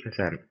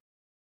 100%.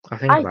 I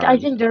think about I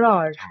it. think there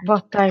are,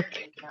 but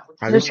like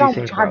I there's literally some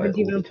think which about haven't it all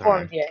even the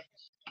formed time. yet.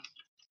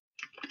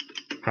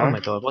 Huh? Oh my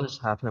god, what is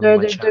happening They're,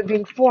 with my they're, they're chat?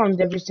 being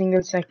formed every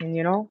single second,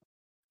 you know?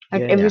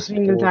 Like Yeah, every yeah.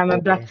 single time a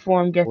black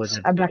form gets,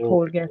 they're- a black or-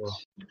 hole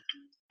gets,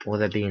 or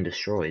they're being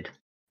destroyed.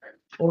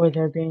 or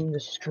they're being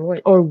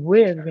destroyed, or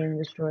we're being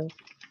destroyed.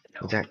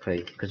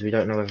 Exactly, because we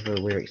don't know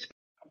whether we're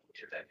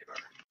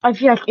I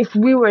feel like if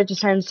we were to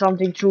send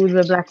something through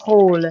the black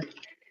hole,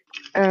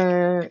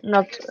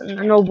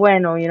 no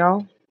bueno, you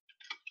know?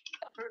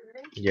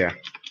 yeah.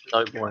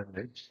 No bueno.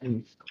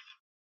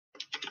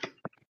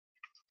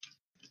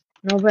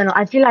 No bueno.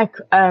 I feel like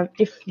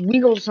if we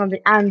go to something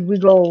and we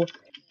go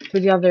to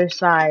the other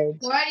side,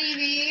 What,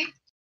 Evie?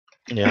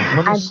 Yeah.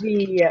 What and is...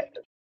 we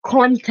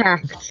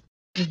contact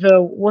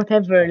the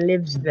whatever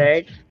lives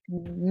there,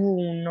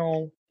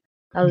 no,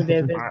 that would be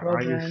a big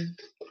problem.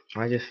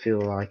 I just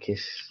feel like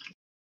it's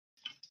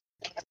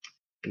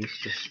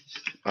just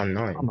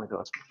unknown. Oh my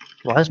god.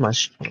 Why is my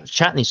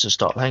chat needs to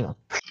stop? Hang on.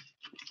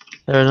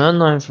 There's an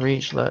unknown for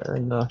each letter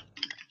in the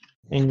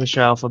English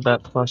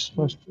alphabet plus.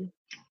 Alright,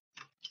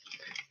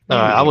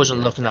 I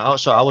wasn't looking at. Oh,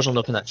 sorry, I wasn't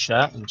looking at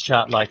chat, and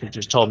chat like it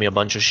just told me a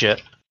bunch of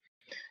shit.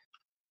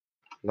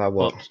 Like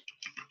what?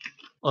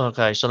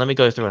 Okay, so let me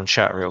go through and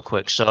chat real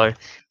quick. So,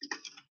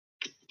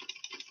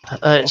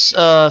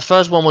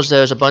 first one was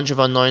there's a bunch of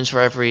unknowns for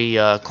every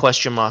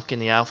question mark in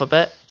the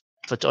alphabet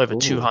for over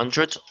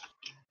 200.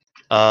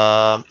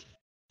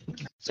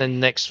 Then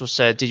next was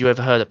said, did you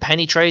ever heard of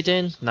penny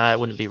trading? No, it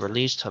wouldn't be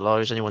released. Hello,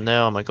 is anyone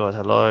there? Oh my god,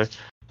 hello.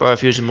 Bro,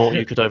 if using Mortal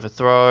you could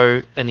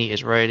overthrow any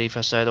Israeli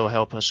facade or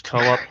help us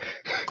co-op.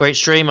 Great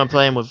stream, I'm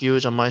playing with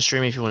viewers on my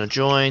stream if you want to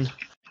join.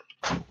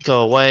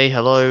 Go away,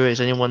 hello,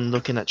 is anyone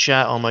looking at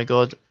chat? Oh my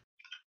god.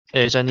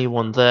 Is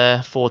anyone there?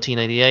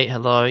 1488,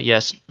 hello.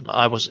 Yes,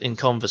 I was in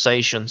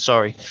conversation,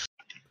 sorry.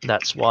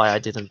 That's why I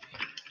didn't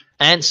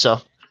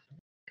answer.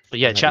 But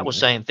yeah, chat was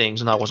saying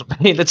things and I wasn't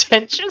paying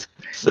attention.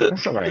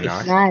 That's not very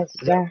nice. Nice,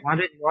 yeah.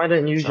 Why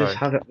don't you Sorry. just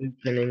have it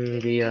open in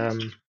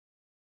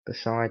the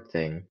side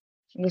thing?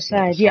 The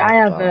side, yeah, I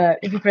have. sidebar.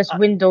 If you press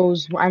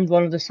Windows and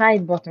one of the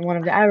side button, one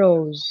of the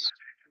arrows,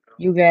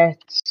 you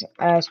get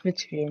split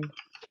screen.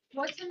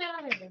 What's the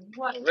matter?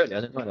 What? Really,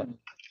 I didn't know that.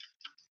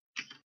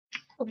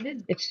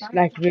 It's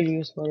like really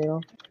useful, you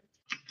know.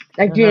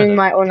 Like Yeah, during no.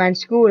 my online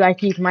school, I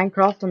keep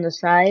Minecraft on the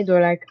side, or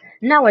like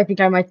now I think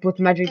I might put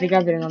Magic the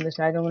Gathering on the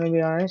side. I'm gonna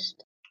be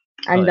honest,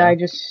 and yeah. I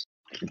just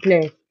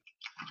play.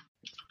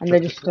 And they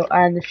just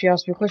and if she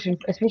asks me a question,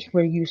 especially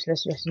for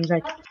useless lessons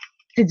like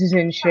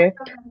citizenship,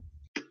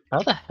 How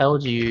the hell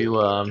do you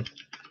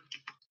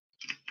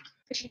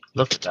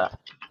look at that?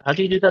 How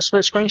do you do that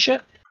split screen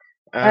shit?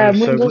 So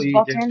Windows what you do-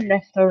 button,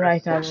 left or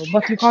right arrow,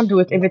 but you can't do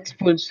it if it's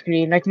full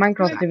screen. Like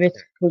Minecraft, if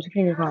it's full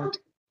screen, you can't.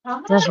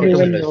 It has to be Hit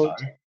the Windows windowed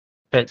button.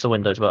 Hit the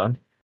Windows button.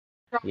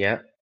 Yeah,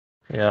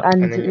 Yeah.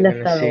 and and then you're left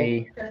gonna arrow.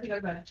 see.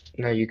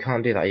 No, you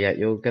can't do that yet.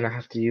 You're gonna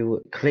have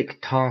to click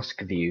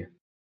Task View.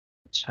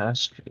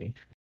 Task view.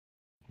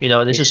 You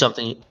know, this is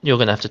something you're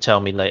gonna have to tell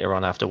me later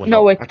on after we're No,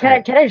 not- wait.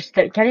 Okay. Can I just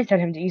can you tell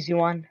him the easy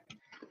one?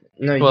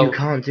 No, Well- you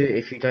can't do it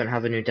if you don't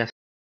have a new desktop.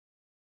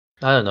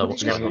 I don't know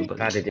what's going on, It's but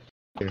added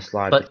in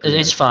slide. but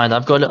it's fine.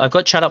 I've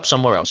got chat up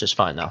somewhere else. It's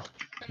fine now.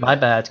 My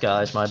bad,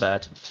 guys. My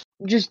bad.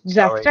 Just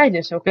Zach, Sorry. try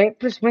this, okay?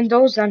 Press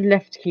Windows and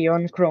left key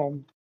on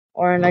Chrome,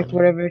 or on, like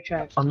wherever you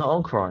chat, I'm not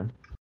on Chrome.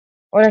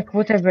 or like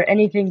whatever,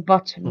 anything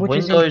but which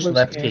is in Windows full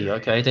left screen. key.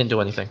 Okay, didn't do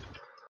anything.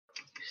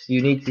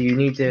 You need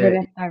The to.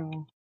 left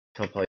arrow.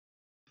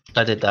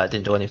 I did that.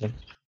 Didn't do anything.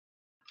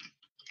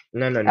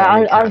 No.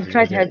 I'll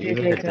try to help you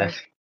later.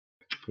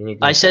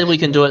 I said we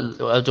can do it.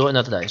 I'll do it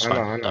another day. It's I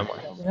fine. know. Don't worry.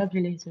 I'll help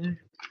you later.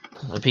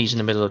 If he's in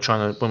the middle of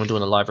trying to, when we're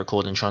doing a live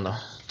recording, trying to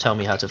tell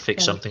me how to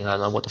fix Yeah. something, I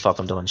don't know what the fuck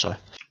I'm doing. So,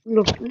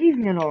 Look, leave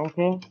me alone,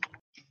 okay?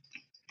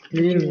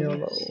 Leave me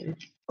alone.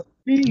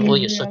 Leave well,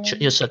 me alone.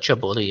 you're such a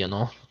bully, you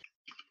know.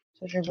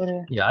 Such a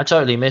good. Yeah, I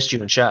totally missed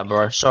you in chat,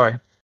 bro. Sorry.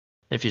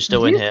 If you're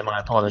still in You- here, my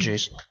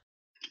apologies.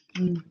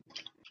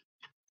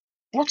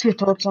 What's your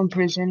thoughts on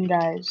prison,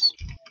 guys?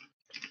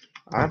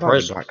 I had like the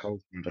Prison. black hole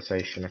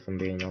conversation, if I'm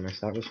being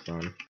honest. That was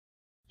fun.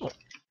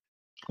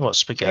 What,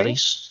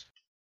 spaghettis?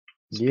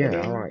 Yeah,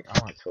 Spaghetti. I like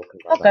talking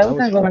about Okay, that. we That was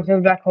can go back fun. to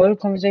the black hole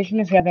conversation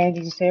if you have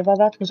anything to say about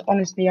that, because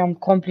honestly, I'm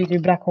completely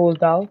black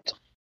holed out.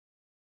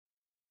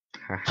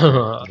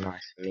 I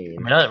Nice meme.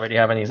 mean, I don't really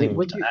have anything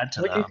What to do you, add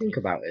to what do you that. think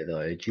about it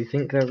though? Do you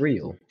think they're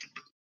real,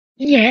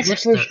 Yes,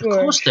 Yes, for of sure.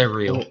 course they're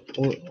real.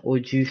 or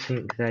do you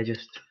think they're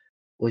just,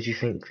 or do you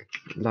think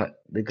like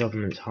the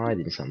government's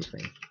hiding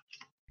something?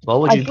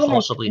 What would I you feel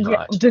possibly like,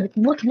 hide?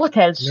 what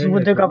else No, would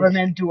no, the but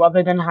government do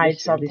other than hide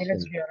something?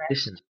 Let's listen, be honest.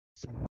 listen.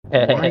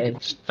 Why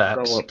It's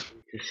facts. go up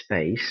into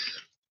space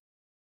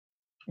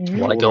Mhm.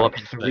 Why for go like up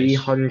in space?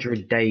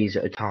 300 days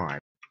at a time?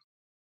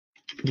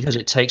 Because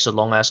it takes a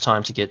long ass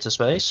time to get to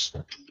space.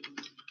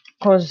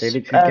 Because They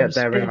literally get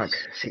there in like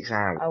 6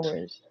 hours.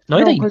 hours.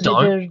 No, they because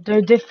don't.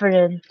 they're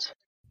different.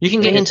 You can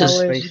They get get into to the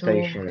hours, space so-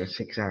 station in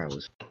 6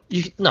 hours.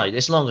 no,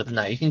 it's longer than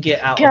that. You can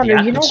get out of the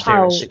Keanu,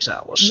 atmosphere in 6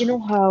 hours. you know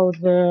how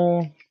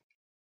the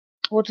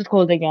what's it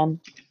called again?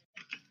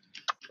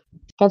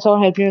 Can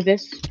someone help me with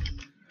this?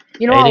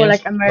 You know Aliens, how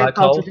like black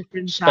America has hole, a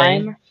different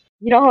Spain. time.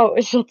 You know how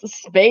it's not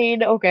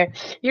Spain. Okay.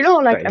 You know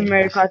how like Spain,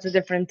 America yes. has a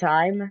different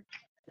time.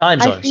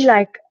 Time I zones. feel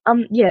like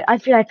I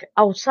feel like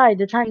outside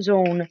the time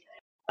zone,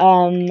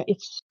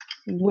 it's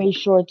way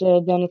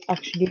shorter than it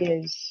actually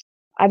is.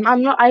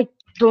 I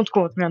don't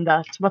quote me on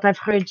that, but I've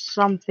heard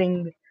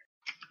something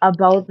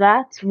about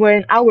that where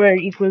an hour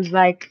equals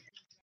like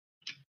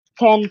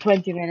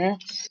 10-20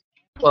 minutes.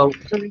 Well,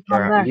 So we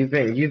come back. You've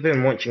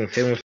been watching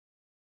films.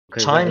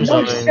 Because Time that is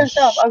No, zones-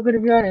 shut up, I'm gonna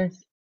be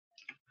honest.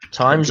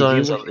 time Did you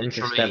zones are watch literally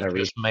Interstellar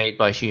just made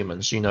by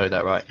humans. You know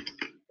that, right?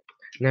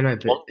 No,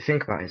 but What?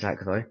 think about it, Zach.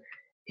 Though,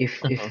 if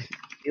Mhm.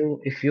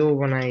 if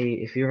you're on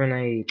a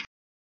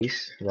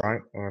place,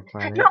 right, or a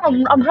planet, No, or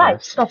a I'm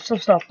right.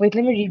 universe, Stop. Wait,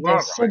 let me read you are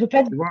this. So right.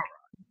 depend. You are.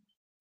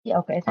 Yeah,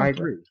 okay, I thank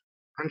you. agree,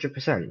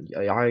 100%.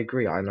 I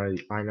agree. I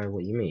know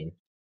what you mean.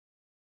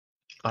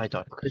 I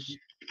don't.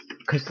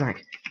 Because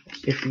like,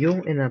 if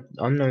you're in an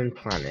unknown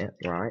planet,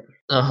 right,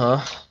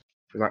 Uh-huh.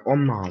 like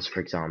on Mars, for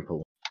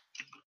example,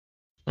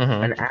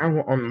 Mhm. an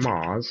hour on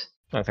Mars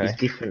Okay. is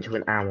different to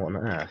an hour on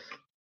Earth.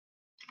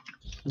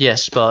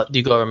 Yes, but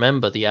you gotta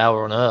remember the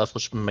hour on Earth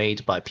was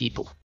made by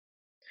people.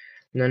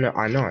 No,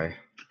 I know.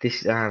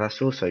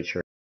 That's also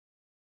true.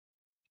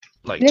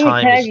 Like Let me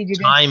time tell is you this.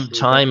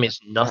 time is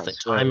nothing.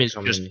 That's where Time we is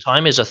come just in.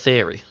 time is a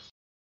theory.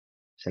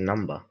 It's a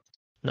number.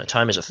 No,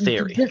 time is a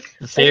theory. Just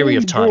The theory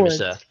of own time is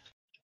board. there.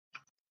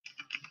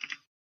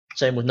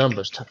 Same with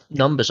numbers.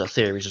 Numbers are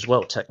theories as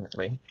well,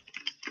 technically.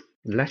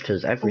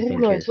 Letters, everything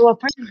Hold on. is. So a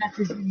person that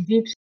is in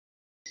deep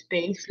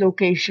space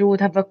location would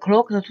have a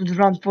clock that would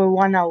run for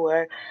 1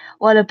 hour,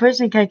 while a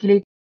person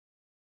calculated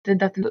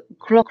that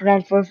clock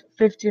ran for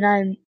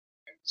 59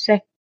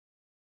 seconds.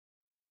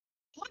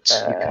 What?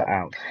 You cut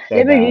out so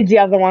Let me bad. read the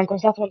other one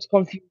because that one's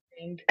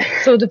confusing.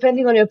 So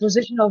depending on your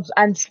position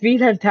and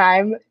speed and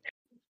time.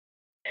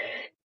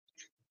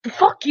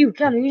 Fuck you,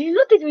 Cameron. You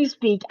not let me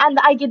speak. And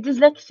I get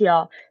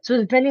dyslexia. So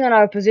depending on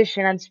our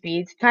position and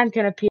speed, time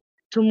can appear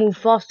to move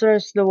faster or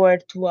slower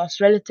to us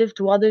relative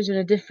to others in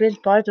a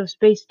different part of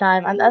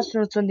space-time. And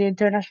astronauts on the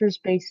International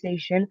Space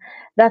Station,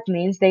 that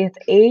means they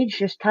age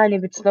just tiny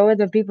bit slower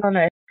than people on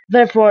Earth.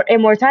 Therefore,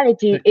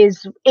 immortality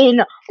is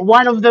in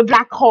one of the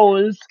black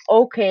holes.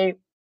 Okay,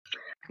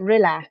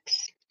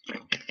 relax.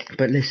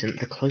 But listen,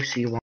 the closer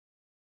you are,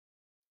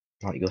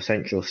 like your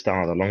central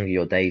star, the longer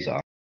your days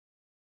are.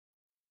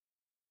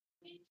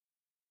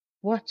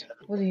 What?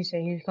 What did you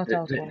say? You cut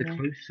out on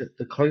me.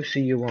 The closer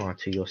you are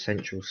to your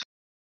central star.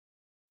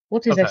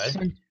 What is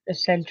Okay. a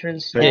central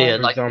star? Yeah,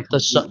 For like example, the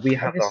sun. we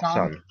have the our sun.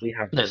 sun. We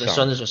have No, the the sun.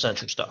 sun is a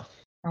central star.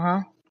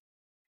 Uh-huh.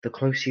 The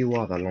closer you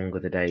are, the longer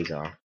the days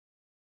are.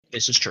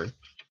 This is true.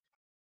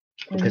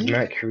 Because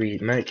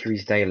Mhm.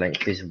 Mercury's day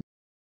length is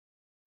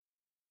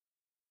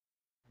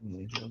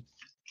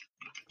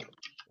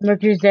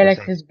Mercury's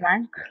dialect is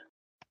blank.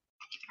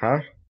 huh?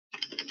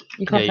 You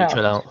Yeah, cut you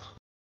cut out.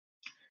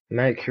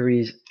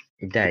 Mercury's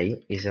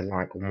day is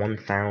like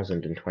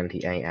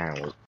 1,028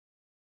 hours.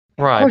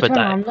 Right, but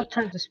I'm not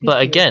trying to speak. but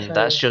to you, again,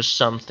 that's sorry. just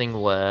something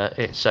where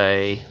it's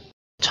a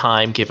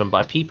time given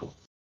by people.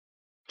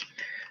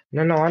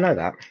 No, I know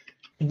that.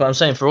 But I'm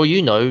saying, for all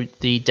you know,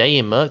 the day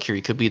in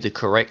Mercury could be the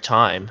correct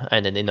time,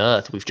 and then in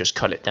Earth we've just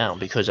cut it down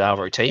because our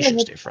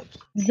rotation's but- different.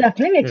 Zach,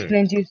 let me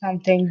explain to you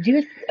something. Do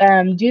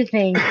you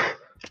think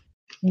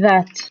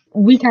that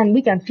we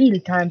can feel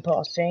time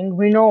passing?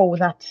 We know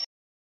that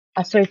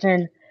a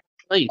certain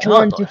No, you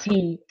can't. Though.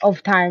 quantity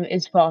of time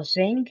is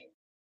passing.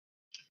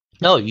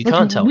 No, you But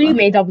can't tell we that.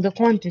 made up the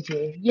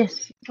quantity.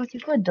 Yes, but you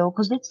could though,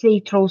 because let's say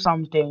you throw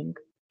something.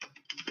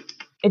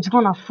 It's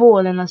gonna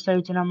fall in a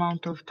certain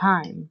amount of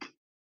time.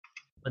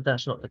 But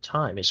that's not the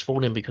time. It's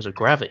falling because of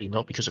gravity,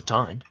 not because of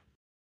time.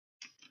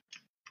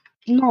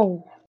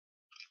 No.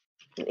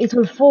 It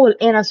will fall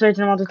in a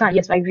certain amount of time.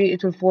 Yes, I agree.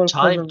 It will fall.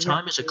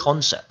 Time is a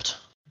concept.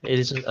 It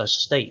isn't a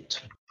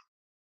state.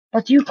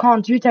 But you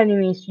can't. You telling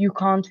me you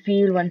can't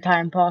feel when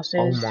time Oh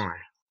passes? my!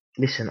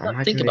 Listen, Look,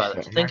 imagine think this. about it.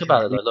 Though. Think Imagine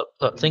about it. we- Though.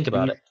 Look. Think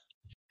about we- it.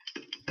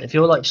 If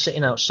you're like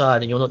sitting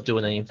outside and you're not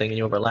doing anything and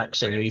you're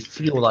relaxing, and you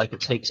feel like it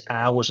takes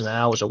hours and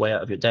hours away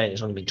out of your day, and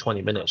it's only been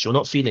 20 minutes. You're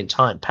not feeling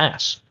time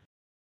pass.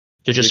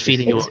 You're just You're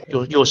feeling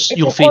just- you're It's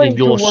feeling according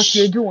your to what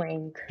you're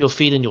doing. you're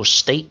feeling your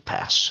state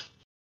pass.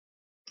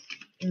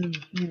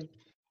 Mm-hmm.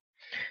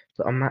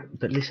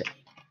 But listen,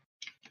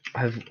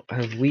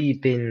 have we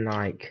been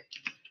like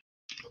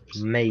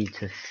made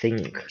to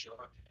think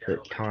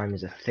that time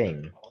is a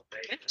thing?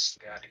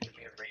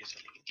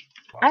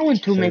 I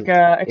want to So, make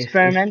a if-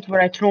 experiment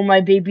where I throw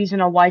my babies in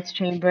a white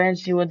chamber and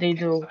see what they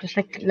do, just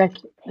like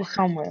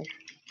somewhere.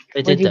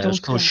 They Where did they that. It was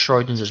don't called think.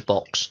 Schrodinger's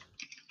box.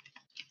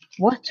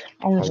 What? It's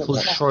called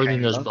what?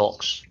 Schrodinger's Chamber?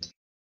 box.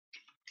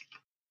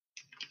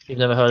 You've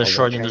never heard of what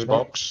Schrodinger's chamber?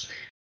 box?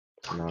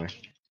 No.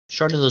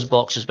 Schrodinger's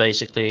box is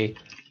basically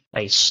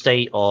a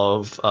state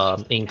of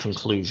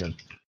inconclusion.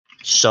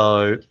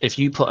 So if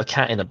you put a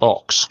cat in a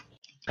box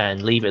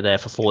and leave it there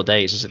for 4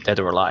 days, is it dead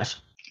or alive?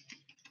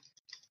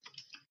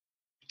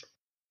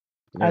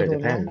 No, I it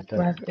don't know. depends.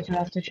 We'll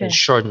have to In check.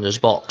 Schrodinger's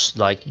box,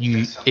 like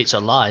it's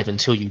alive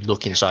until you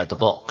look inside the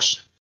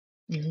box.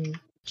 Mm-hmm.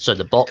 So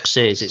the box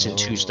is it's in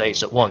two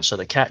states at once. So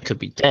the cat could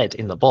be dead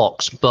in the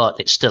box, but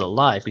it's still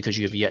alive because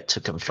you have yet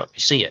to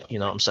see it. You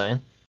know what I'm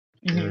saying?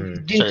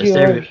 Mm-hmm. Due So to the your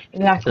theory,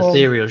 lack the of.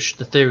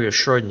 theory of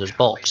Schrodinger's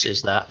box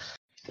is that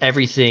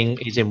everything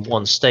is in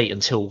one state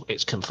until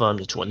it's confirmed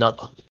into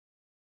another.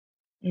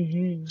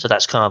 Mm-hmm. So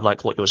that's kind of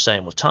like what you were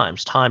saying with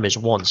times. Time is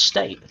one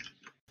state,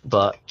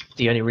 but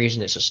the only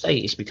reason it's a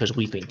state is because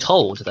we've been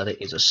told that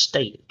it is a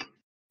state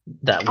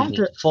that we need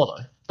to follow.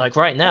 Like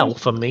right now,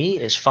 for me,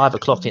 it's 5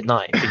 o'clock at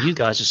night. For you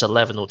guys, it's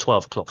 11 or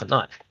 12 o'clock at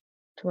night.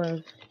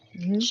 12.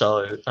 Mm-hmm.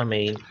 So, I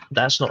mean,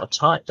 that's not a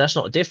time. That's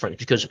not a difference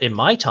because in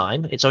my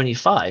time, it's only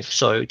 5.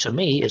 So to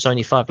me, it's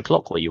only 5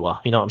 o'clock where you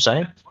are. You know what I'm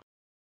saying?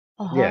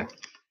 Uh-huh. Yeah.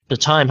 The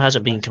time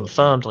hasn't been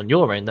confirmed on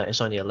your end that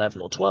it's only 11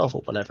 or 12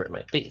 or whatever it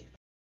may be.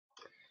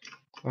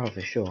 Oh,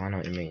 for sure. I know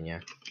what you mean. Yeah.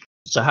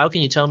 So how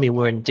can you tell me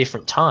we're in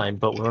different time,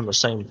 but we're in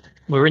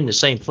the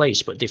same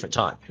place, but different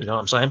time? You know what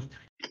I'm saying?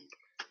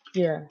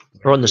 Yeah.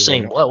 We're on the Maybe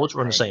same not. world,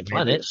 we're on the same Maybe-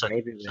 planet. So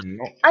Maybe we're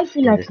not. I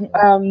feel in like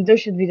this there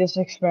should be this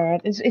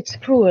experiment. It's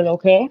cruel,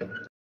 okay?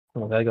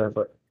 okay, go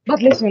for it.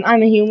 But listen,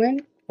 I'm a human.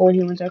 All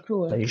humans are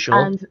cruel. Are you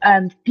sure?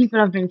 And people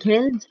have been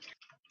killed.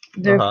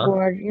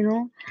 Therefore, you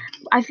know,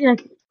 I feel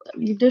like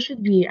there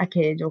should be a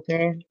kid,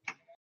 okay?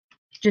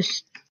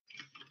 Just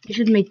you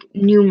should make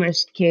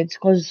numerous kids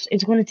because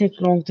it's going to take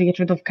long to get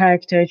rid of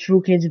character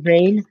through kids'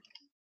 brain,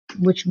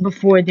 which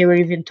before they were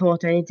even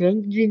taught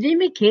anything. They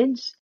make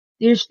kids.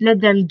 They just let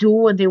them do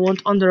what they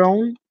want on their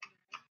own.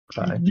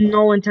 Okay.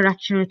 No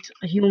interaction with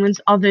humans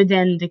other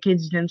than the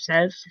kids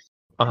themselves.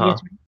 You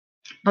get me?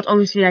 But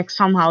obviously, like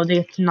somehow they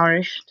get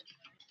nourished.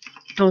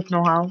 Don't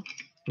know how.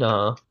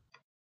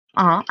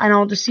 And I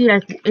want to see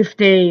like if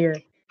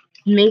they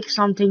make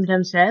something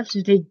themselves,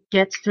 if they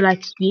get to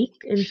like speak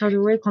in such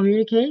a way,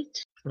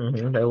 communicate.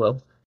 They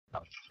will.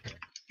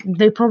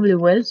 They probably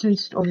will,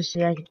 since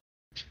obviously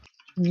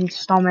like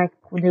stomach,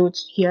 they would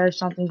hear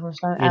something from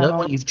stomach. You I know don't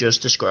what you've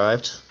just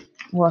described?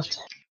 What?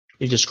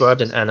 You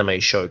described an anime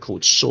show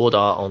called Sword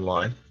Art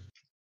Online.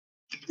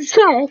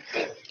 So,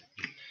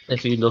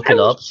 If you look it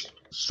up,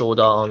 Sword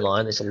Art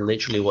Online is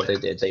literally what they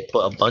did. They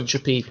put a bunch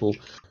of people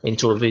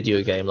into a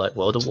video game like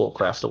World of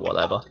Warcraft or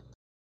whatever,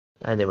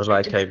 and it was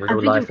like a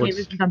real life. It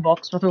isn't a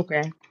box, but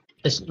okay.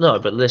 No,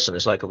 but listen,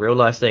 it's like a real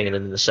life thing. And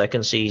then in the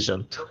second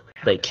season,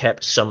 they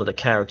kept some of the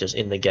characters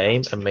in the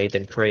game and made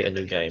them create a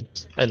new game,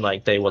 and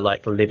like they were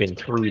like living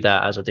through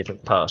that as a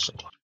different person.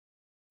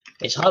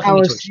 It's hard for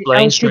me to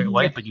explain straight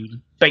away, but you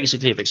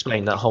basically have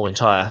explained that whole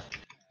entire.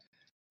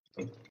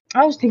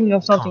 I was thinking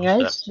of something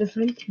concept. else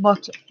different,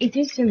 but it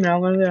is similar.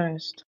 I'm gonna be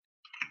honest.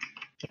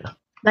 Yeah.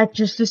 Like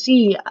just to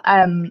see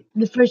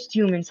the first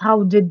humans,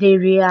 how did they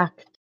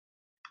react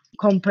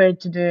compared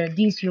to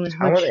these humans?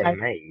 How which are they like,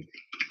 made?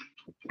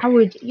 how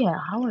are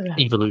they?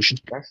 Evolution.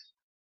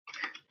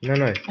 No.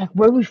 Like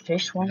were we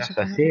fish once That's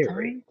a upon a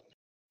theory. time?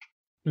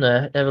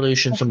 No,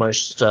 evolution's the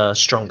most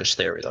strongest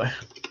theory, though.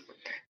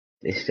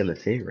 It's still a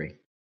theory.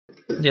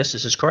 Yes,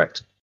 this is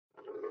correct.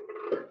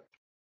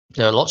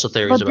 There are lots of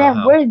theories But about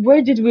then, how.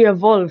 where did we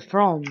evolve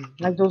from?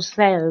 Like those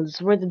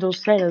cells, where did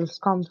those cells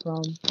come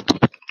from?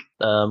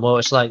 Well,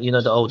 it's like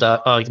the old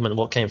argument: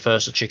 what came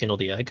first, the chicken or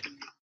the egg?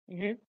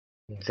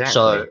 Exactly.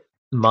 So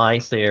my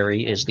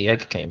theory is the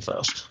egg came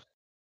first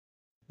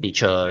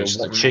because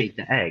But what made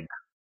the egg?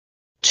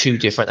 two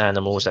different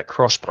animals that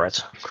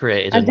crossbred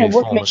created And a then new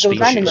what form made of those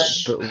species.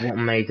 animals? But what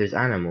made those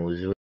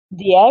animals?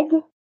 The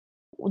egg?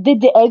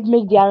 Did the egg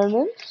make the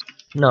animals?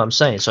 No, I'm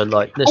saying so.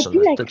 Like, listen,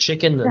 feel like the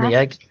chicken and the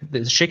egg,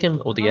 the chicken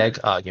or the egg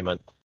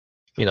argument.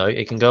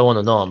 It can go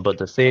on, but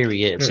the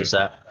theory is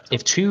that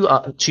if two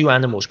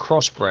animals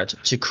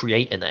crossbred to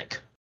create an egg,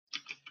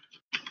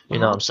 you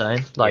know what I'm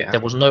saying? Like there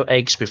was no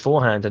eggs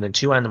beforehand, and then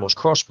two animals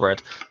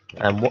crossbred,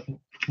 and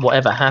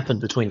whatever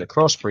happened between the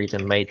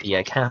crossbreeding made the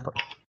egg happen.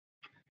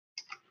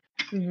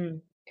 Mm-hmm.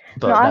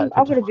 But No, I'm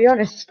that gonna be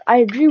honest. I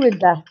agree with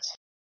that,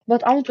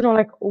 but I want to know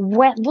like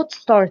what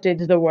started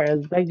the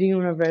world, like the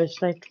universe,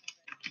 like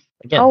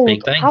again,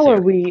 Big Bang how are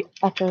Theory. we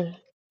at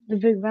the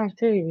Big Bang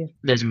Theory?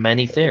 There's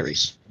many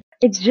theories.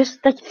 It's just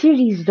like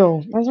theories, though.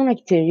 I don't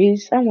like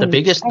theories. The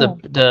biggest,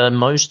 the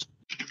most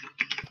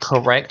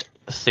correct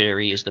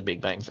theory is the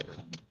Big Bang Theory.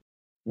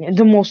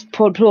 the most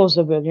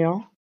plausible, you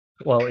know.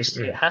 Well,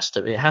 it has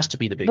to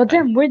be the Big But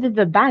Bang. then, where did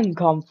the bang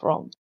come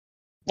from?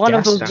 One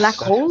of Gas. those black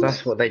holes.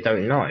 That's what they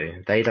don't know.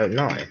 They don't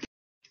know.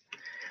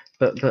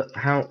 But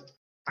how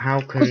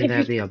 'Cause can if there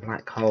you- be a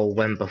black hole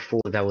when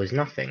before there was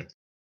nothing?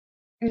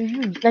 Like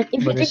if But you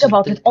this think is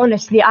about the- it,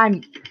 honestly,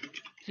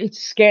 it's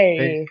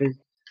scary There's-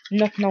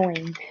 not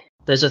knowing.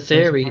 There's a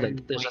theory no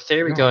that there's a way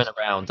theory not. going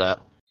around that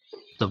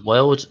the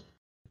world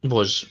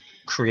was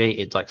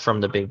created like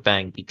from the Big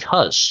Bang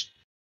because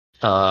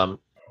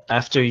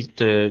after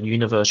the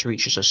universe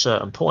reaches a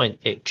certain point,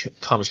 it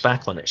comes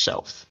back on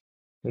itself.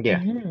 Yeah.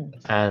 Mhm.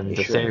 And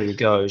the Sure.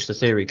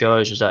 theory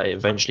goes is that it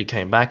eventually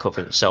came back of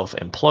itself,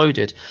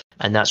 imploded,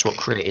 and that's what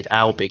created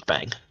our Big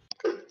Bang.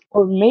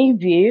 Or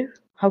maybe,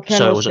 how can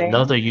So I it was say?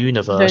 another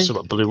universe there's-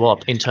 that blew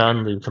up,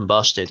 internally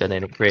combusted, and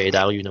then it created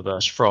our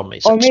universe from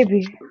it. Or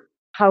maybe,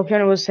 how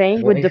Ken was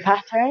saying, What with the if-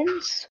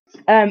 patterns,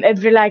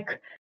 every like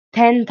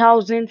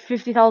 10,000,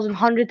 50,000,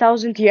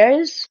 100,000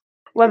 years,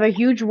 we have a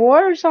huge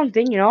war or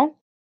something, you know?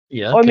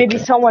 Yeah. Or could maybe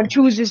be. someone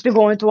chooses to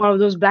go into one of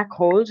those black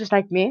holes, just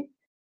like me,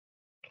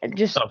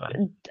 just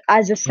Okay.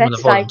 as a I'm set gonna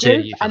volunteer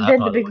cycle, you for and that, then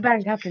by the the Big way.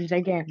 Bang happens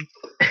again.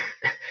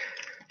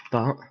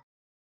 But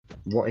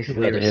what if You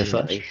we're heard it a here first.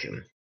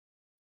 simulation?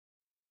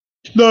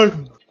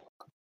 No.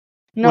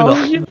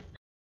 No,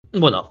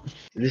 We're not.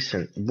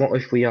 Listen, what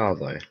if we are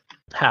though?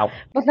 How?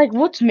 but like,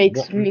 what makes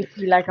What- me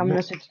feel like I'm in a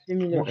what- such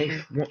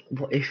simulation?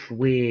 What if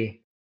we're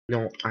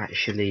not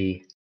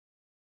actually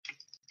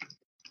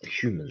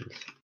humans?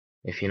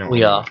 If you know We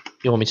what I are.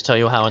 You want me to tell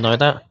you how I know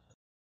that?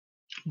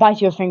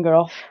 Bite your finger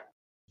off.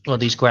 Well,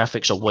 these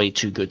graphics are way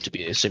too good to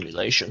be a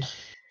simulation.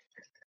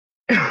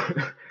 mean?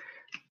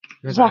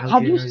 No, but Zach, how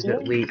have do you you know that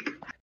seen- we?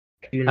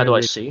 You How know do I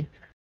we're- see?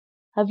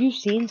 Have you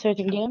seen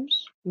certain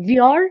games?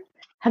 VR?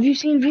 Have you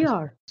seen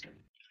VR?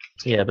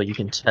 Yeah, but you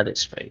can tell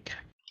it's fake.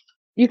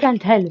 You can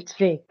tell it's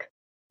fake.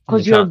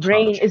 Because You your can't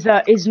brain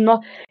touch. is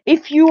not.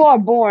 If you are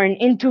born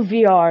into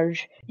VR,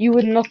 you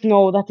would not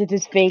know that it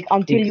is fake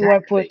until you are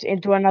put Exactly.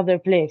 into another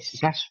place.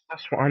 That's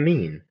what I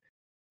mean.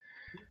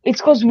 It's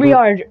because we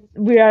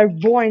But- are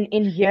born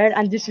in here,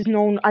 and this is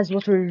known as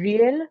what we're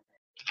real.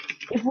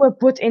 If we're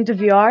put into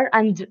VR,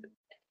 and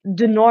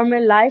the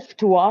normal life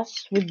to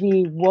us would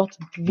be what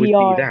Would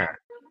VR. be that.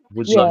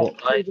 Would Yeah.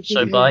 be what?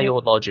 So by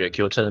your logic,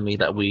 you're telling me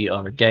that we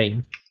are a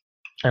game,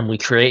 and we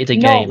created a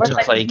No, game but to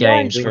like, play VR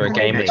games is for a an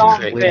gamer to example.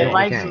 create We're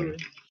not a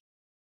games. game.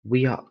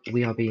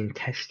 We are being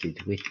tested.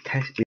 We're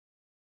tested.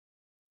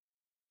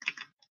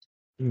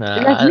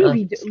 Like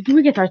maybe do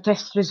we get our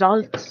test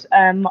results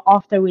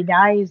after we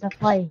die? Is that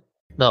why?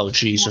 No,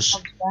 Jesus.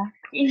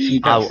 Comes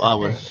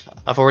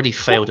back? I've already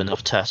failed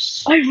enough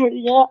tests. I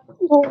yeah.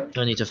 No.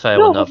 I need to fail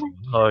No, enough.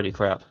 Holy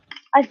crap.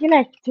 I feel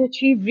like to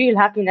achieve real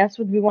happiness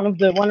would be one of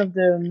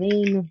the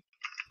main.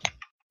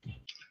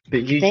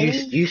 But you Thing?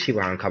 you see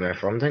where I'm coming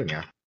from, don't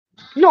you?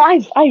 No, I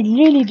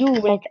really do.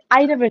 Like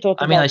I never thought.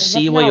 I mean, about I it,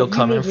 see but where now you're you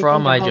coming made me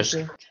from, think I about just-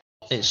 it.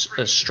 It's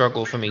a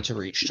struggle for me to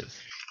reach to.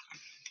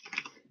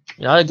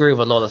 You know, I agree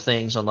with a lot of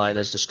things and like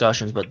there's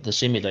discussions, but the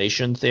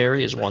simulation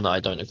theory is one that I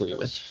don't agree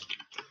with.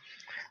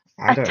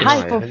 I A don't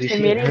type know. of Have you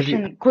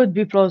simulation could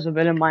be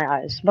plausible in my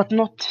eyes, but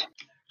not.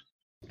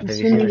 seen the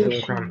film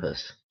simulation.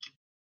 Krampus?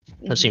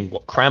 I've seen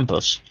what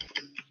Krampus.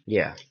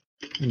 Yeah.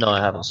 No, I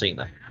haven't seen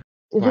that.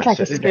 Is Right, it like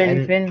so a at the scary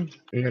end- film?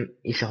 No,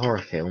 it's a horror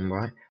film,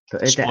 right?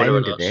 But at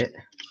Spoiler the end of alerts. it,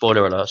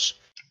 Spoiler alerts.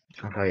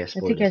 oh yeah, I think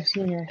spoilers. I've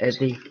seen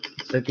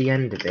it. At the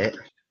end of it,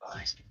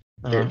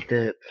 Uh-huh.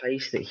 the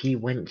place that he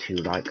went to,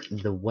 like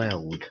the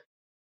world,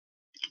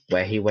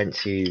 where he went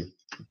to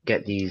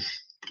get these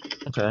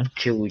Okay.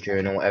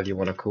 children or whatever you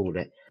want to call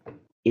it,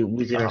 it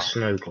was in a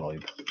snow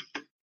globe.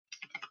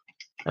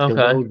 The Okay.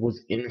 world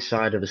was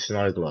inside of a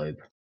snow globe.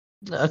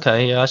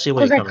 Okay. Yeah, I see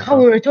where Because you're like coming how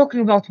from. we were talking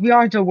about, we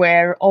aren't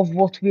aware of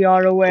what we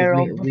are aware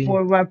We- of we-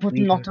 before we're put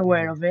we not don't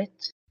aware know. of it.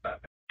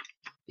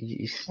 Do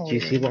you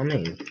see what I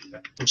mean?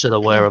 I'm still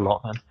aware a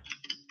lot, man.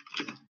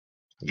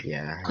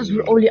 Yeah. Because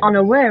we're only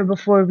unaware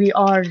before we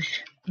are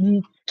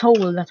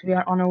told that we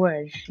are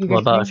unaware. You What get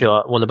about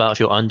me? if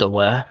you're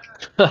underwear?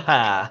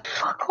 Haha.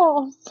 Fuck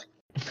off.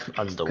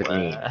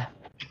 Underwear.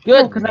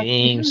 No, Good 'cause I-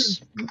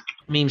 memes.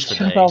 Memes for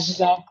Shut up, days.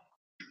 Zach.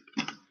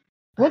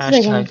 What's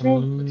the gonna Hashtag say?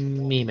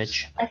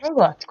 memeage. I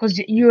forgot, because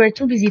you were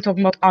too busy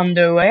talking about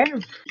underwear.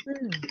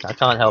 I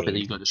can't help it that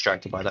you got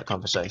distracted by that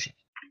conversation.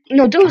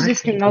 No, there was I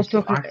this think thing I was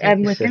it's- talking I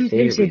think with it's a him. Can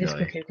you say theory, this though.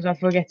 quickly, because I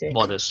forget it.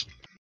 What is?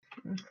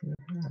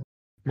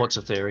 What's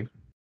a theory?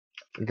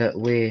 That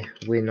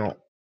we're not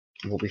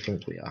what we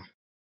think we are.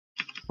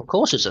 Of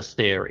course, it's a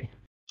theory.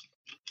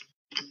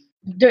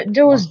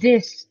 There was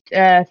this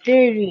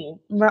theory,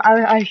 but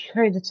I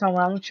heard it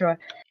somewhere, I'm not sure,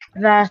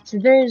 that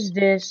there's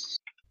this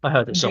I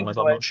heard it somewhere,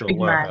 but I'm not Bigfoot, sure big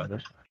where I man. heard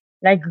it.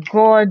 like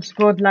gods,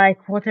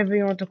 godlike, whatever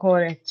you want to call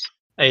it.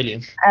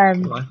 Alien.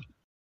 Um,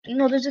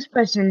 no, there's this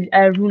person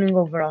ruling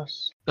over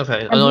us,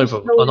 Okay, and we're an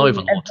slowly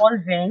overlord.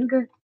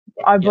 evolving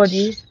our Yes.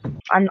 bodies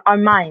and our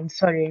minds.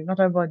 Sorry, not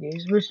our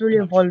bodies. We're slowly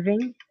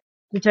evolving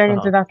to turn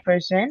into that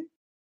person,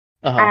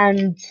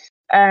 and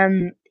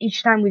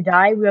each time we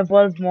die, we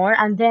evolve more,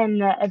 and then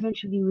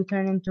eventually we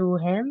turn into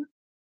him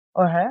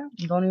or her.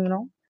 Don't even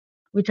know.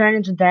 We turn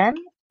into them,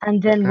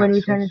 and then when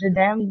we turn into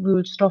them, we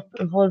will stop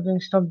evolving,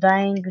 stop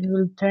dying, and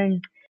we'll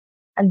turn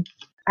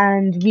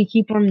and we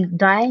keep on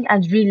dying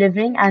and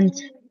reliving and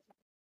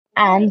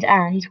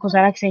because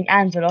I like saying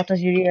 "and" a lot,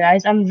 as you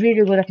realize. I'm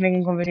really good at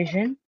making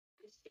conversation.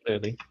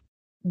 Clearly.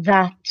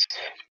 That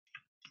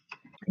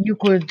you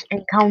could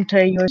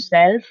encounter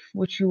yourself,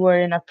 which you were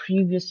in a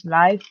previous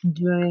life,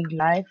 during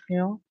life, you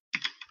know.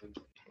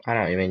 I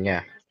know what you mean,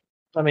 yeah.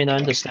 I mean, I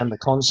understand the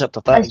concept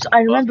of that. I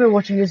remember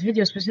watching this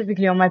video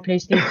specifically on my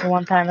PlayStation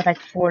one time at like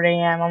 4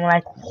 a.m. I'm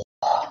like,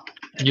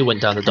 You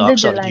went down the and dark then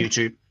side they're of like,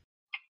 YouTube.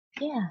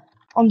 yeah,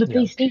 on the Yeah.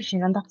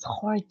 PlayStation, and that's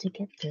hard to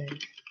get to,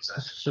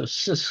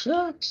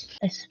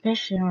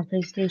 especially on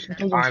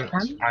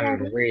PlayStation.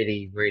 I'm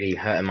really, really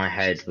hurting my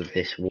head with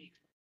this.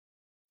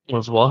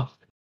 With what?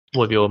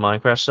 With your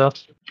Minecraft stuff?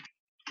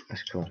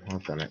 That's cool.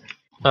 I've done it.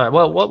 Alright,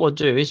 well, what we'll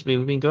do is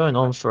we've been going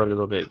on for a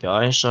little bit,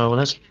 guys, so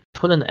let's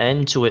put an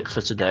end to it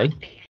for today.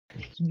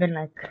 It's been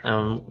like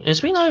It's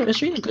been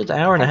a good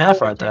hour and a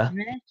half right there.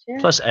 minutes, yeah.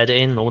 Plus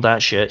editing, all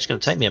that shit. It's going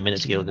to take me a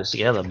minute to get all this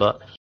together,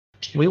 but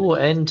we will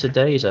end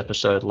today's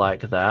episode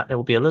like that. It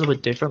will be a little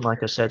bit different,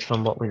 like I said,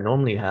 from what we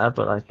normally have,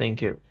 but I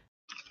think it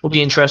will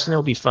be interesting. It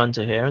will be fun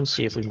to hear and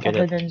see if we can get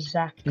Other it than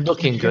Zach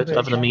looking good, gibberish,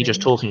 other than me I just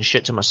mean. talking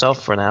shit to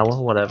myself for an hour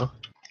or whatever.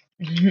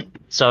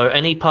 So,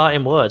 any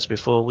parting words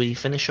before we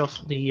finish off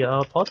the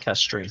podcast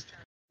stream?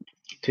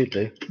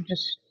 Toodaloo.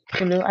 Just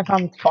I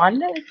found it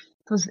fun.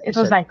 It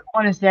was like,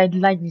 honestly, I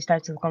like these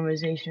types of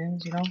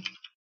conversations, you know.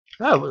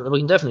 Oh, we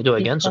can definitely do it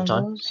Deep again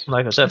sometime. convos.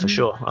 Like I said, for Mhm.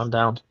 sure, I'm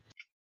down.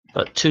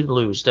 But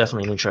Toodaloo is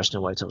definitely an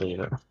interesting way to leave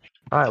it.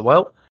 Alright,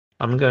 well,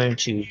 I'm going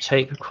to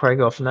take Craig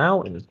off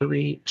now in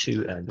 3,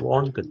 2, and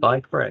 1.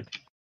 Goodbye, Craig.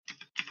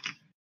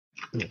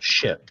 Oh,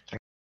 shit.